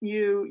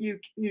 You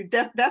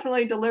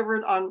definitely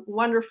delivered on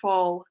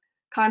wonderful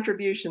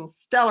contributions,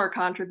 stellar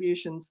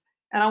contributions.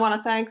 And I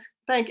want to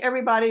thank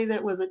everybody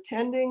that was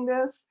attending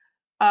this.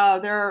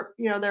 There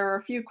are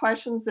a few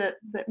questions that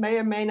may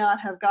or may not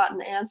have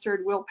gotten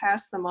answered. We'll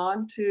pass them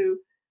on to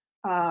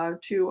our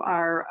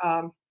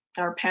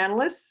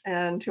panelists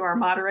and to our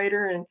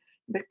moderator, and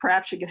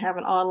perhaps you can have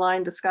an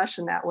online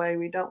discussion that way.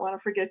 We don't want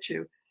to forget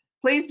you.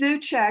 Please do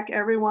check,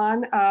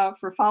 everyone,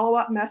 for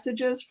follow-up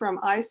messages from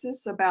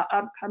ISES about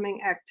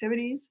upcoming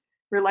activities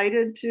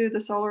related to the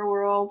Solar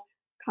World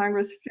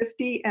Congress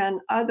 50 and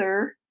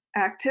other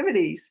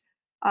activities.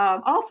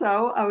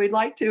 Also, we'd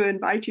like to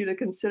invite you to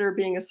consider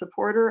being a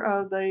supporter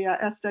of the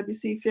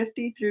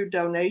SWC50 through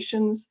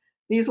donations.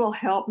 These will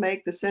help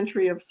make the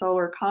Century of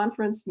Solar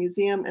Conference,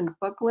 Museum, and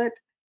Booklet,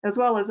 as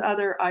well as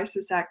other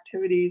ISES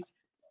activities,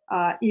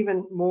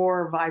 even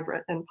more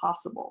vibrant and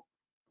possible.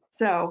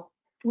 So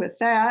with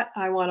that,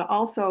 I want to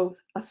also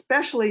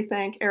especially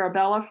thank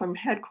Arabella from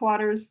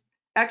headquarters.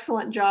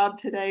 Excellent job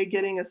today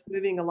getting us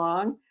moving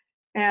along.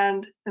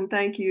 And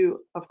thank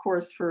you, of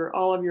course, for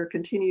all of your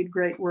continued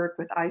great work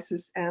with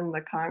ISES and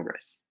the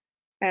Congress.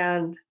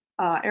 And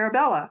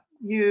Arabella,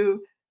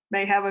 you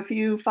may have a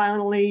few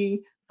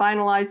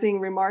finalizing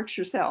remarks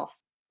yourself.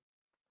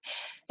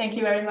 Thank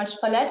you very much,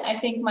 Paulette. I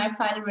think my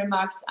final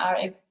remarks are,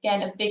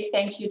 again, a big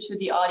thank you to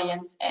the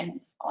audience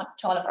and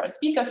to all of our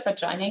speakers for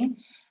joining.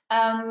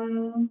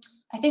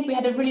 I think we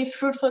had a really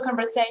fruitful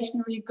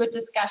conversation, really good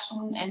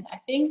discussion, and I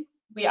think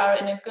we are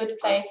in a good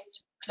place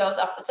to close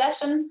off the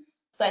session.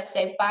 So I'd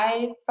say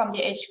bye from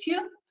the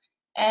HQ.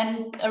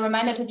 And a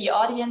reminder to the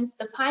audience,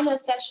 the final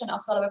session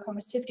of Solar World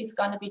Congress 50 is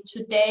going to be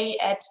today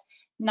at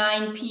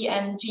 9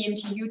 p.m.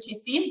 GMT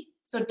UTC.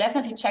 So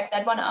definitely check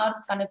that one out.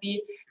 It's going to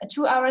be a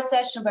 2-hour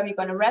session where we're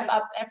going to wrap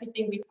up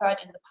everything we've heard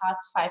in the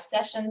past 5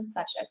 sessions,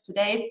 such as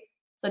today's.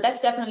 So that's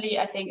definitely,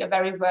 I think, a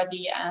very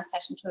worthy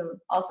session to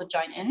also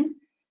join in.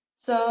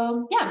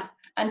 So yeah,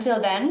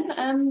 until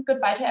then,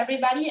 goodbye to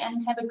everybody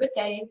and have a good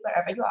day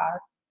wherever you are.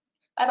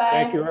 Bye-bye.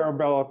 Thank you,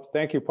 Arabella.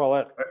 Thank you,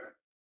 Paulette.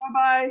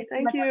 Bye-bye.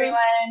 Thank you.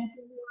 Everyone.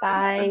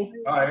 Bye.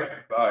 Bye.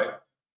 Bye.